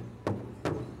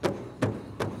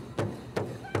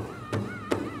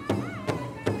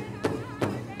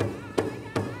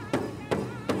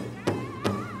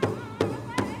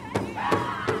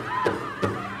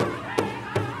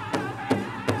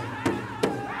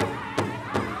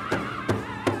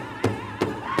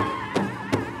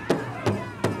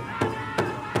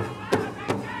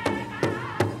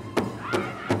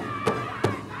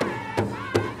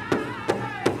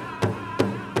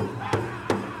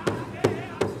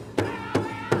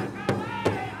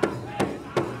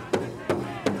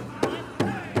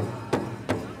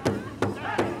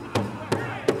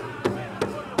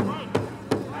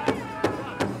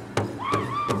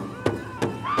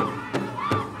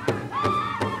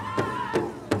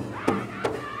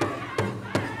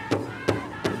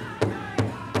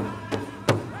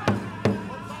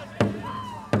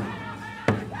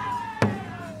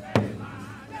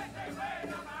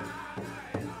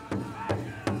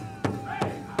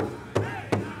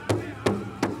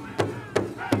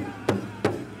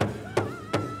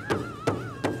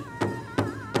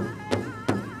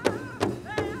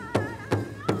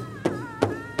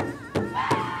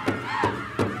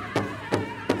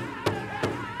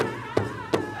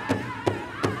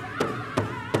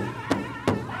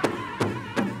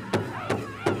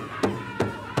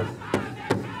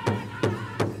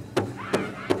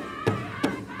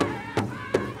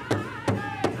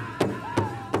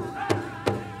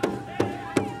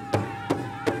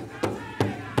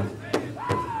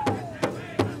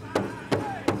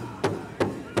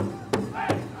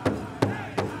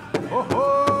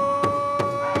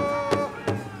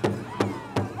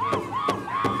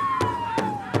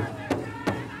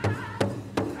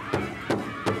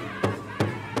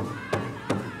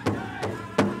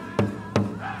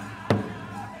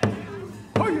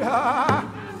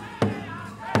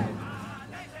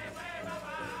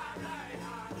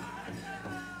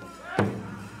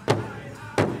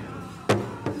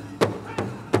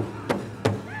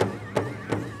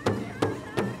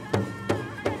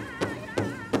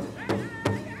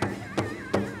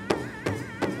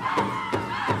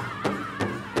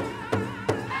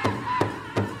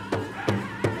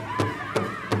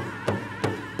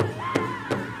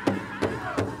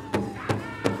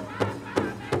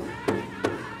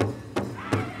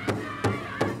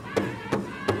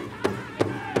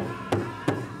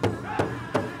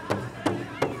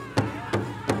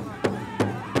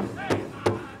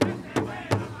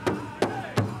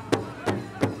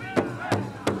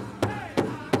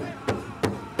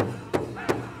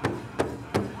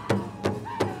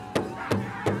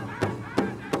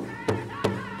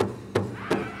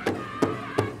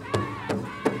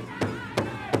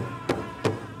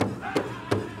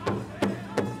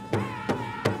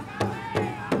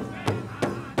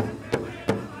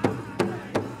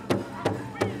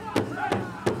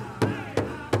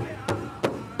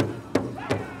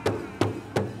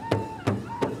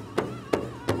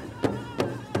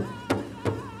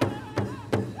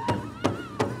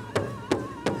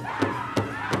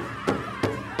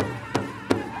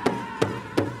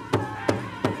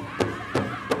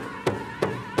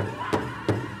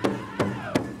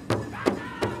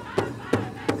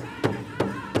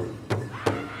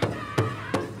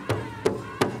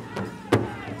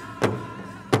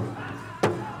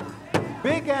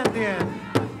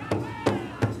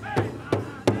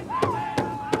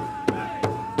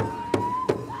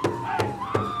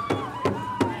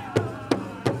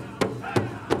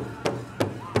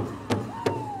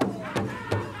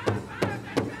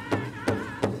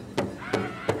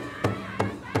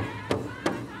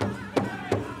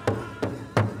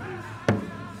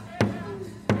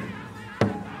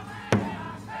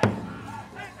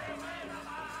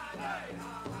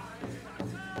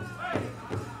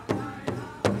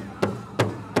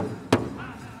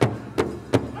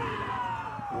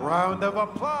 Round of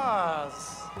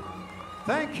applause.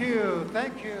 Thank you,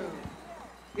 thank you.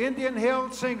 Indian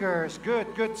Hill Singers,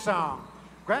 good song.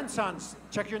 Grandsons,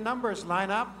 check your numbers,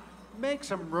 line up, make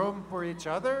some room for each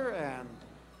other, and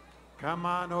come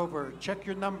on over, check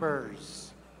your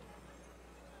numbers.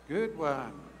 Good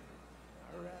one.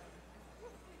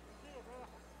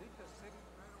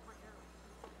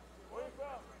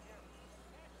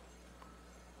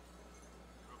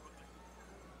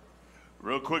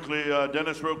 Real quickly,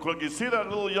 Dennis, real quick. You see that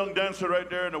little young dancer right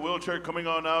there in the wheelchair coming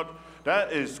on out?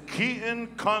 That is Keaton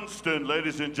Constant,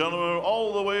 ladies and gentlemen,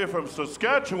 all the way from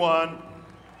Saskatchewan.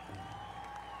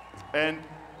 And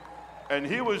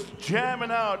he was jamming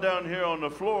out down here on the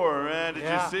floor, man. Did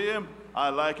you see him? I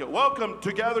like it. Welcome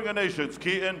to Gathering of Nations,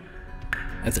 Keaton.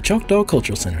 At the Choctaw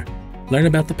Cultural Center, learn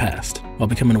about the past while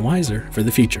becoming wiser for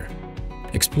the future.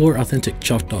 Explore authentic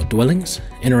Choctaw dwellings,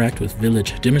 interact with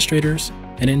village demonstrators,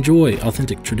 and enjoy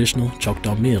authentic traditional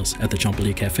Choctaw meals at the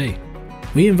Chompelie Cafe.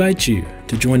 We invite you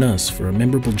to join us for a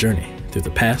memorable journey through the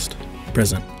past,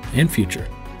 present, and future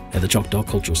at the Choctaw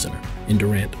Cultural Center in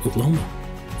Durant, Oklahoma.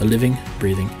 A living,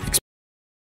 breathing experience.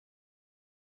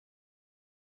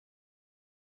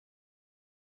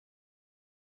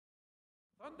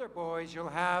 Thunder Boys,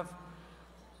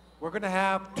 we're going to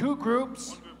have two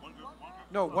groups.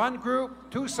 No, one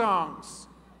group, two songs.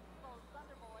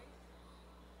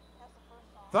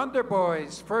 Thunder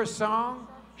Boys, first song.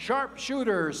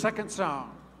 Sharpshooter, second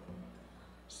song.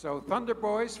 So Thunder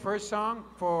Boys, first song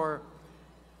for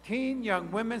Teen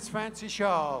Young Women's Fancy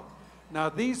Shawl. Now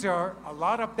these are a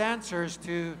lot of dancers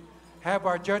to have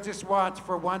our judges watch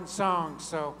for one song.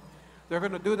 So they're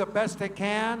going to do the best they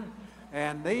can.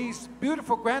 And these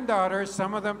beautiful granddaughters,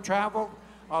 some of them traveled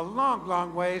a long,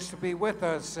 long ways to be with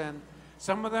us. And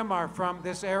some of them are from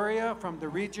this area, from the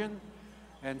region.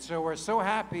 And so we're so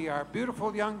happy. Our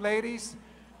beautiful young ladies,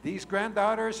 these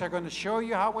granddaughters are going to show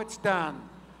you how it's done.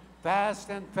 Fast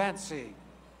and fancy.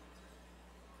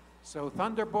 So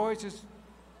Thunder Boys is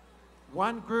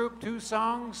one group, two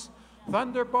songs.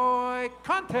 Thunder Boy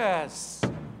Contest.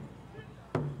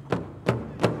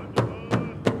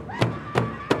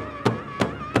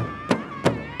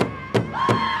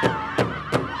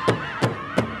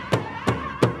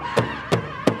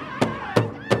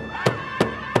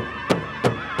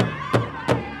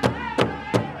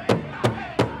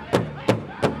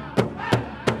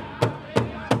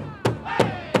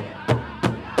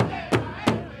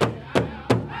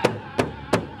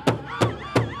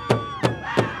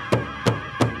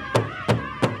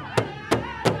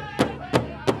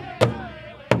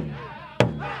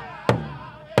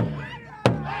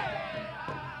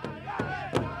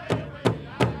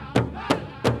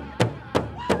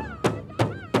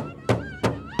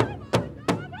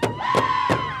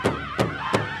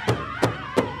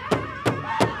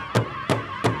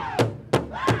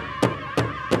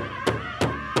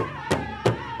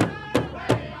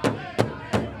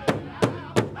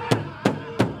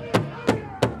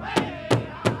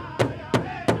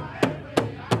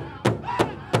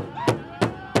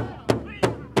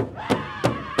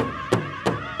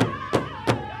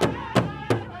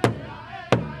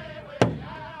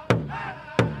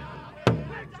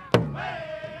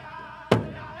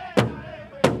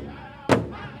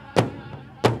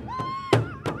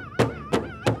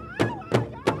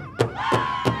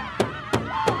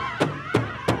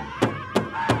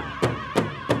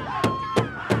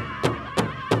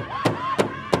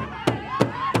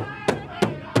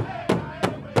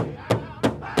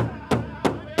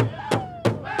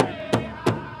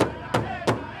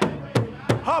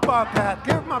 Pat.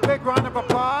 Give them a big round of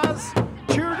applause.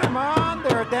 Cheer them on.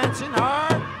 They're dancing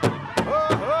hard.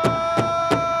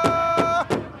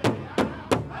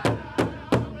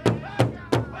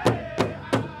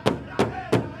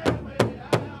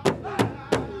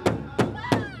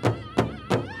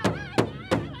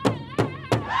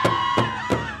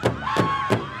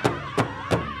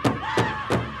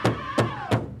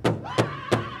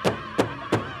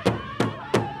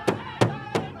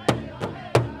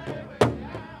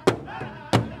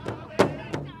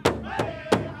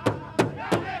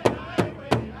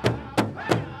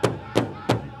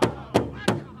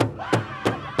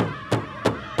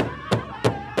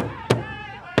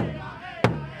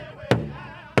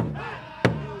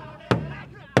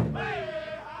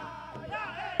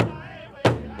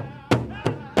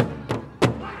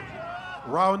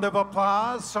 Round of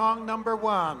applause, song number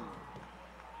one.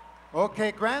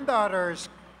 Okay, granddaughters,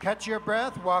 catch your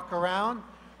breath, walk around.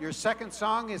 Your second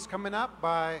song is coming up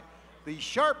by the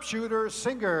Sharpshooter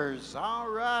Singers. All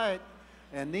right.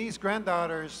 And these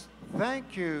granddaughters,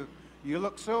 thank you. You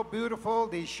look so beautiful,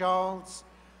 these shawls.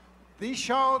 These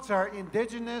shawls are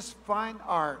indigenous fine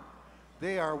art.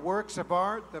 They are works of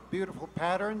art, the beautiful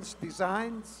patterns,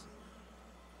 designs.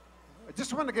 I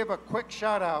just want to give a quick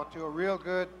shout out to a real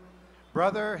good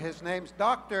brother. His name's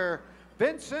Dr.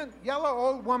 Vincent Yellow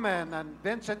Old Woman. And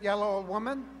Vincent Yellow Old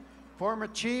Woman, former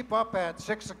chief up at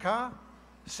Sixka.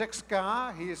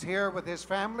 He is here with his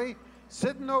family,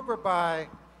 sitting over by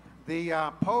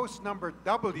the post number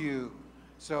W.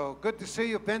 So good to see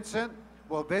you, Vincent.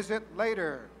 We'll visit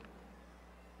later.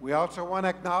 We also want to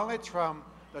acknowledge from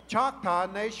the Choctaw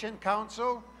Nation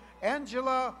Council,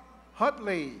 Angela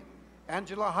Hudley.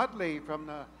 Angela Hudley from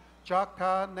the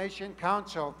Choctaw Nation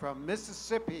Council from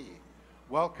Mississippi.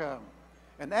 Welcome.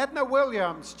 And Edna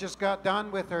Williams just got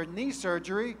done with her knee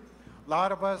surgery. A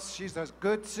lot of us, she's a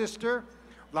good sister.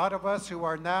 A lot of us who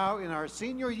are now in our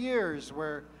senior years,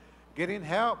 we're getting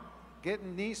help,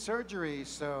 getting knee surgery.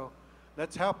 So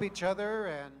let's help each other,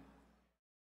 and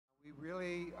we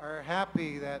really are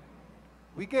happy that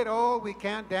we get old, we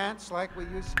can't dance like we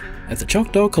used to. At the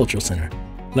Choctaw Cultural Center,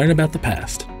 learn about the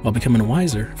past while becoming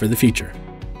wiser for the future.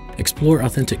 Explore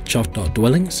authentic Choctaw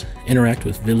dwellings, interact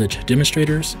with village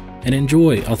demonstrators, and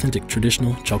enjoy authentic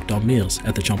traditional Choctaw meals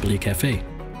at the Chompelie Cafe.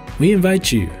 We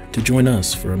invite you to join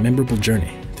us for a memorable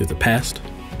journey through the past,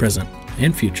 present,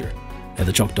 and future at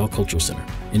the Choctaw Cultural Center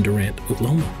in Durant,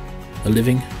 Oklahoma, a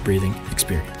living, breathing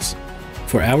experience.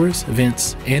 For hours,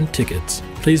 events, and tickets,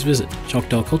 please visit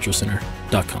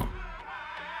ChoctawCulturalCenter.com.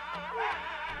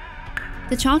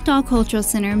 The Choctaw Cultural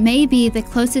Center may be the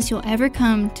closest you'll ever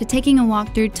come to taking a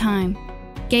walk through time.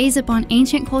 Gaze upon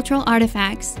ancient cultural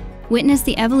artifacts, witness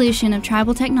the evolution of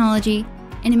tribal technology,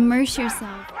 and immerse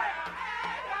yourself.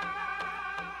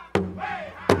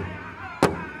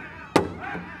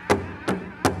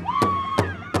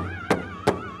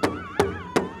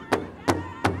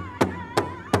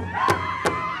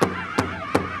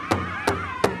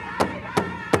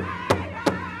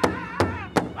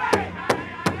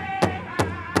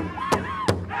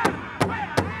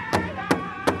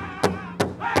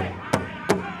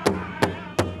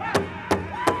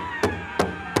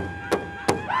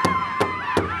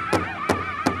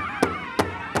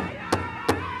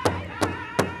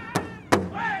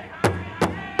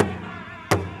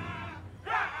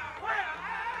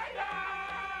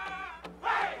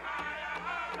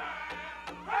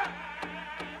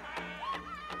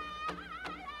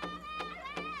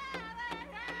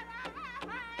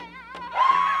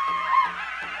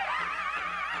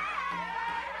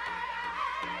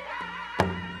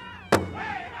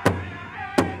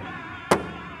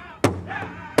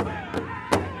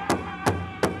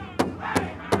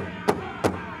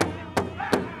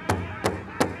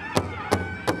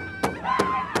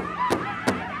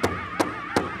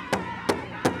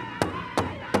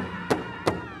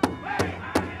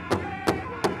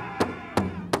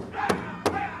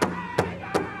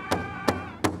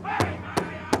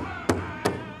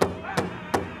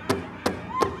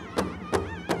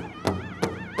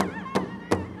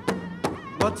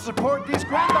 Let's support these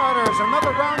granddaughters.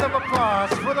 Another round of applause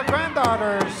for the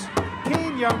granddaughters.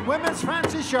 Teen Young Women's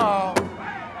Fancy Shawl.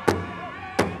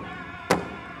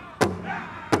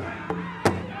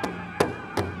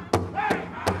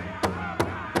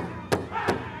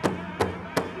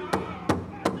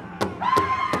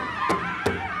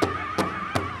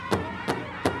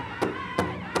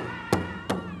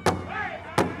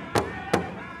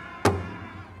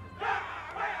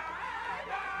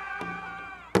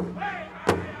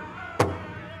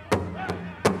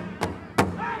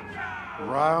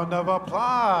 Round of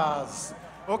applause.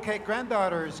 Okay,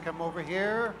 granddaughters, come over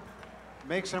here.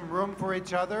 Make some room for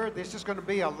each other. This is going to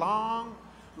be a long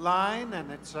line, and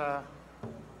it's a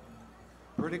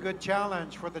pretty good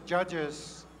challenge for the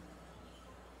judges.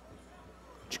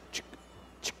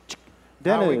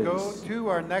 Now we go to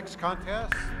our next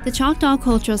contest. The Choctaw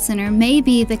Cultural Center may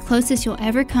be the closest you'll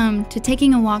ever come to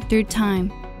taking a walk through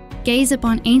time. Gaze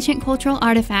upon ancient cultural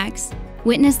artifacts,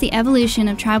 witness the evolution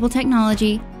of tribal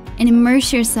technology, and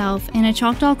immerse yourself in a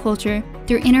Choctaw culture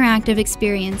through interactive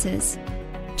experiences.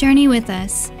 Journey with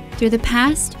us through the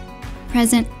past,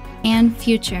 present, and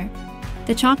future.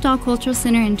 The Choctaw Cultural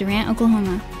Center in Durant,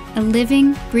 Oklahoma, a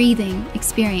living, breathing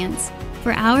experience.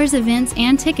 For hours, events,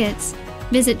 and tickets,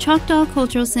 visit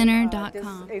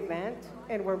ChoctawCulturalCenter.com. This event,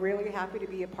 and we're really happy to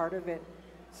be a part of it.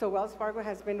 So Wells Fargo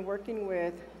has been working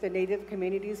with the Native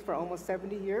communities for almost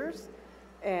 70 years.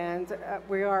 And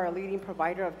we are a leading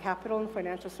provider of capital and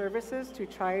financial services to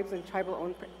tribes and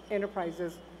tribal-owned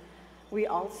enterprises. We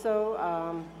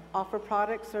also offer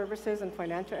product, services, and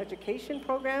financial education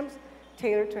programs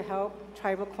tailored to help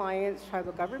tribal clients,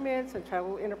 tribal governments, and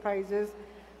tribal enterprises.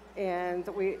 And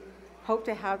we hope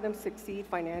to have them succeed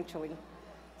financially.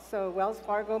 So Wells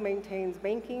Fargo maintains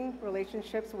banking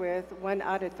relationships with 1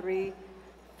 out of 3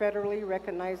 federally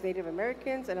recognized Native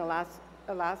Americans and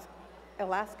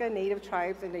Alaska Native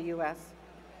tribes in the U.S.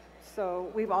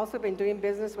 So we've also been doing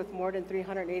business with more than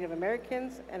 300 Native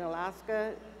Americans and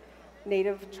Alaska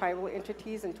Native tribal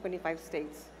entities in 25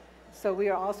 states. So we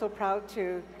are also proud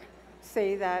to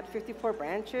say that 54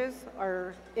 branches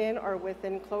are in or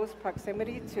within close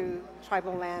proximity to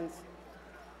tribal lands.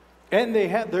 And they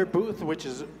have their booth, which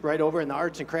is right over in the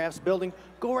Arts and Crafts building.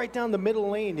 Go right down the middle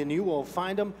lane and you will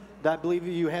find them. I believe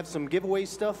you have some giveaway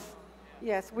stuff.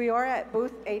 Yes, we are at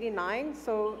booth 89,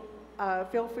 so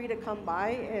feel free to come by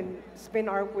and spin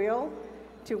our wheel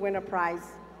to win a prize.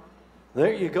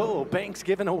 There you go, Banks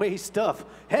giving away stuff.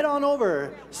 Head on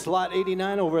over, slot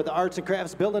 89 over at the Arts and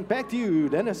Crafts building. Back to you,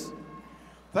 Dennis.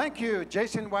 Thank you,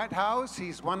 Jason Whitehouse.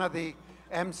 He's one of the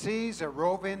MCs, a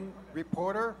roving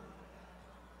reporter.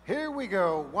 Here we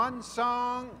go, one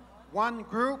song, one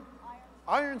group.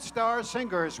 Iron Star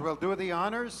Singers will do the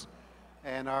honors,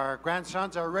 and our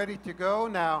grandsons are ready to go.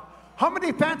 Now, how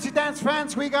many Fancy Dance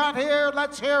fans we got here?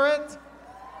 Let's hear it.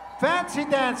 Fancy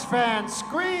Dance fans,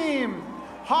 scream,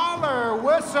 holler,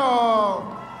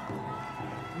 whistle.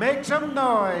 Make some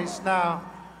noise. Now,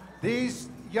 these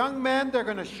young men, they're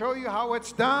going to show you how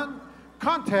it's done.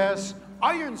 Contest,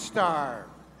 Iron Star.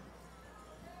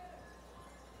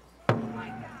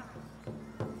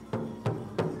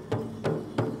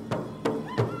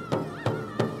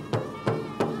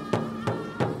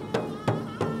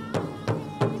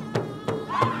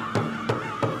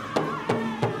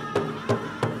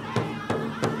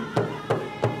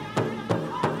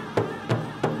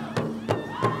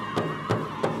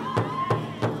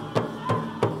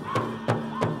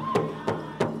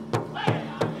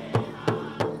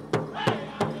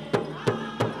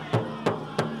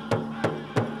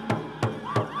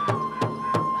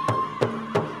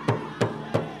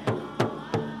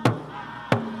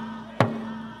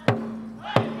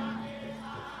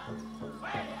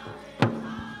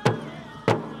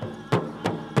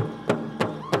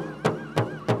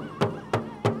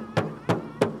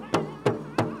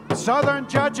 Southern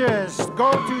judges,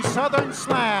 go to Southern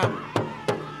Slam.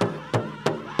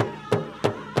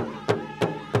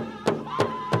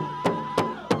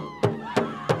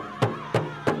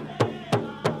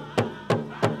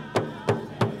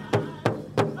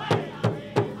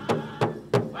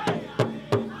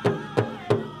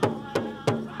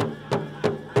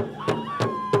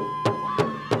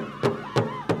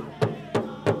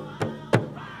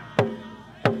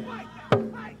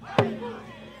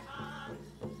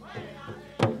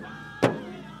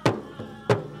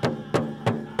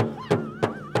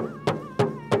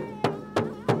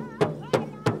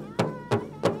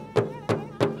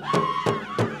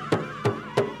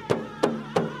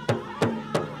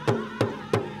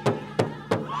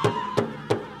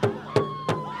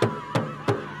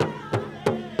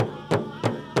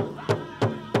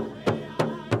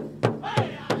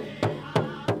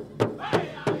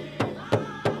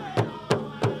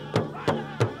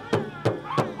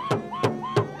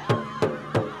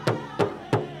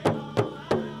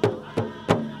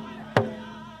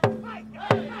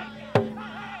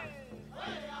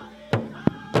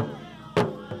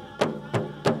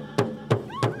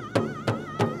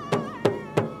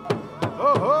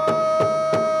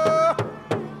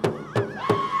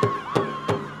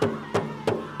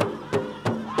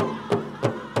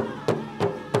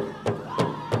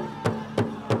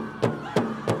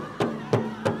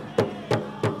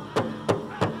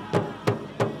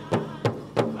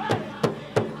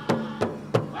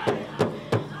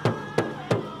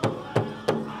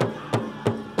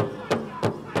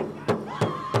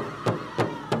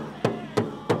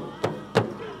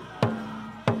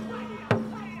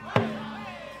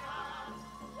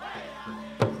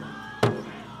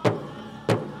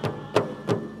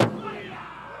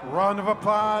 Round of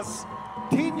applause.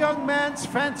 Teen Young Men's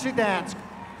Fancy Dance.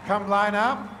 Come line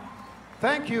up.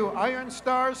 Thank you, Iron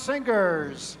Star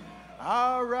Singers.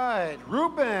 All right,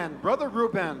 Ruben, Brother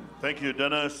Ruben. Thank you,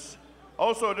 Dennis.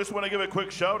 Also, I just want to give a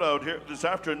quick shout out here. This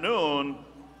afternoon,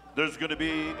 there's going to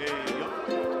be a...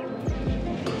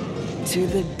 To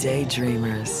the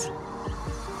daydreamers,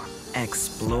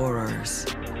 explorers,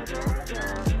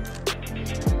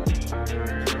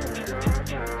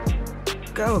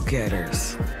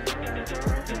 go-getters,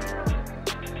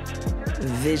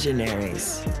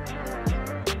 visionaries.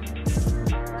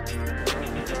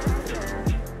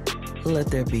 Let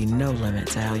there be no limit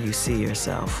to how you see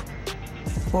yourself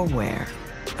or where.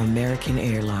 American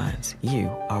Airlines, you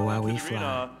are why we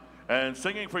fly. And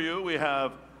singing for you, we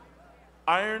have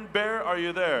Iron Bear, are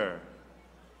you there?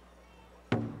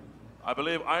 I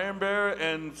believe Iron Bear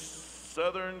and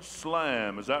Southern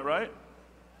Slam. Is that right?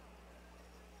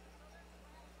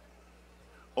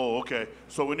 Oh, okay.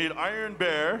 So we need Iron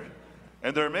Bear,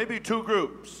 and there may be two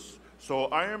groups. So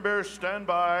Iron Bear, stand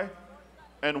by,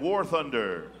 and War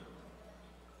Thunder.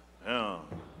 Yeah.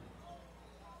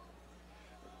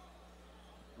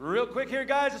 Real quick here,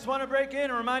 guys, just want to break in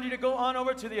and remind you to go on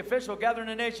over to the official Gathering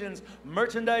of Nations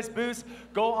merchandise booth.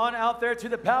 Go on out there to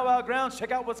the Powwow grounds.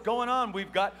 Check out what's going on.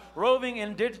 We've got roving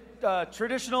and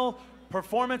traditional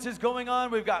performances going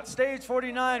on. We've got Stage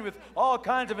 49 with all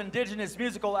kinds of indigenous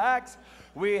musical acts.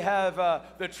 We have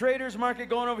the Traders Market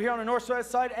going over here on the northwest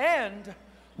side. And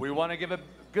we want to give a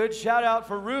good shout out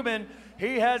for Ruben.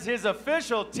 He has his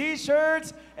official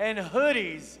t-shirts and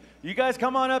hoodies. You guys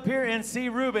come on up here and see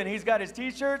Ruben. He's got his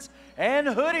t-shirts and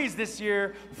hoodies this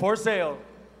year for sale.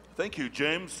 Thank you,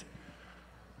 James.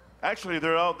 Actually,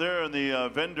 they're out there in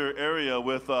the vendor area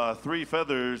with Three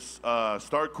Feathers,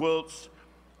 Star Quilts.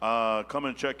 Come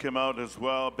and check him out as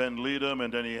well. Ben Leadham,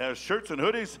 and then he has shirts and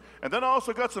hoodies. And then I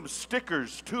also got some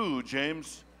stickers too,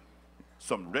 James.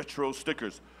 Some retro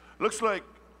stickers. Looks like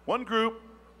one group,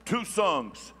 two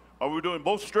songs. Are we doing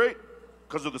both straight?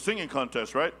 Because of the singing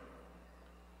contest, right?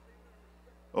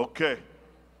 Okay.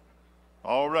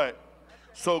 All right.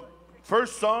 So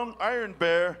first song, Iron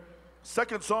Bear.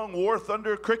 Second song, War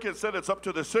Thunder. Cricket said it's up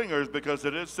to the singers because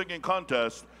it is singing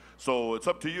contest. So it's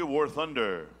up to you, War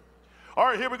Thunder. All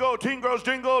right, here we go. Teen Girls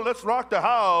Jingle. Let's rock the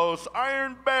house.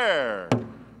 Iron Bear.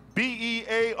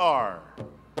 B-E-A-R.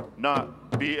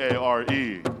 Not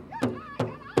B-A-R-E.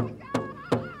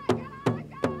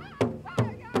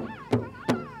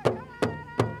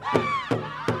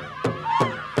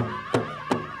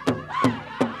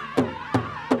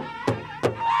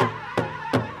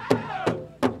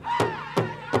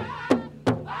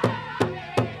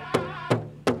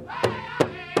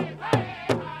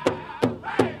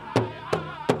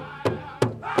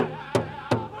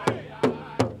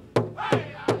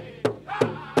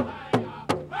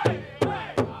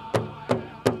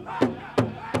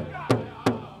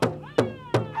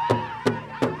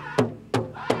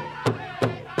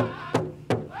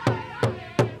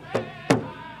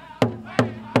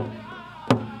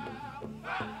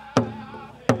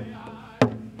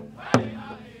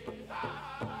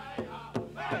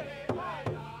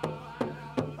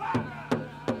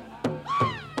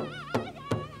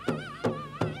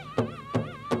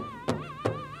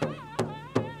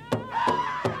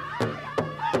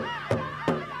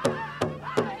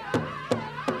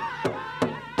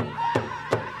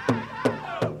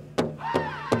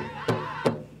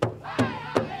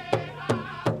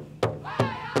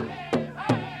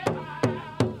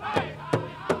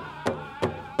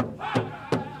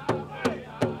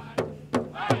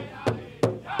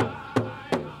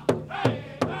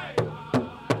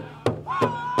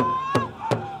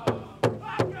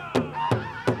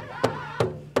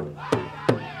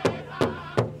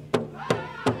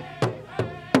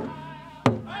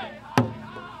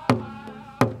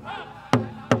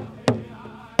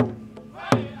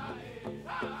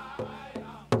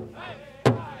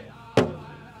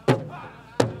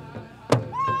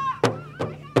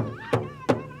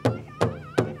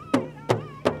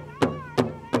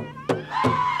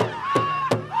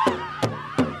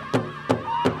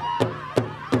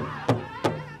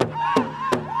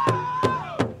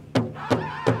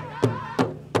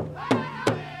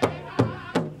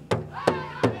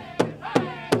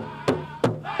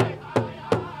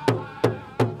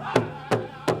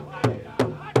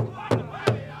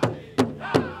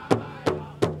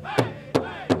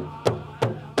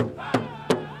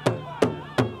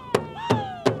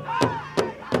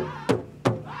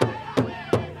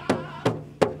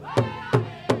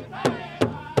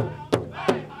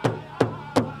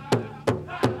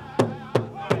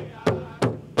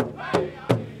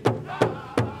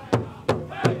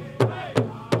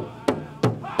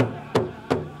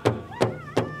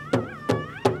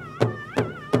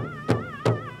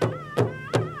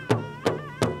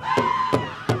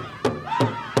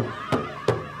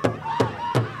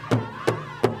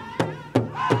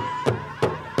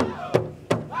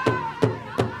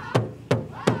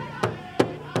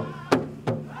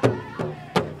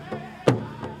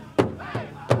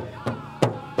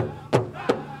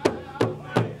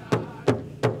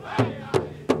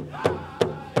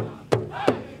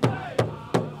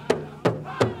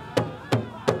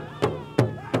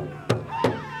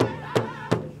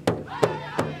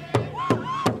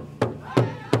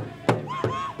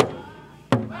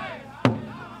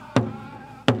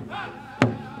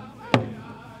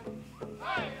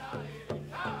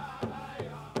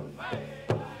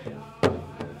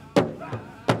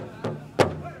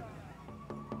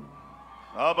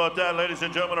 How about that, ladies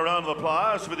and gentlemen? A round of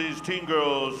applause for these Teen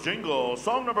Girls Jingle.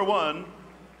 Song number 1,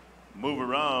 Move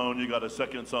Around. You got a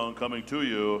second song coming to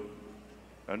you.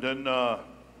 And then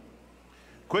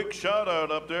quick shout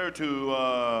out up there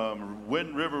to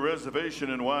Wind River Reservation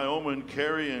in Wyoming,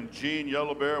 Carrie and Jean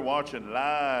Yellow Bear watching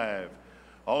live.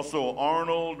 Also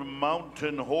Arnold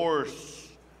Mountain Horse.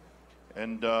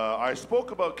 And I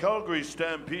spoke about Calgary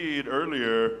Stampede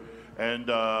earlier, and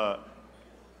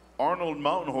Arnold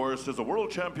Mountain Horse is a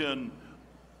world champion,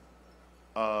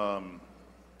 what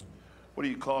do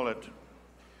you call it?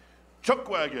 Chuck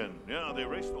wagon. Yeah, they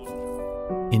race those.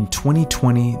 In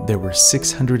 2020, there were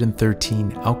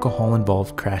 613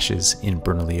 alcohol-involved crashes in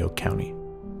Bernalillo County.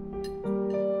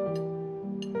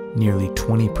 Nearly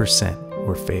 20%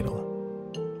 were fatal.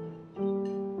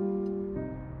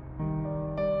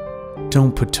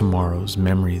 Don't put tomorrow's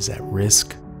memories at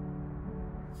risk.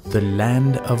 The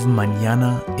land of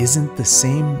mañana isn't the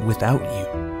same without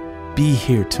you. Be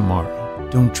here tomorrow.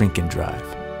 Don't drink and drive.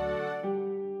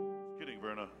 Kidding,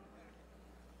 Verna.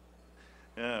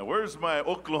 Yeah, where's my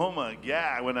Oklahoma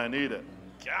yeah when I need it?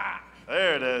 Yeah,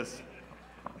 there it is.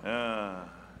 Oh,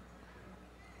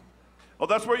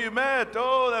 that's where you met.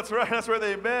 Oh, that's right. That's where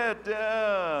they met.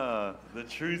 Yeah. The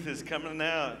truth is coming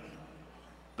out.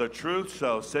 The truth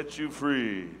shall set you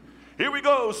free. Here we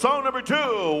go, song number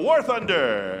 2, War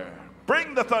Thunder.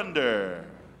 Bring the thunder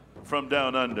from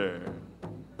down under.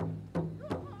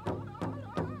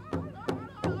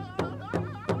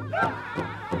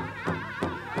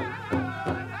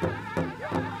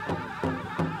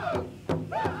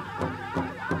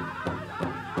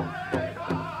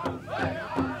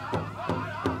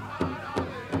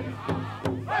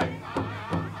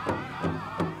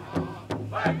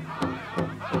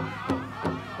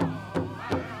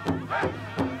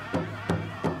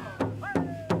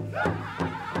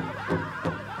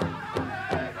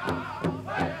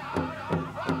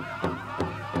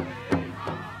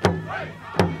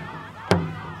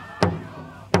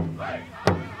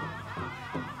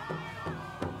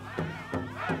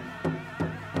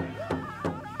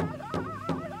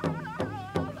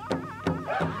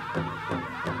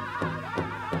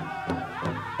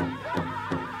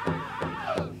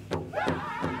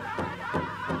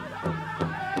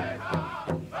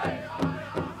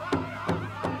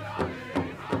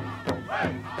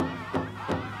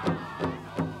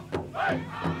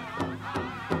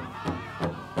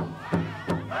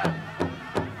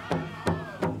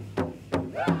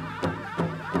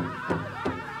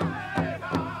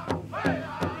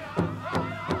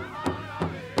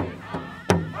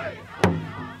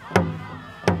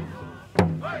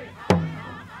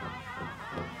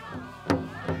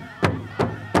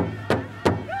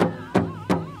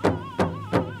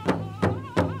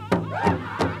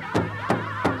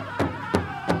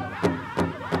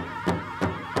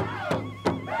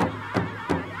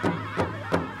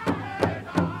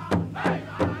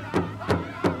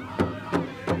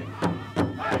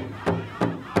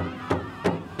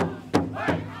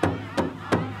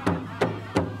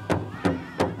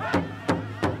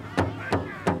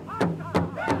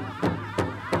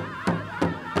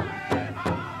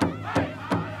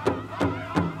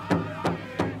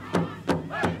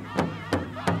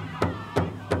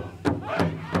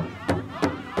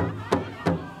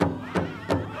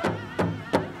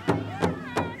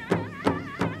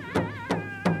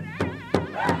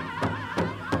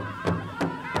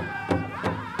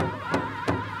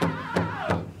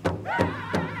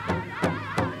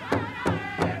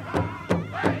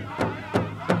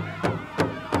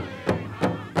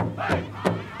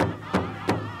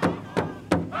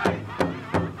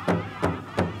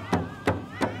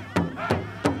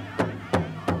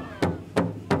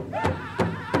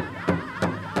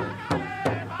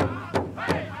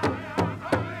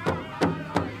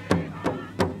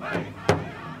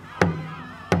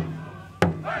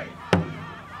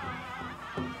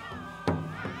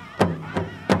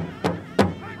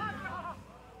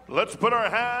 Let's put our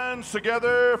hands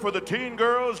together for the Teen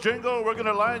Girls Jingle. We're going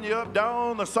to line you up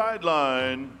down the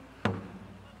sideline.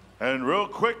 And real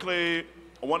quickly,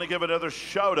 I want to give another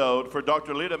shout out for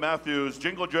Dr. Lita Matthews'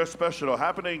 Jingle Dress Special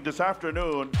happening this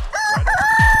afternoon.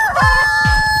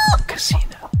 Casino.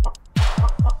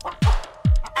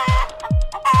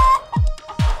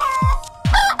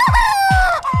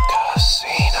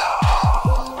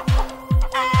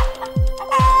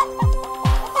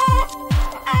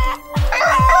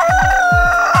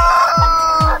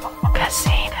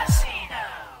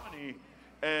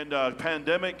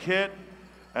 Pandemic hit,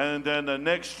 and then the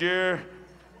next year,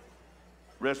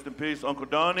 rest in peace, Uncle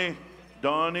Donnie,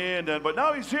 and then, but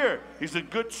now he's here. He's in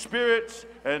good spirits,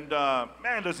 and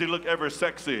man, does he look ever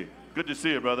sexy. Good to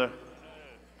see you, brother.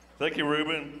 Thank you,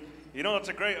 Ruben. You know, it's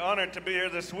a great honor to be here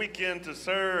this weekend to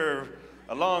serve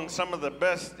along some of the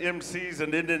best MCs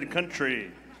in Indian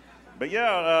country. But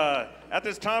yeah, at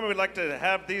this time, we'd like to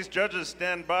have these judges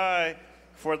stand by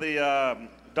for the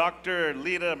Dr.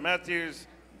 Lita Matthews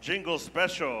Jingle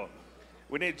Special.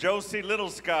 We need Josie Little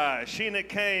Sky, Sheena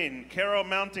Kane, Carol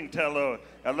Mountingtello,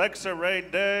 Alexa Ray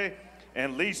Day,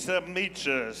 and Lisa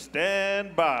Meacha.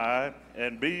 Stand by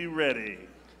and be ready.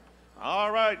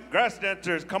 All right, grass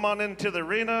dancers, come on into the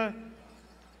arena.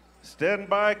 Stand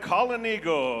by, call an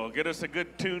eagle. Get us a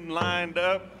good tune lined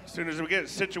up. As soon as we get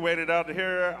situated out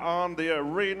here on the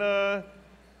arena,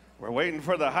 we're waiting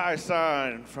for the high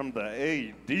sign from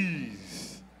the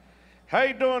ADs. How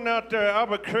you doing out there,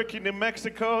 Albuquerque, New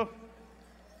Mexico?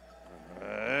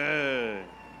 Hey.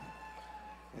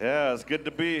 Yeah, it's good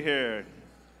to be here.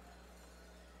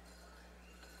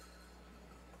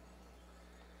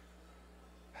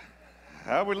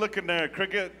 How we looking there,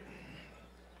 Cricket?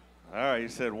 All right, you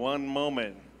said one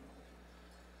moment.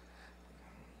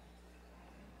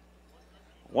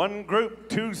 One group,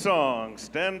 two songs.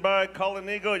 Stand by, call an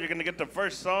eagle. You're gonna get the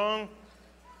first song.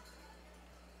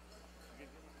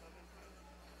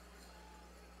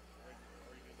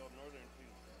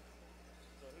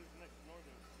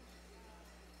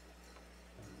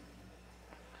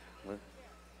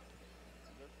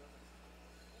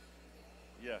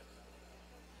 Yeah.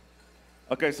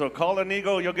 Okay, so Call an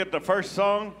Eagle, you'll get the first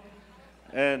song,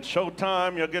 and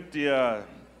Showtime, you'll get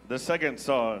the second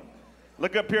song.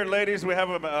 Look up here, ladies. We have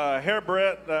a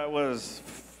hairbreadth that was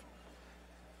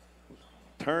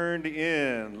turned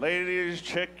in. Ladies,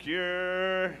 check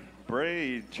your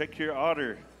braid, check your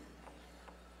otter.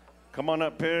 Come on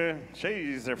up here.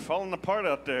 Jeez, they're falling apart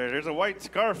out there. There's a white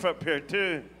scarf up here,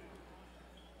 too.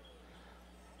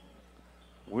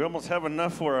 We almost have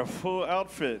enough for a full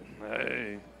outfit.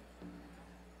 Hey.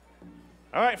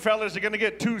 All right, fellas, you're going to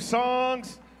get two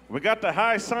songs. We got the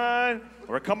high sign.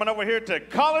 We're coming over here to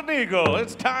Call an Eagle.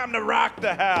 It's time to rock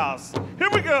the house. Here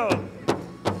we go.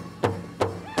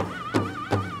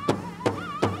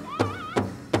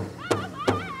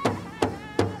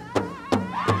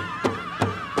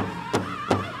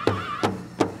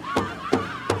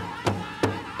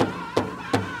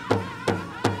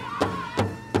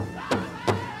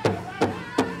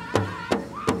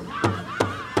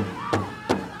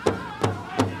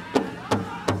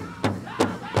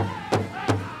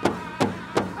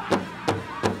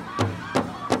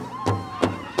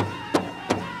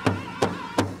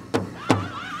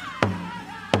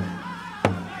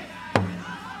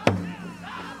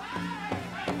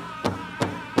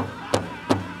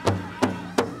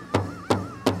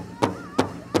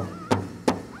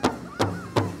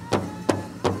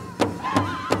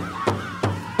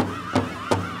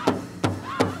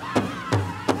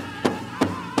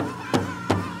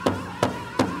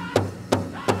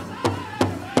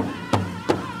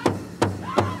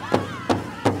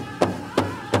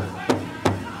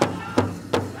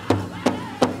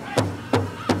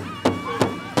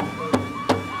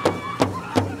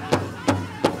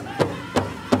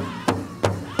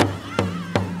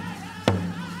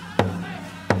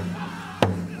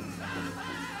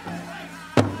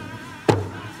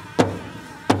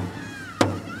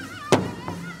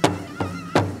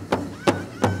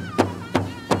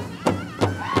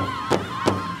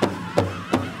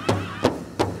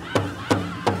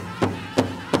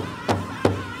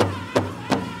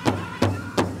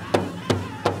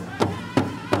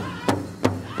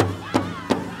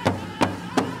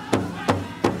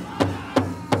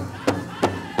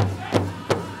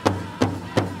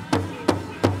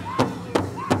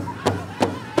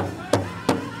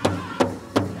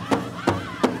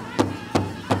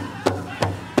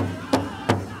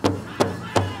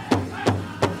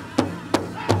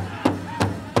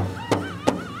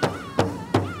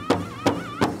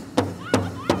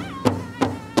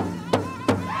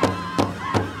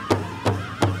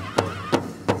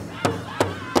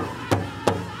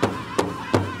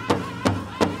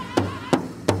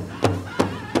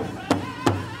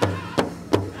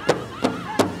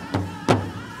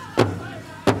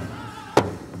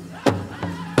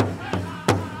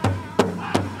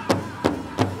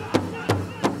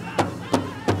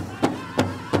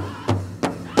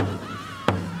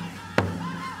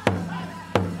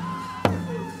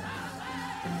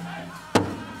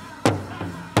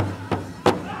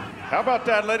 How about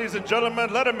that, ladies and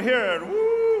gentlemen? Let them hear it.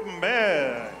 Woo,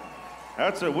 man.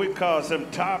 That's what we call some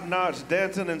top-notch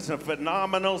dancing and some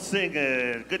phenomenal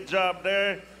singing. Good job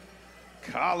there.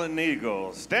 Call an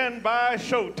Eagle. Stand by,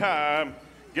 showtime.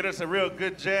 Get us a real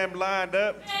good jam lined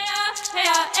up. Hey, hey,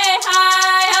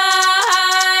 hi, hi,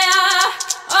 hi.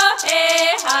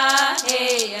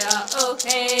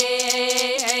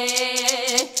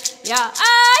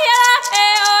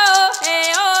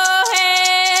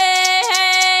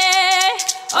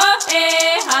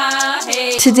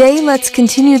 Today, let's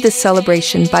continue this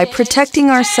celebration by protecting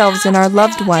ourselves and our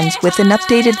loved ones with an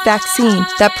updated vaccine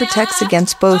that protects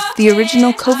against both the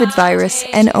original COVID virus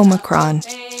and Omicron.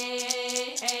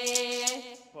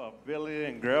 Well, Billy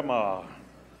and Grandma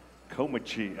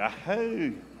Komachi,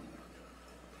 ahoo.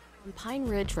 On Pine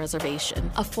Ridge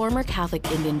Reservation, a former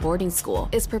Catholic Indian boarding school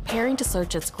is preparing to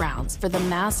search its grounds for the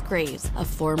mass graves of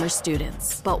former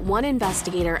students. But one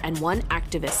investigator and one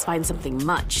activist find something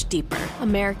much deeper.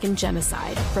 American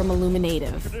genocide from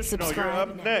Illuminative. You're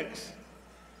up next.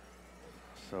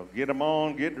 So get them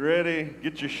on, get ready,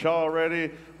 get your shawl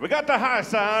ready. We got the high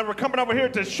sign. We're coming over here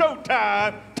to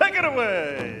showtime. Take it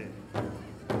away.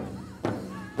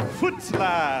 Foot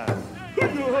slide.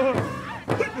 Woo!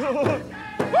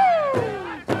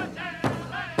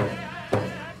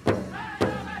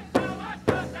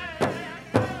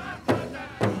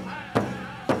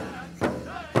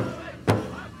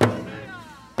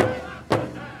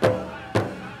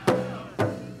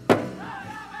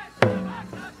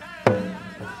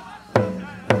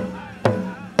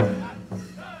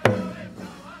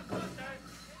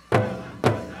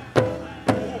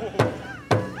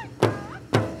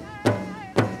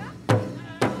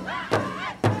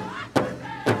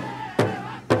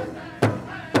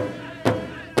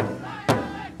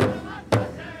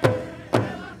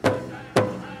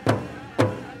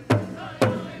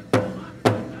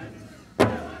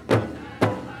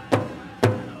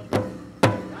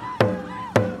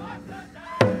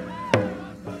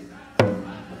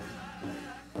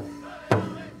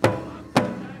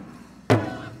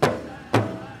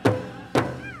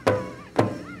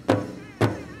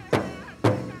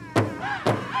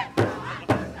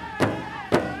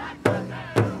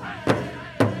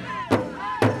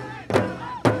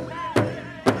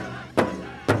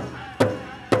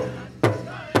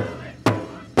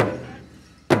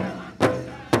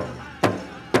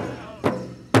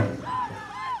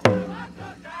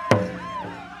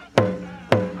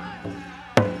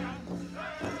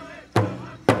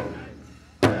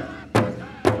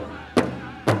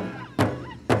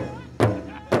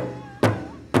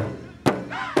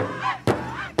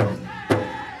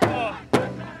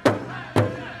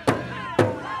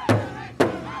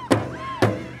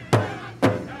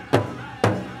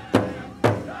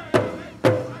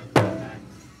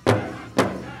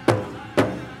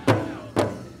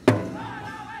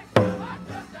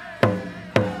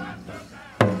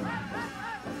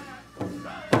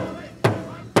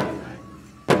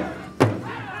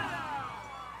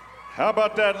 How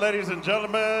about that, ladies and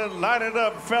gentlemen? Line it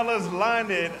up, fellas, line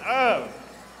it up.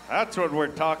 That's what we're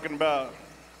talking about.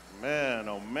 Man,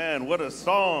 oh man, what a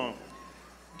song.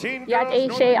 Yad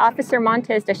A. Officer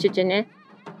Montez da Shijine.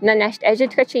 Nanesh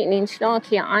Ejitkachi Nin Shlon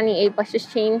Kia Ani A.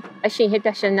 Bashishin, a she hit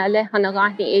a Chanele,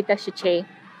 Hanagati A. da Shiche.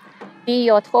 Di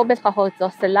Yotobet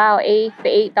Kahozo, Salao A.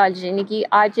 Be Dal Jinigi,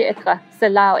 Aji Etra,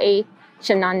 Salao A.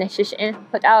 Shananeshin,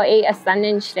 put out A.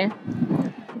 Saninche.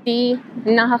 Di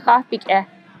Nahakafik.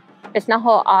 It's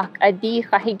naho ak adi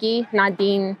khahigi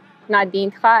nadin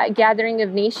kha gathering of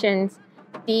nations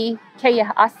di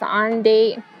kaya asan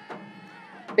de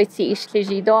beti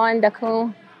ishtijidon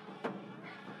daku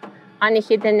ani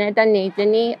hidene da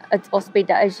nedeni at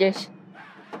ospida ajish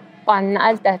pan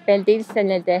alda beldil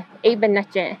senede e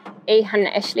benache e han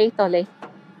ashley tole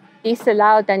di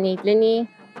salao da nedleni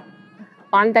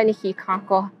bandani hi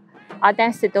kanko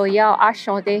adan sedoya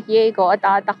ashode yego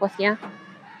ada takosya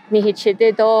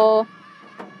Nihichide do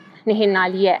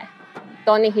Nihinalie.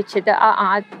 Do Nihichide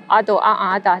ado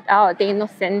that out de no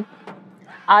sin.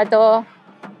 Ado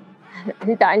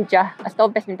Danja, a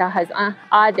stop business that has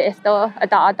esto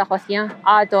ada hosia,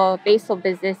 ado base of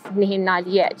business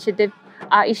Nihinalie. Chide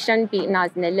Ishan beat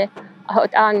Naznille,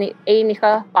 out an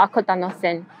Enika Bakota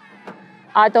sin.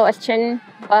 Ado a chin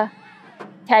ba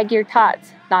tag your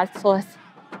tots, not sauce.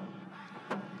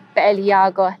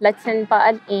 Eliago, Latin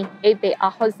Ba'al Ebe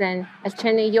Ahozen, as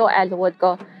Chene Yo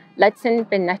Alwoodgo, Latin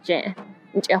Benache,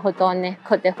 Jehodone,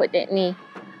 Kodehudeni,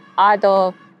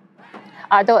 Ado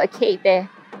a Kate,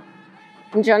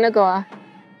 Jonago,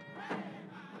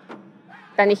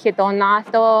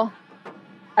 Danihidonato,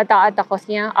 Ada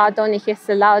Hosia, Ado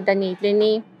Nihisalao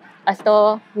Danidlini,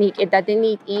 Asto Nik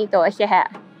Edadini Edo a Sheha.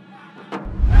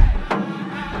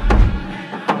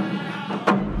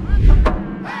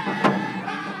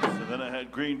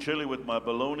 Green chili with my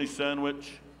bologna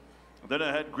sandwich. Then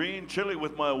I had green chili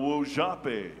with my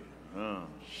wojape. Oh,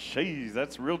 jeez,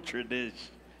 that's real tradition.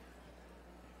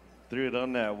 Threw it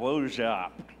on that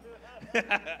wojap.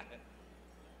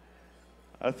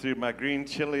 I threw my green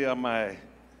chili on my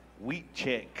wheat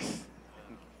checks.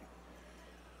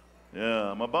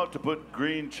 Yeah, I'm about to put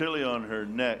green chili on her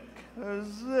neck.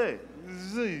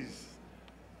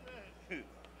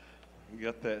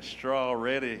 Got that straw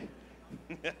ready.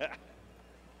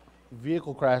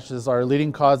 Vehicle crashes are a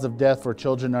leading cause of death for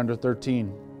children under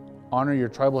 13. Honor your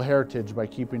tribal heritage by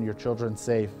keeping your children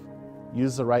safe.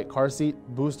 Use the right car seat,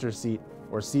 booster seat,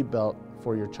 or seat belt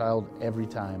for your child every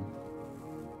time.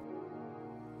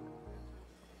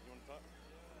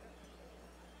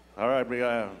 All right,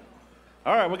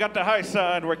 we got the high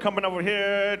side. We're coming over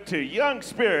here to Young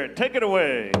Spirit. Take it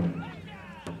away.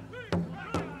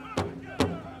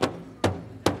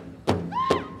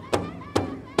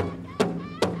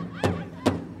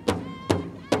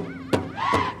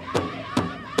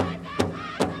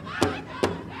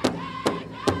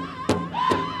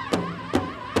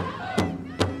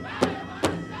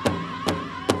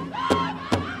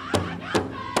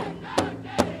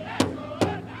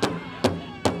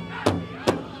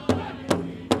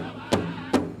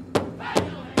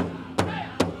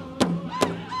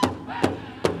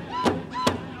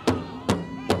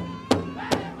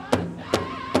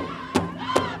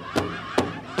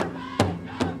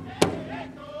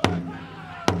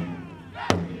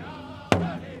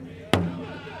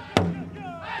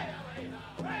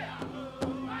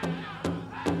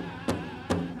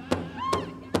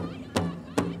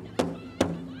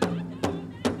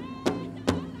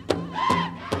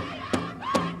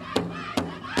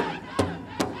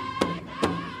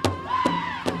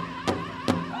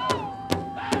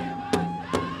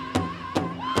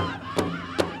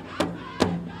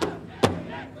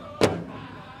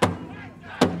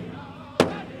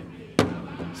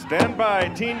 Stand by,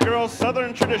 Teen Girls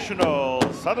Southern Traditional,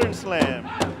 Southern Slam.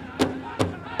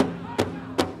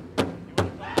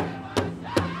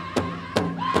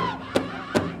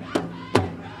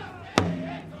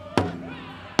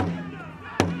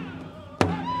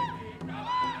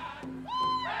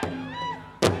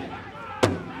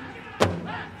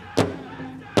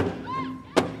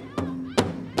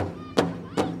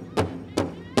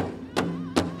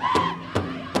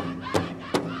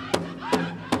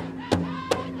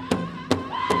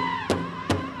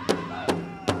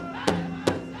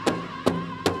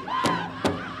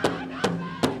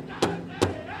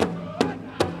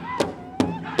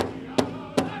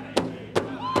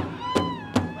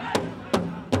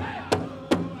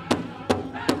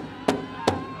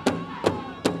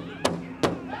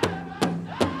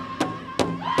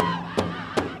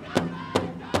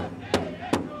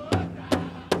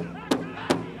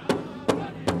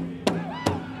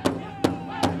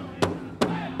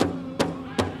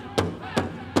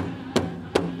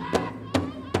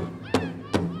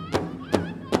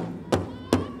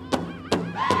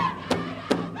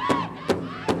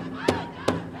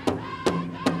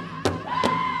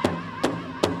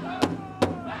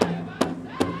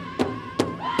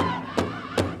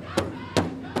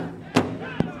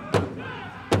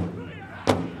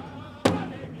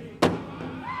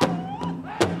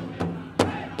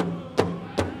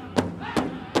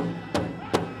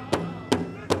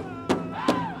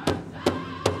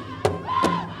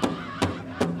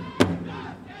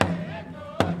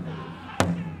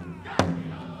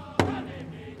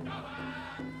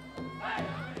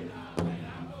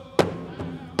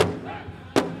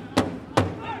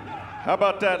 How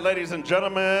about that, ladies and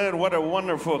gentlemen? What a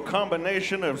wonderful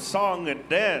combination of song and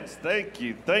dance. Thank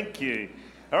you, thank you.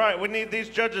 All right, we need these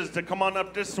judges to come on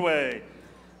up this way.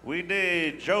 We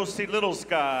need Josie Little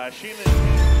Sky.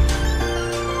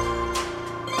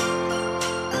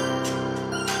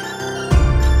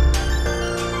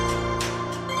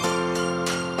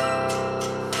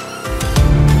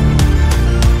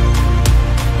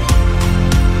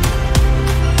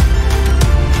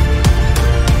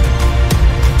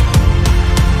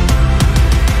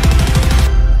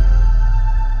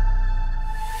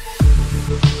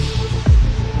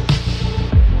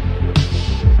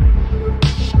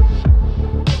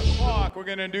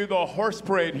 We're going to do the horse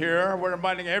parade here. We're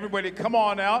inviting everybody to come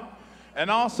on out. And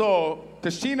also,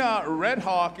 Tashina Red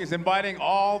Hawk is inviting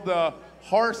all the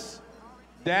horse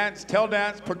dance, tail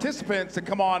dance participants to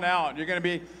come on out. You're going to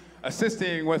be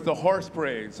assisting with the horse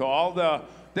parade. So all the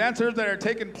dancers that are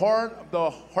taking part of the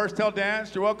horse tail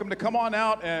dance, you're welcome to come on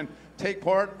out and take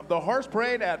part of the horse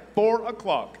parade at 4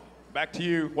 o'clock. Back to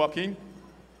you, Joaquin.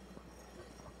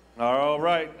 All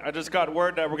right, I just got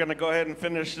word that we're going to go ahead and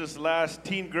finish this last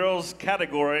Teen Girls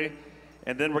category,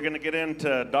 and then we're going to get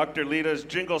into Dr. Lita's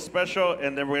Jingle Special,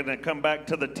 and then we're going to come back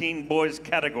to the Teen Boys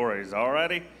categories, all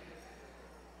righty?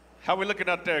 How we looking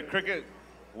out there, Cricket?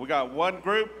 We got one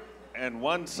group and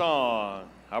one song.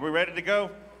 Are we ready to go?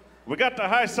 We got the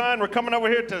high sign. We're coming over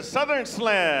here to Southern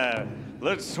Slam.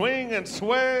 Let's swing and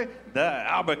sway the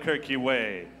Albuquerque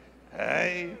way.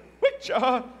 Hey, wick.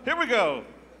 Shaw, here we go.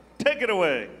 Take it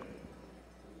away.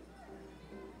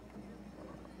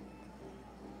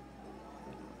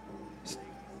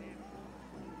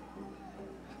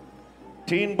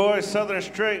 Teen Boys Southern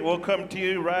Straight will come to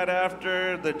you right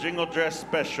after the Jingle Dress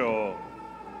Special.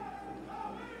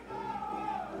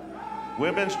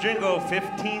 Women's Jingle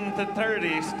 15 to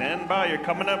 30. Stand by, you're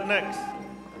coming up next.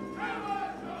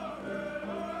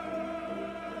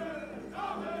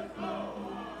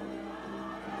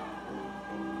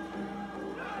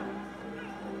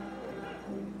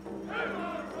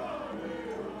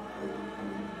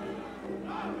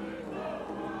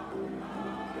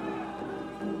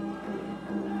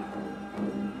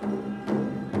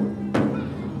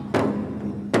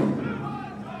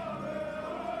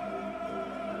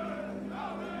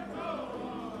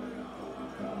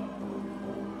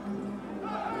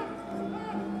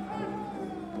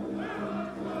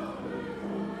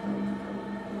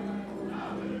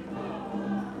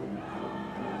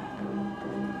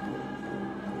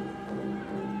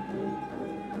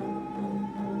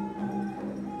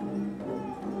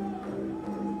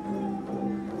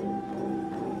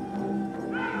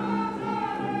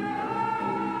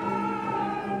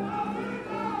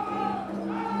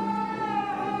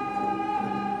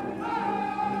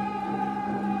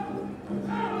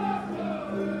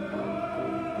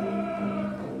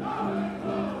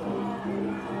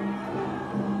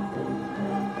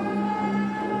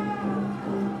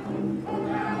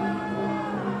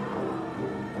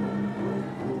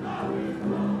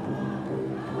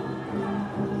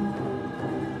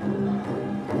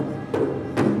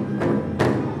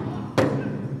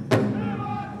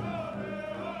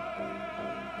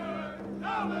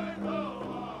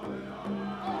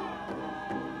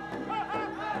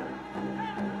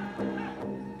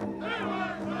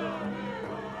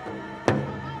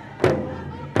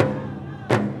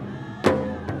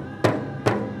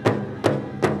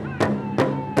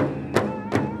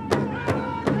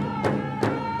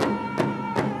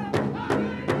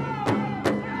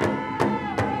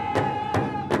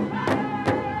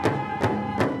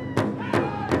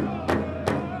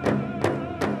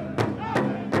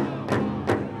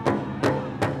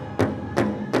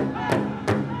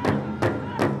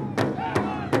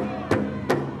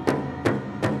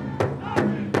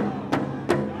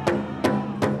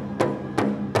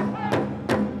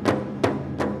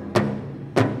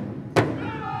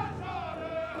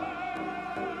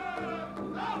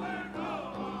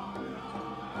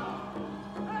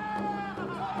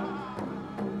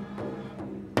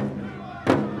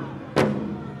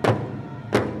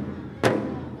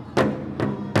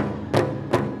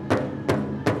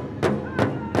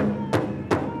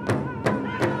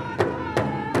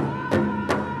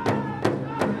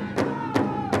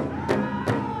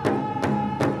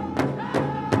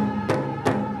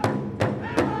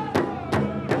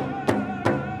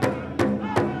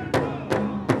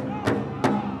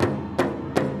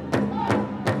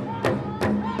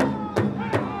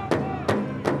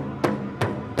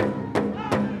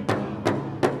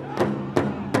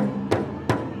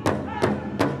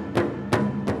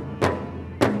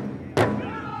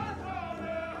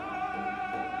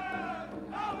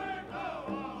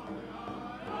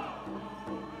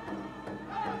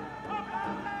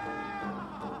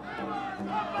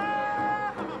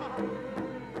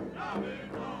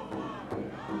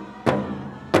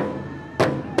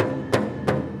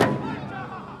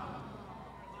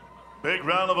 Big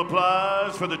round of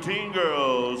applause for the teen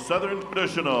girls, Southern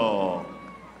Traditional.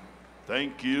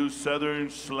 Thank you, Southern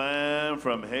Slam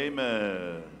from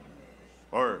Heyman.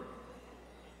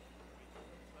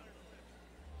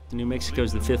 New Mexico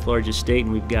is the 5th largest state,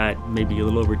 and we've got maybe a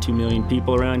little over 2 million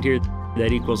people around here.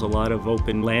 That equals a lot of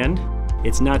open land.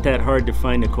 It's not that hard to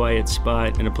find a quiet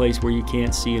spot and a place where you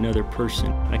can't see another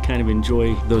person. I kind of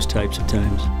enjoy those types of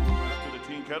times. After the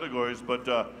teen categories,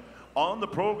 but on the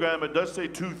program it does say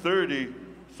 2:30,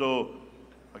 so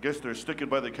I guess they're sticking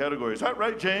by the categories. Is that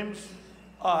right, James?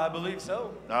 I believe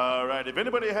so. All right, if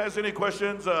anybody has any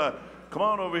questions, come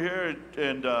on over here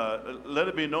and let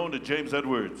it be known to James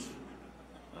Edwards.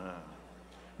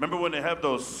 Remember when they have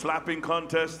those slapping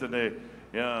contests and they,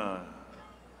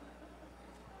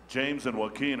 James and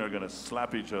Joaquin are gonna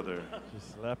slap each other.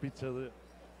 Just slap each other.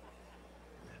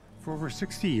 For over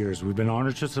 60 years, we've been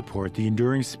honored to support the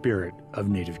enduring spirit of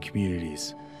Native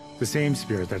communities. The same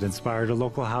spirit that inspired a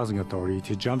local housing authority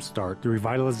to jumpstart the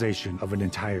revitalization of an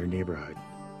entire neighborhood.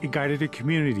 It guided a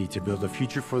community to build a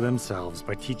future for themselves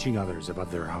by teaching others about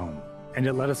their home. And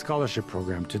it led a scholarship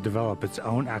program to develop its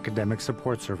own academic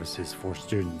support services for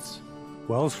students.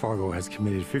 Wells Fargo has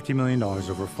committed $50 million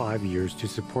over 5 years to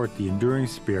support the enduring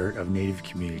spirit of Native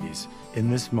communities in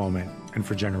this moment and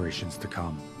for generations to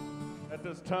come. At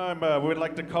this time, we'd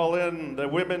like to call in the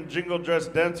women jingle dress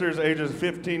dancers ages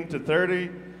 15 to 30.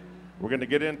 We're going to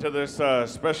get into this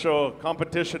special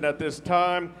competition at this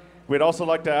time. We'd also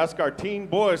like to ask our teen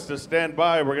boys to stand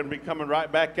by. We're going to be coming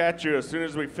right back at you as soon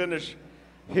as we finish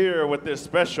here with this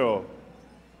special.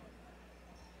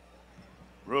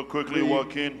 Real quickly,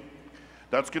 Joaquin,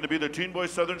 that's going to be the Teen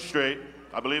Boys Southern Straight.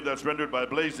 I believe that's rendered by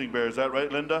Blazing Bear. Is that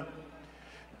right, Linda?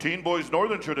 Teen Boys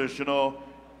Northern Traditional.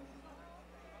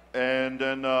 And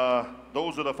then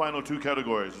those are the final two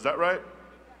categories. Is that right?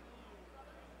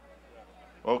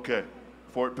 Okay.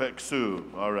 Fort Peck Sioux.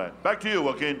 All right. Back to you,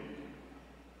 Joaquin.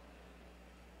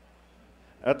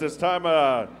 At this time,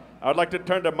 I'd like to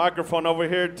turn the microphone over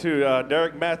here to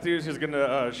Derek Matthews, who's going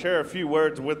to share a few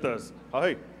words with us.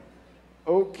 Hi.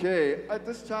 Okay, at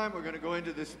this time we're going to go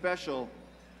into this special.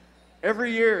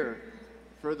 Every year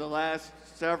for the last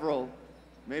several,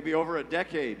 maybe over a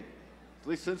decade, at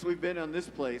least since we've been on this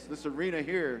place, this arena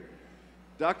here,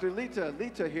 Dr.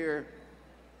 Lita here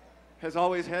has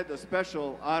always had the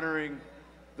special honoring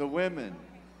the women,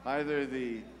 either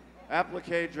the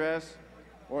applique dress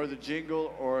or the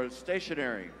jingle or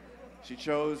stationary. She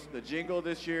chose the jingle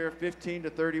this year, 15 to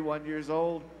 31 years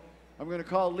old. I'm going to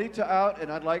call Lita out,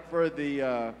 and I'd like for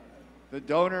the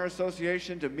Donor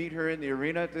Association to meet her in the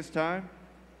arena at this time.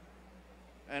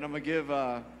 And I'm going to give,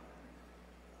 let's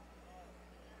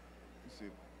see,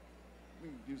 we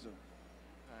can use a,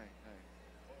 hi.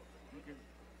 You can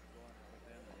go on with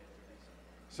them and introduce them.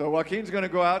 So Joaquin's going to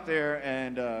go out there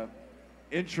and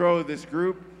intro this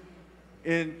group.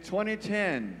 In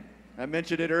 2010, I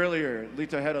mentioned it earlier,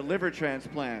 Lita had a liver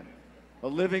transplant, a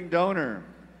living donor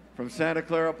from Santa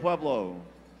Clara Pueblo,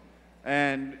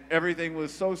 and everything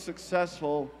was so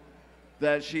successful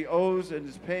that she owes and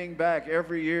is paying back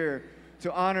every year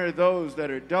to honor those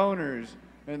that are donors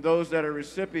and those that are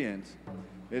recipients.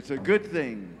 It's a good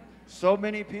thing. So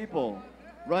many people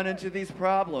run into these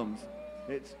problems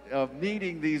of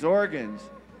needing these organs,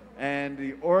 and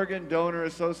the Organ Donor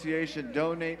Association,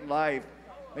 Donate Life,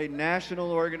 a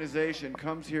national organization,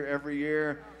 comes here every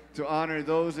year to honor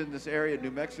those in this area,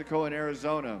 New Mexico and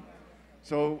Arizona.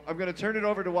 So I'm going to turn it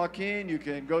over to Joaquin. You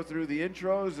can go through the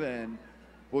intros and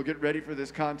we'll get ready for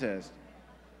this contest.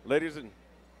 Ladies and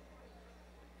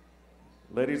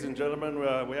gentlemen,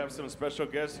 we have some special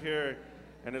guests here,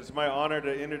 and it's my honor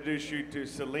to introduce you to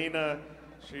Selena.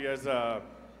 She is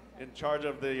in charge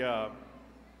of the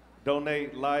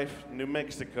Donate Life New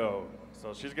Mexico.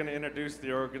 So she's going to introduce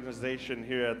the organization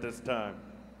here at this time.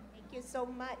 Thank you so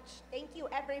much. Thank you,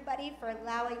 everybody, for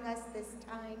allowing us this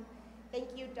time.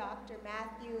 Thank you, Dr.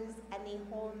 Matthews and the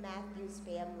whole Matthews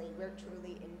family. We're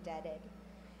truly indebted.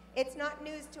 It's not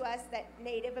news to us that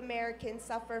Native Americans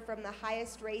suffer from the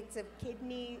highest rates of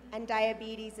kidney and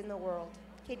diabetes in the world,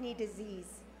 kidney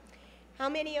disease. How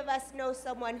many of us know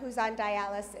someone who's on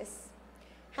dialysis?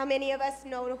 How many of us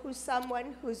know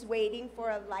someone who's waiting for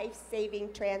a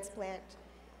life-saving transplant?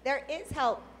 There is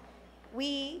help.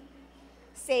 We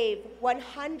save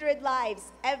 100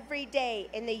 lives every day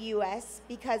in the U.S.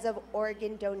 because of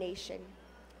organ donation.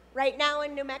 Right now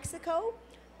in New Mexico,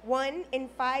 1 in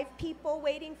 5 people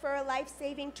waiting for a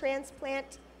life-saving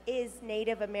transplant is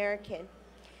Native American.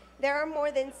 There are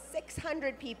more than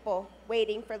 600 people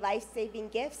waiting for life-saving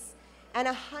gifts and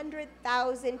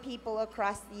 100,000 people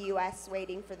across the U.S.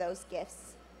 waiting for those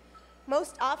gifts.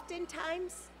 Most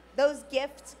oftentimes, those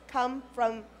gifts come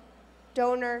from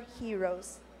donor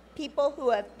heroes, people who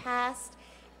have passed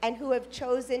and who have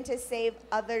chosen to save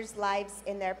others' lives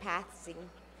in their passing.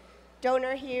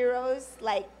 Donor heroes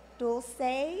like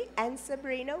Dulce and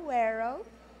Sabrina Wero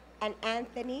and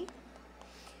Anthony.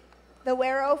 The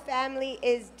Wero family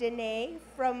is Danae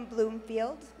from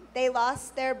Bloomfield. They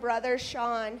lost their brother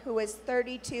Sean, who was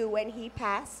 32 when he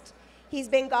passed. He's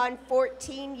been gone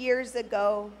 14 years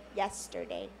ago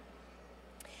yesterday.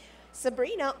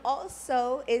 Sabrina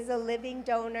also is a living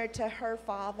donor to her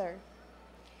father.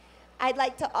 I'd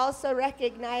like to also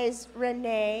recognize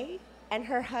Renee and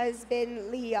her husband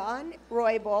Leon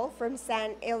Roybal from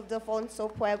San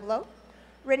Ildefonso Pueblo.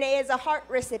 Renee is a heart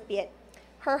recipient.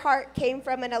 Her heart came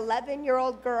from an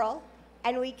 11-year-old girl,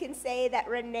 and we can say that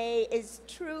Renee is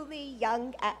truly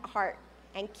young at heart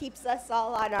and keeps us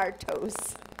all on our toes.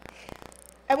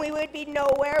 And we would be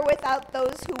nowhere without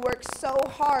those who work so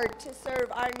hard to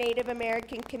serve our Native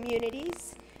American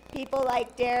communities. People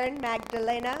like Darren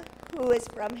Magdalena, who is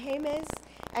from Jemez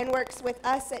and works with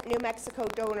us at New Mexico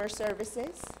Donor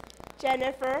Services.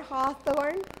 Jennifer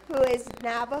Hawthorne, who is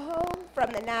Navajo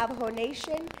from the Navajo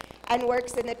Nation and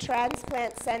works in the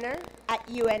Transplant Center at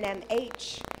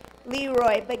UNMH.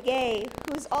 Leroy Begay,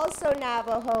 who's also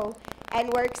Navajo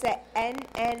and works at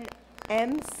NNMC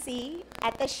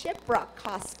at the Shiprock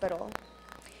Hospital.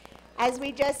 As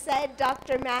we just said,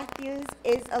 Dr. Matthews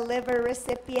is a liver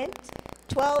recipient.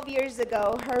 12 years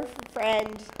ago, her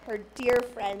dear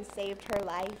friend, saved her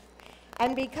life.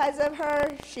 And because of her,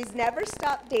 she's never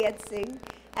stopped dancing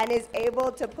and is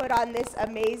able to put on this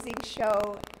amazing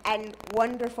show and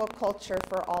wonderful culture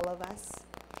for all of us.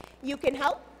 You can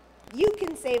help. You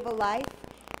can save a life.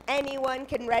 Anyone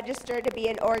can register to be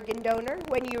an organ donor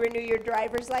when you renew your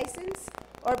driver's license,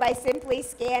 or by simply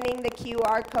scanning the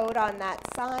QR code on that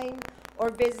sign or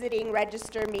visiting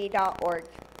registerme.org.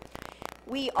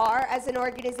 We are, as an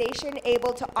organization,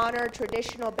 able to honor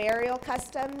traditional burial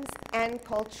customs and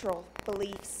cultural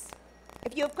beliefs.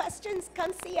 If you have questions,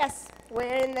 come see us. We're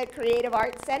in the Creative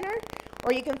Arts Center,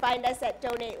 or you can find us at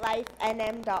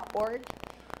donatelifenm.org.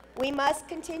 We must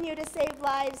continue to save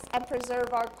lives and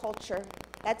preserve our culture.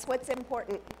 That's what's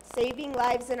important, saving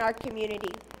lives in our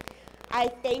community. I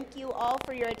thank you all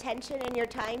for your attention and your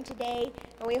time today,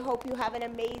 and we hope you have an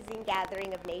amazing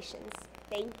gathering of nations.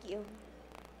 Thank you.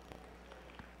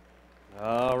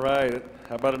 All right.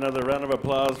 How about another round of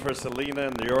applause for Selena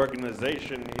and the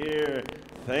organization here?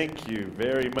 Thank you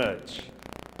very much.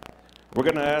 We're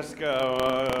going to ask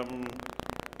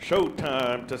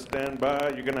Showtime to stand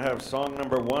by. You're going to have song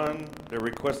number 1. They're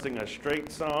requesting a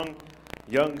straight song.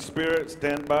 Young Spirit,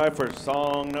 stand by for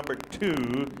song number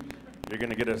 2. You're going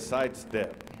to get a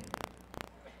sidestep.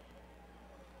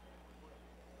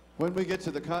 When we get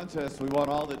to the contest, we want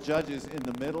all the judges in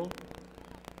the middle.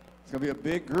 It's going to be a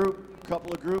big group,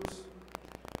 couple of groups.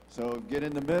 So get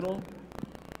in the middle.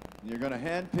 You're going to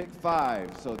handpick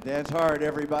 5. So dance hard,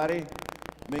 everybody.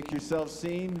 Make yourself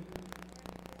seen.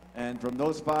 And from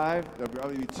those 5, there'll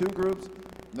probably be 2 groups.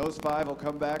 And those 5 will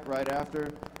come back right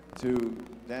after to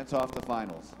dance off the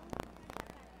finals.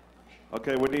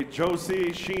 Okay, we need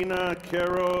Josie, Sheena,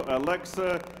 Carol,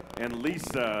 Alexa, and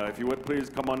Lisa. If you would please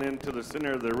come on into the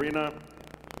center of the arena.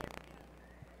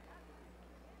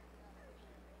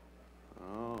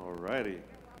 All righty.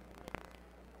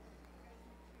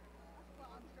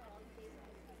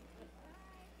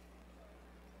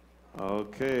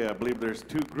 Okay, I believe there's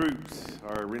 2 groups.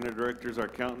 Our arena directors are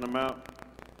counting them out.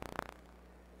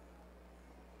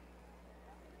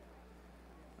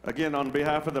 Again, on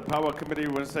behalf of the Powwow Committee,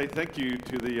 we want to say thank you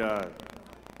to the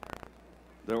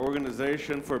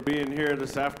organization for being here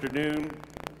this afternoon.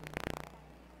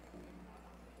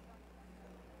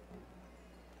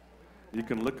 You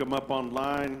can look them up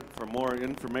online for more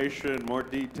information, more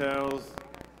details,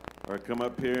 or come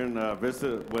up here and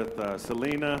visit with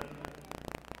Selena.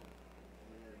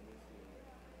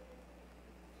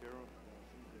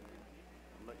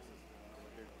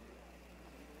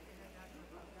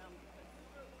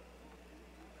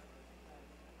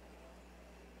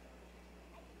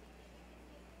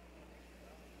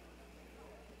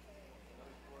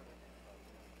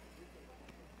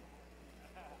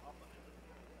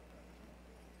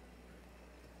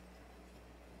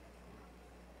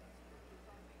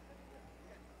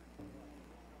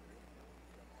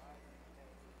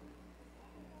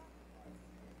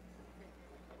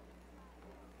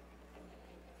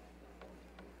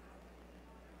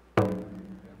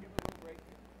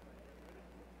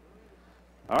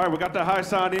 All right, we got the high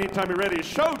sound. Anytime you're ready,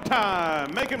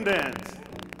 showtime. Make them dance.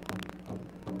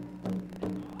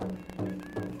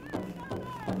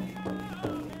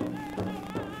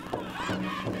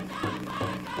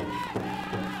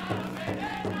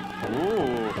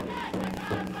 Ooh.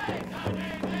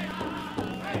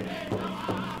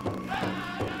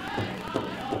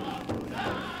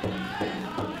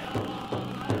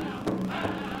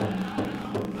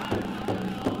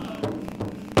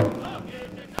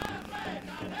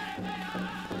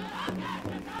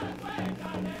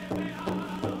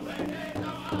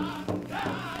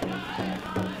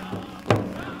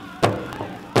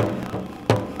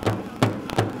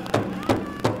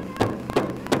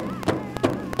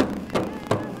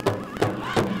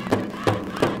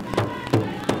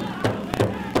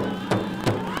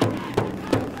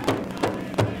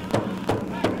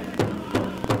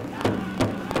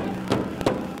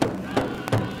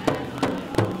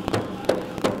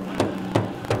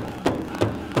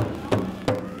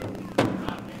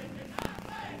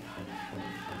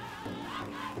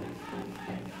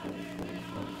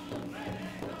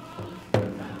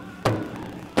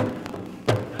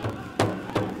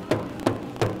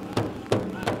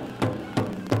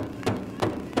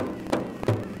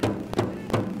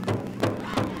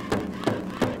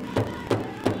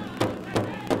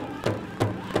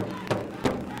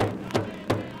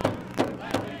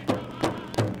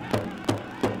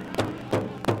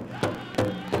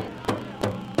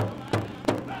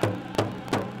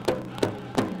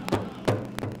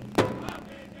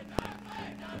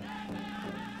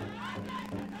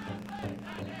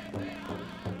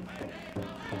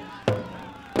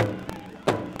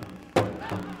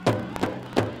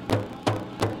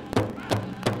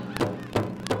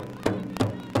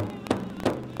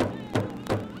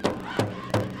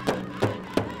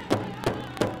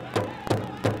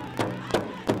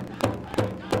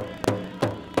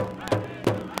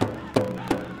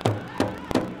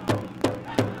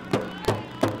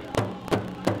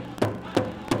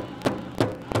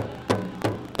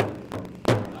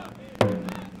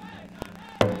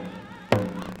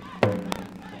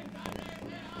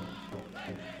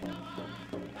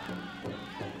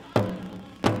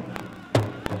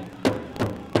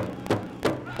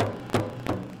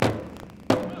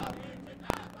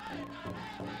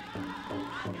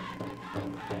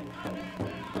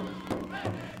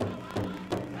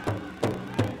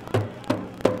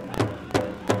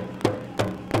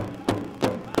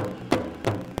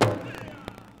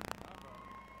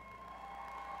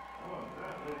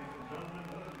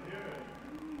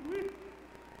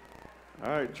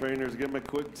 right, trainers, give them a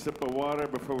quick sip of water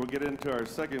before we get into our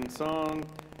second song.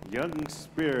 Young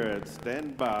Spirit,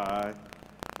 stand by.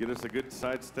 Get us a good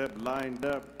sidestep lined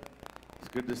up. It's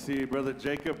good to see Brother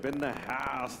Jacob in the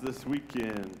house this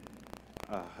weekend.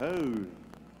 Aho.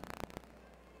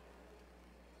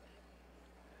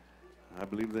 I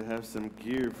believe they have some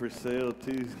gear for sale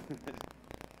too.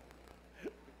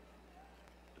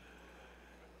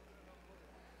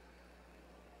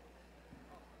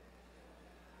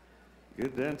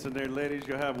 Good dancing there, ladies.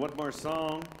 You'll have one more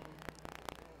song.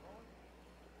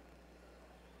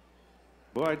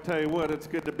 Boy, I tell you what, it's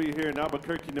good to be here in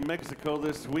Albuquerque, New Mexico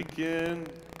this weekend.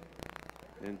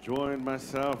 Enjoying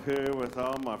myself here with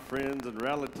all my friends and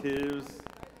relatives.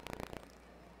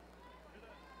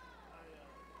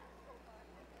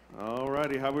 All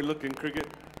righty, how we looking, Cricket?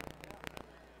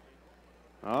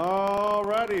 All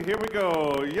righty, here we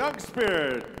go. Young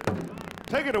Spirit,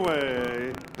 take it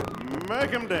away.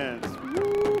 Make 'em dance.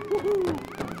 Woo-hoo-hoo.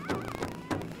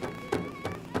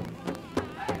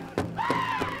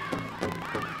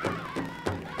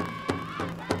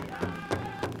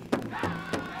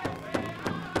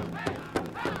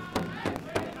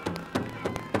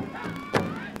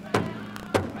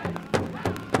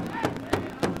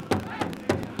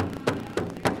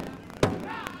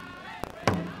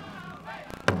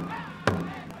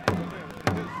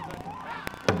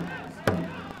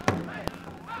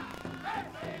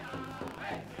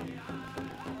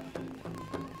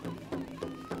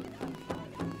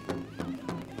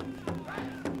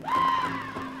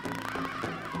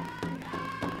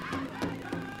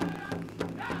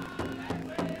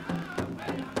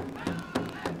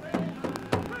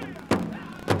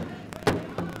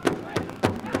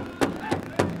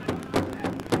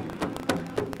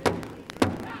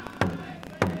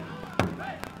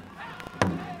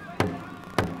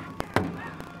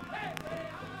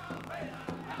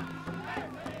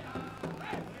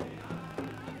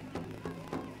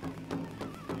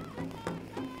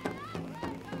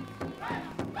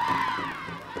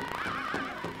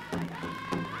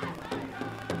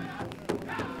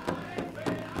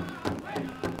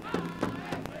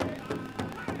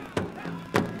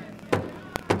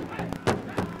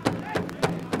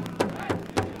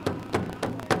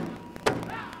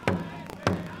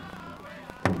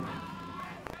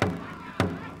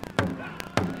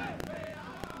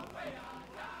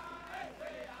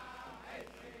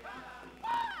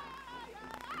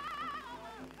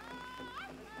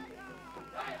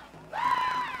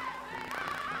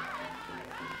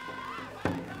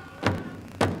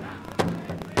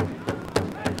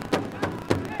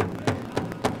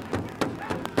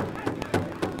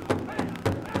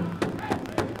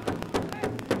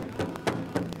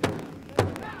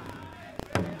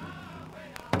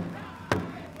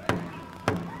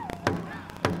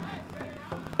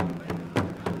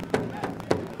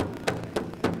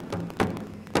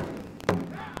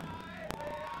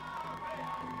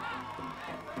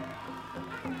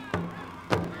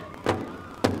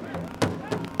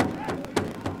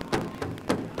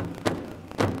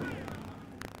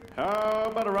 How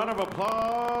about a round of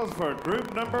applause for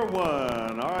group number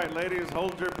one? All right, ladies,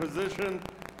 hold your position.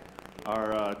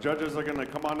 Our judges are going to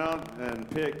come on out and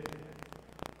pick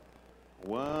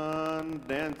one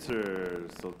dancer.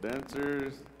 So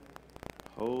dancers,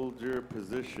 hold your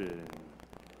position.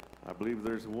 I believe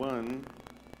there's 1,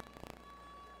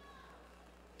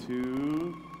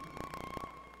 2,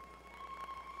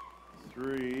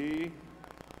 3,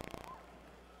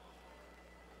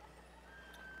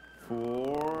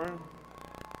 4,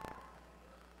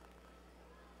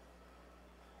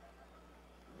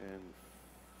 and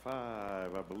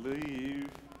 5, I believe.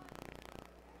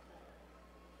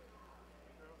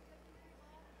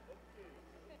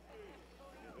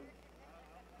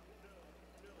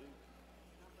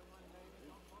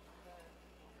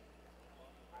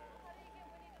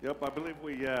 Yep, I believe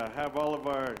we have all of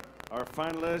our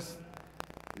finalists.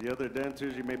 The other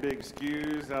dancers, you may be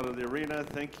excused out of the arena.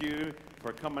 Thank you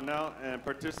for coming out and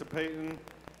participating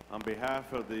on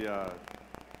behalf of the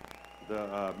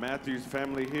Matthews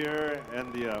family here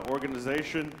and the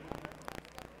organization.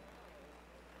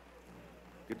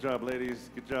 Good job, ladies.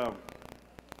 Good job.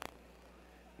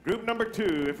 Group number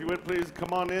 2, if you would please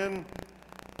come on in.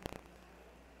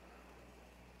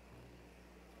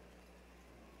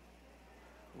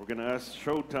 We're going to ask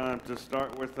Showtime to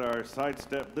start with our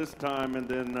sidestep this time, and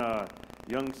then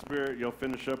Young Spirit, you'll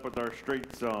finish up with our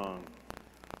straight song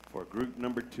for group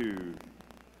number 2.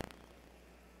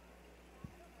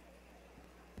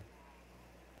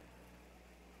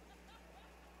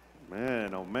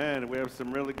 Man, oh man, we have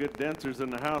some really good dancers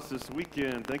in the house this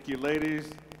weekend. Thank you, ladies,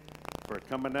 for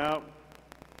coming out.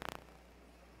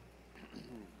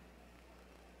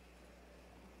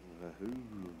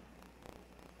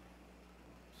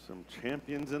 Some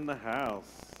champions in the house.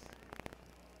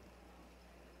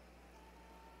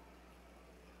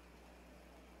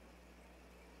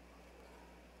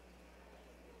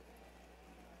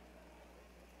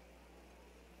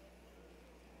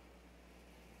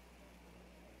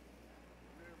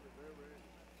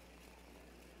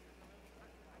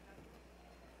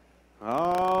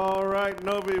 All right,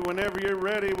 Novi, whenever you're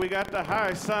ready, we got the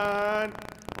high sign.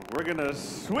 We're gonna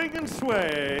swing and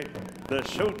sway the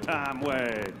Showtime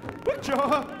way.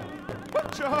 Whatcha?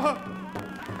 Whatcha?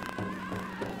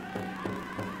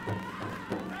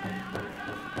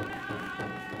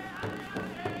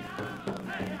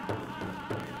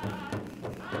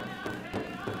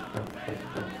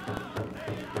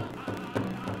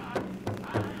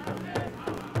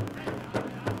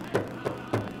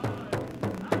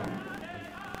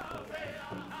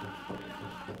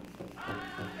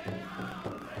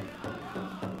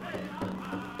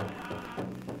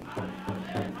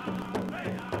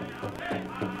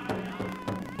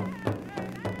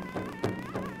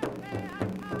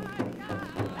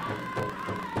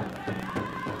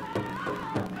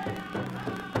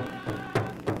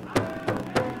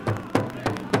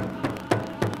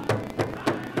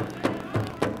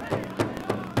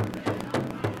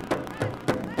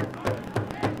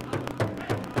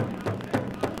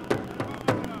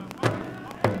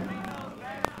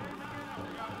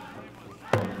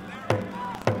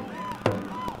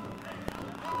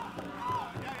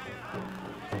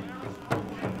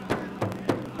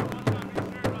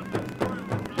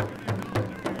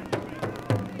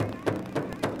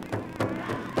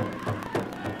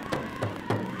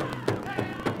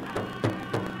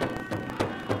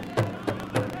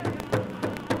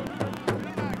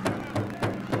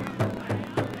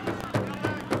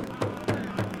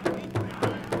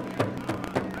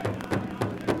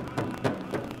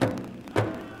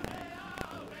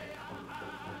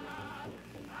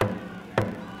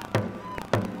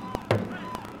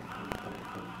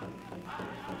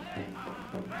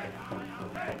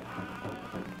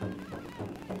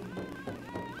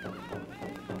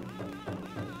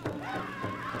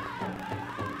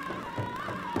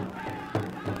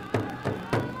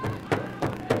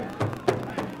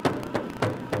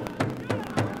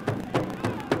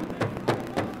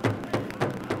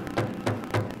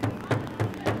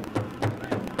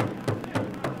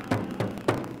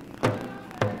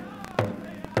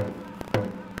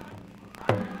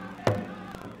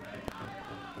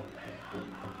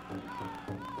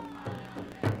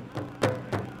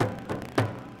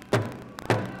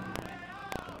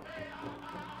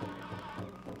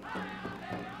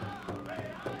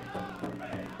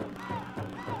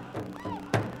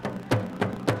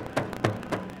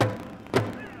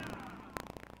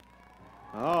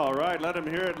 All right, let him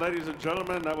hear it, ladies and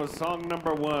gentlemen. That was song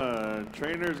number 1.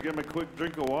 Trainers, give him a quick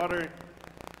drink of water.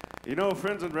 You know,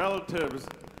 friends and relatives,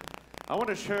 I want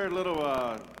to share a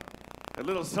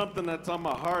little something that's on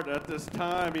my heart at this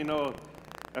time. You know,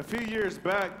 a few years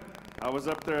back, I was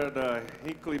up there at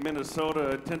Hinkley, Minnesota,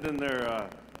 attending their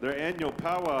annual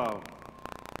powwow.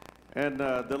 And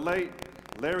the late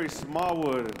Larry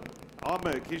Smallwood,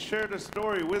 Albuquerque, he shared a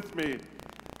story with me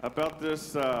about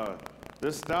this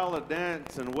style of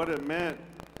dance and what it meant,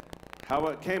 how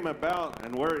it came about,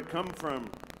 and where it come from.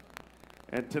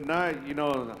 And tonight, you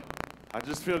know, I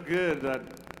just feel good that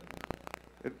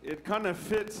it kind of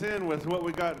fits in with what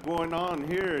we got going on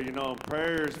here. You know,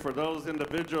 prayers for those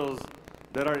individuals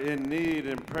that are in need,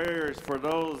 and prayers for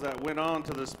those that went on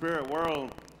to the spirit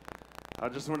world. I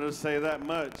just wanted to say that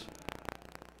much.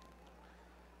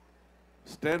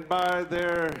 Stand by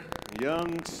there,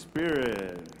 young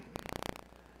spirit.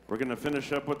 We're going to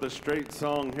finish up with a straight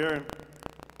song here.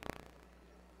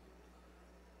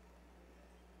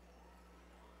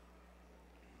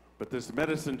 But this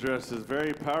medicine dress is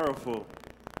very powerful.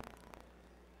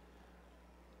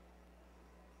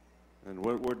 And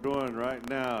what we're doing right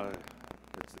now,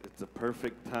 it's a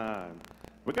perfect time.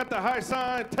 We got the high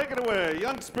sign. Take it away,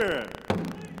 young spirit.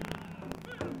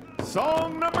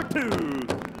 Song number 2.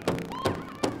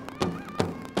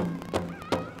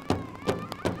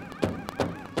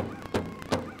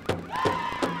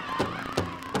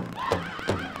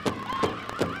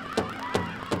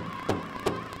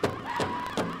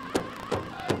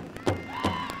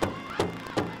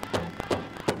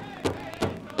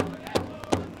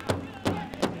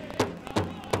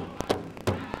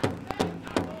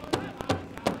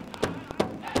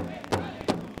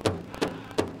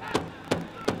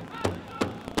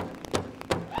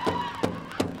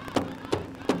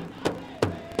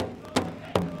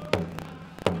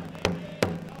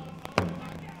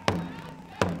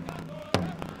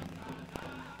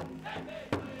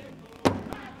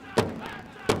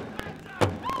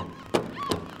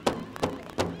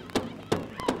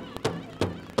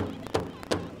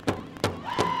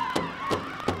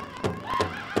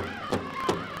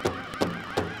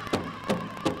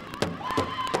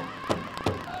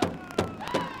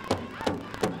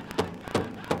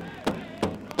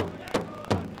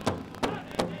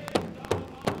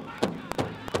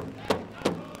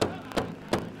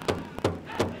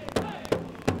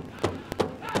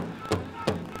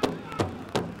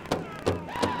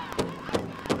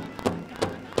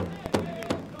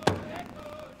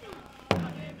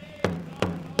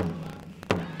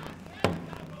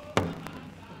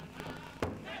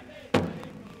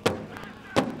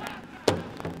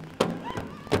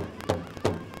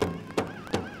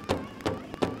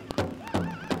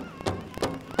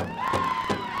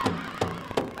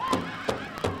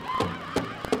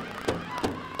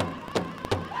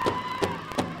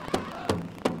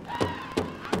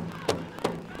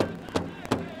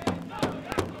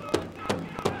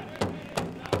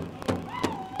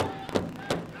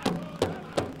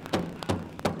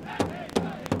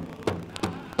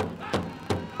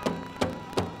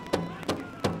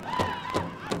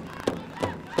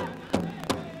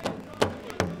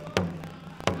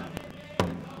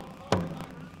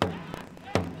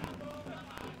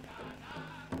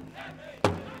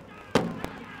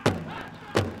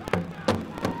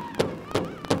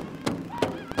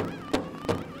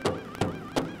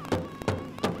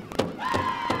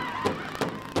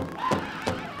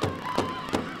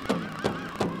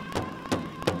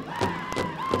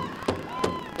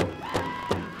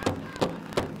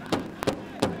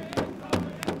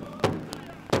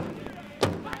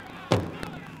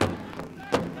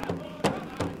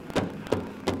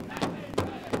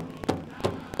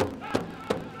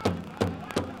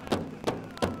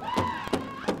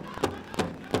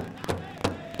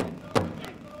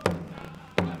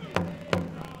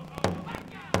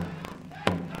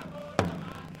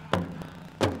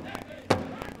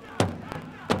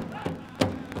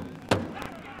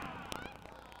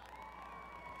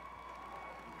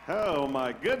 Oh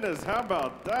my goodness, how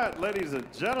about that, ladies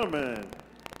and gentlemen?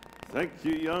 Thank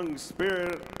you, young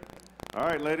spirit. All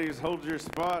right, ladies, hold your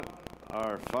spot.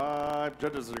 Our 5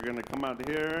 judges are gonna come out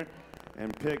here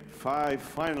and pick 5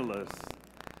 finalists.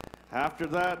 After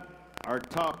that, our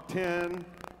top 10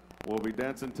 will be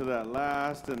dancing to that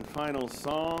last and final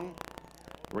song.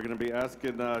 We're gonna be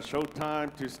asking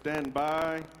Showtime to stand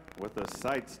by with a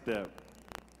sidestep.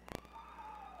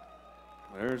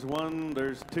 There's 1,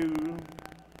 there's 2.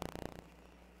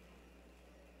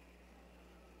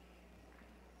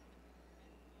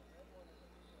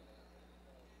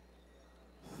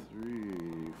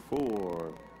 3,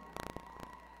 4.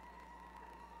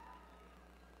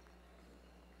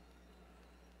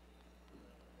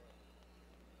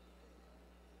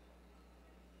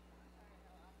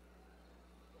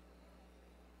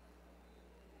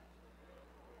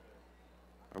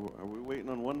 Are we waiting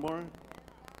on one more?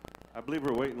 I believe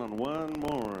we're waiting on one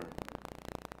more.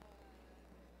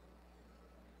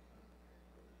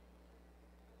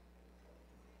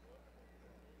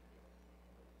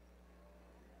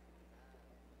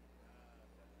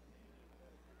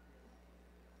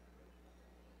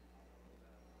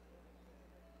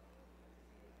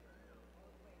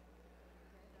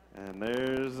 And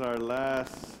there's our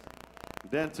last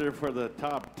dancer for the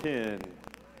top 10.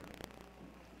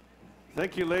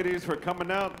 Thank you, ladies, for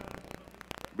coming out,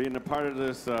 being a part of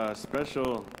this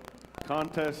special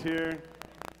contest here.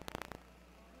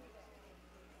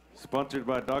 Sponsored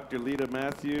by Dr. Lita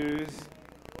Matthews,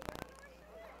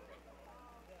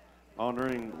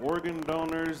 honoring organ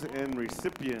donors and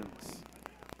recipients.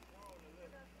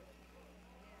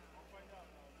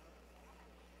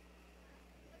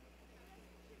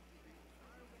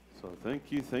 So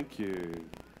thank you, thank you.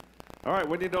 All right,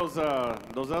 we need those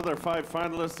other 5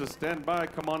 finalists to stand by.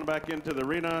 Come on back into the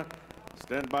arena.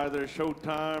 Stand by their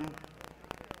showtime.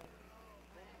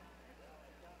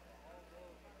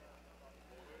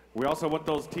 We also want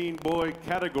those teen boy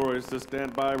categories to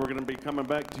stand by. We're going to be coming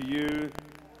back to you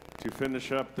to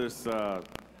finish up this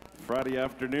Friday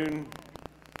afternoon.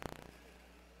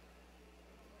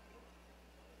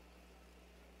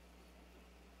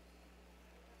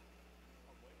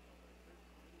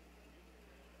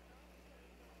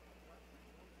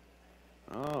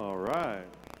 All right.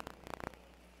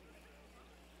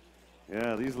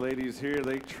 Yeah, these ladies here,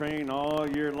 they train all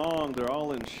year long. They're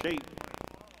all in shape.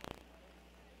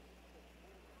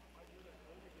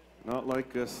 Not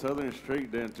like us Southern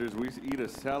street dancers. We eat a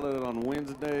salad on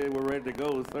Wednesday. We're ready to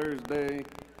go Thursday.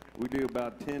 We do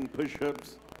about 10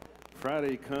 push-ups.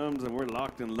 Friday comes and we're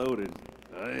locked and loaded.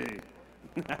 Hey.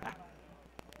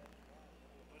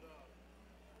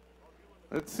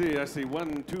 Let's see. I see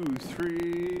 1, 2,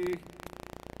 3,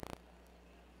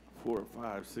 4,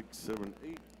 5, 6, 7,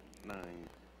 8, 9.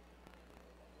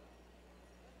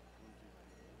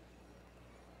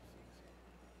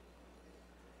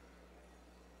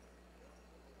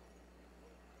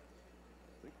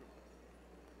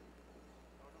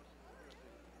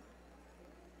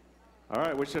 All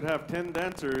right, we should have 10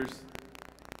 dancers.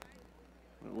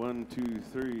 1, 2,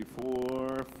 3,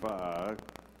 4, 5,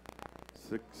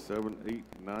 6, 7, 8,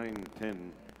 9, 10. You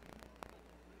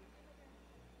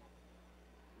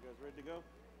guys ready to go?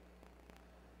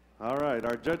 All right,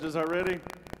 our judges are ready.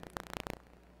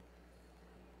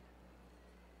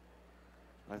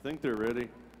 I think they're ready.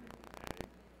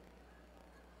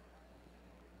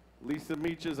 Lisa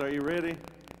Meaches, are you ready?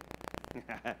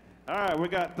 All right, we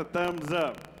got the thumbs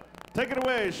up. Take it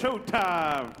away,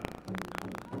 showtime.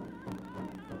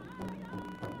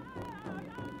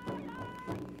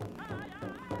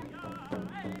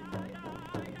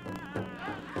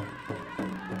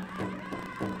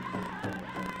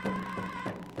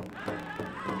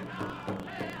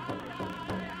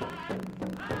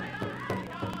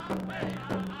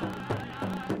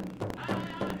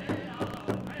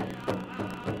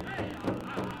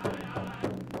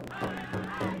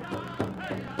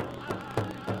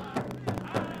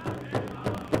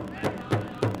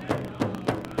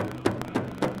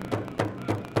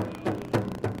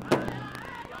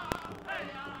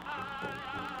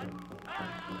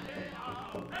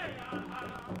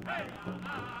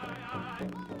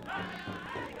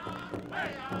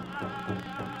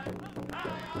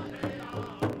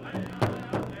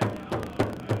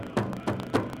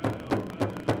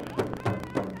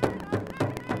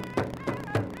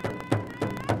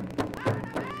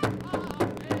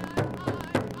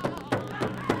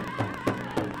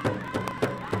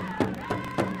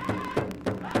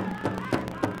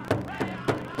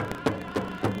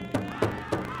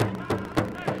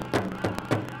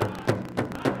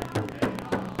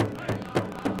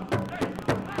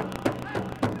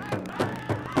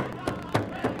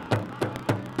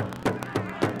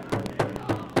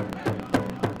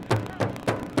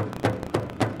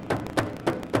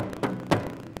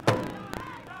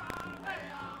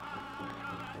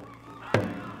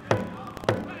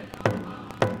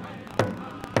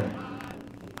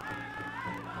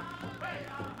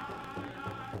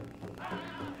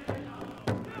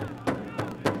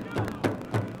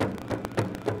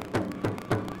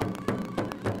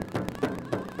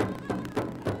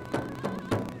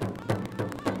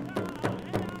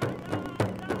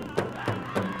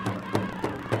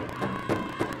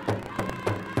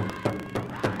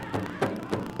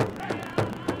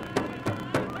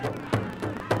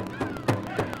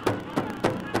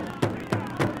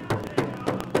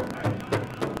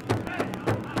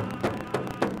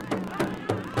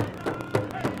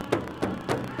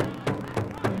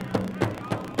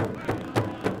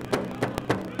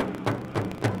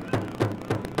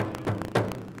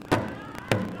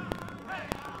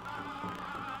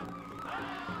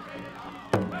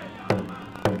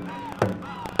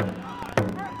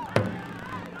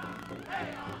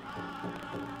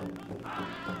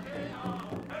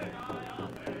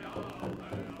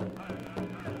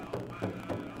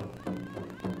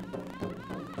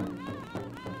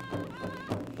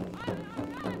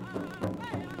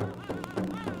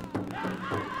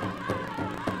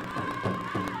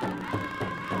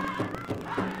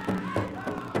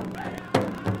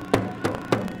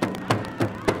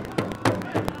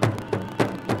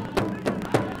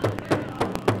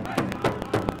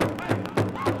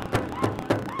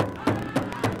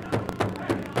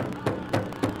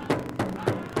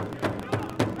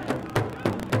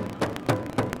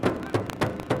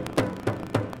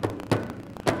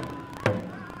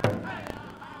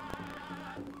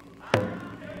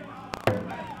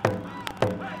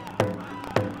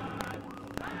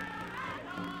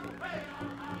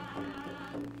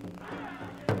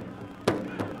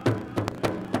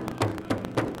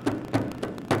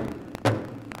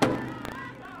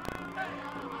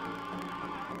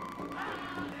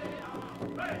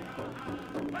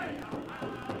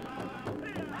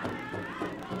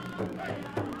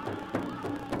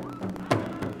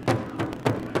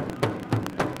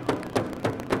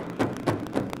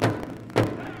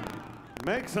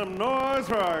 Make some noise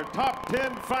for our top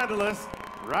 10 finalists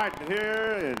right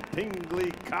here in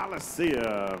Tingley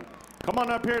Coliseum. Come on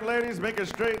up here, ladies, make a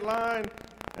straight line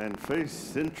and face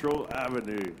Central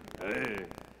Avenue. Hey,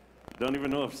 don't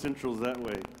even know if Central's that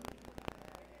way.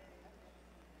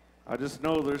 I just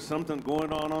know there's something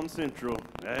going on Central.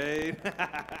 Hey.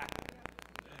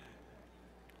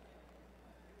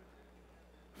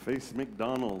 Face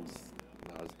McDonald's.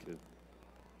 No, I was kidding.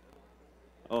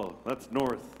 Oh, that's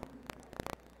north.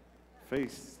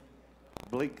 Face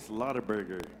Blake's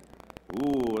Lottaburger.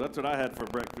 Ooh, that's what I had for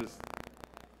breakfast.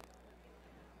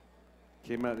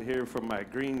 Came out here for my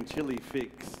green chili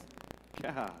fix.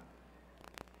 Yeah.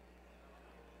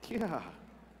 Yeah.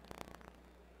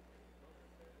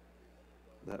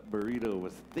 That burrito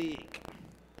was thick.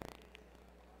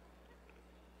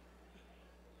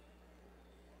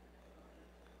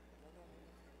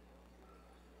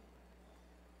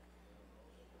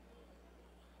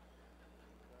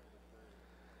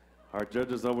 Our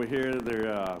judges over here,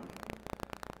 they're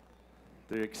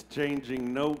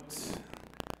exchanging notes.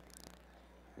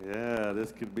 Yeah,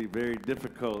 this could be very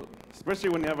difficult,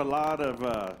 especially when you have a lot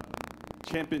of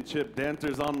championship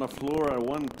dancers on the floor at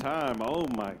one time. Oh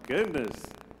my goodness.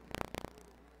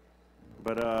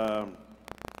 But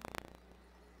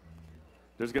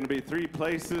there's going to be 3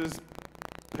 places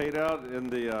paid out in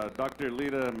the Dr.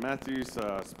 Lita Matthews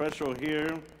special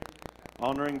here,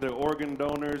 honoring the organ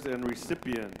donors and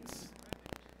recipients.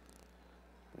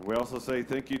 We also say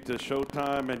thank you to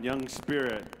Showtime and Young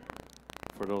Spirit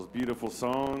for those beautiful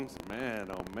songs. Man,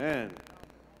 oh man.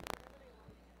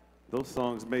 Those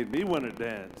songs made me want to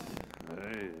dance.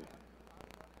 Hey.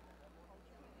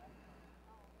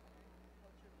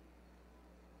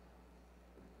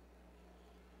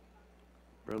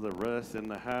 Brother Russ in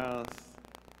the house.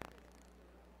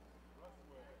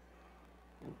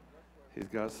 He's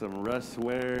got some Russ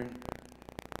wear.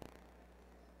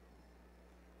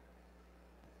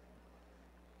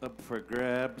 Up for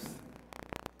grabs.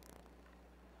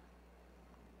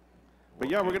 But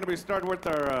yeah, we're going to be starting with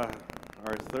our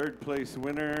 3rd place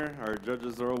winner. Our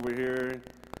judges are over here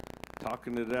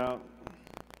talking it out.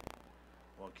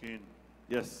 Joaquin.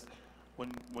 Yes.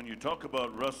 When you talk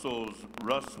about Russell's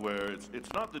Russwear,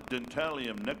 it's not the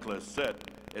dentalium necklace set,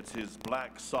 it's his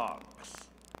black socks.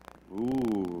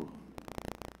 Ooh.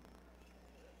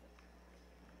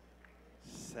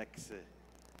 Sexy.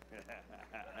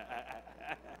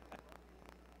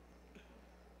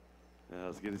 Yeah,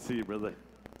 it's good to see you, brother.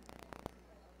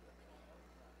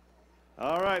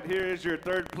 All right, here is your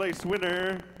 3rd place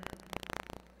winner.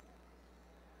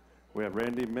 We have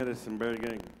Randy Medicinberg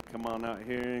going to come on out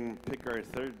here and pick our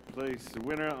 3rd place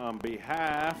winner on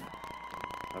behalf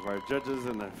of our judges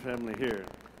and the family here.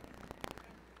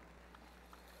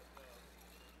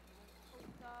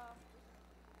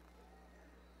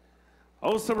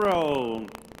 Osaro,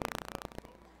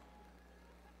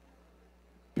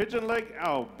 Pigeon Lake,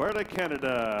 Alberta,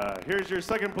 Canada. Here's your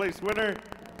 2nd place winner.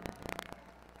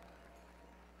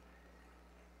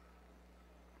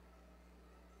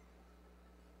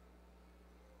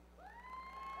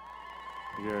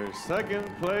 Your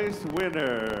 2nd place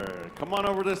winner. Come on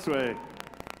over this way.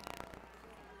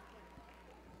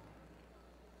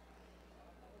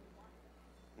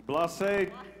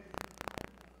 Blase,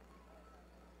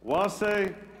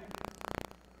 U.S.A,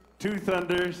 2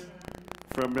 Thunders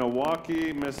from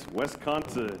Milwaukee, Miss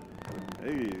Wisconsin.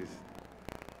 Hey.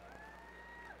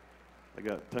 I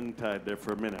got tongue-tied there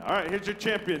for a minute. All right, here's your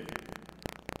champion.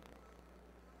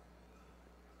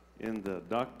 In the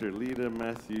Dr. Lita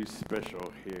Matthews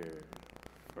special here.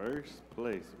 1st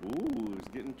place. Ooh, it's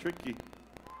getting tricky.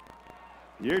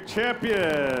 Your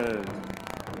champion,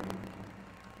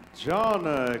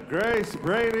 Jonna Grace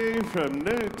Brady from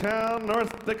Newtown,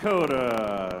 North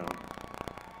Dakota.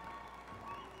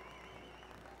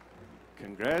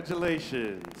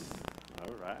 Congratulations.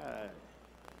 All right.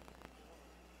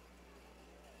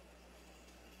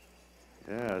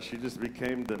 Yeah, she just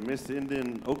became the Miss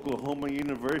Indian Oklahoma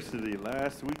University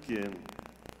last weekend.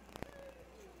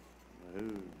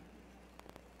 Ooh.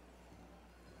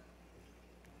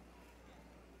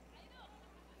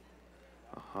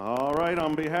 All right,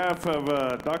 on behalf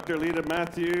of Dr. Lita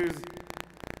Matthews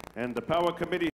and the PowWow Committee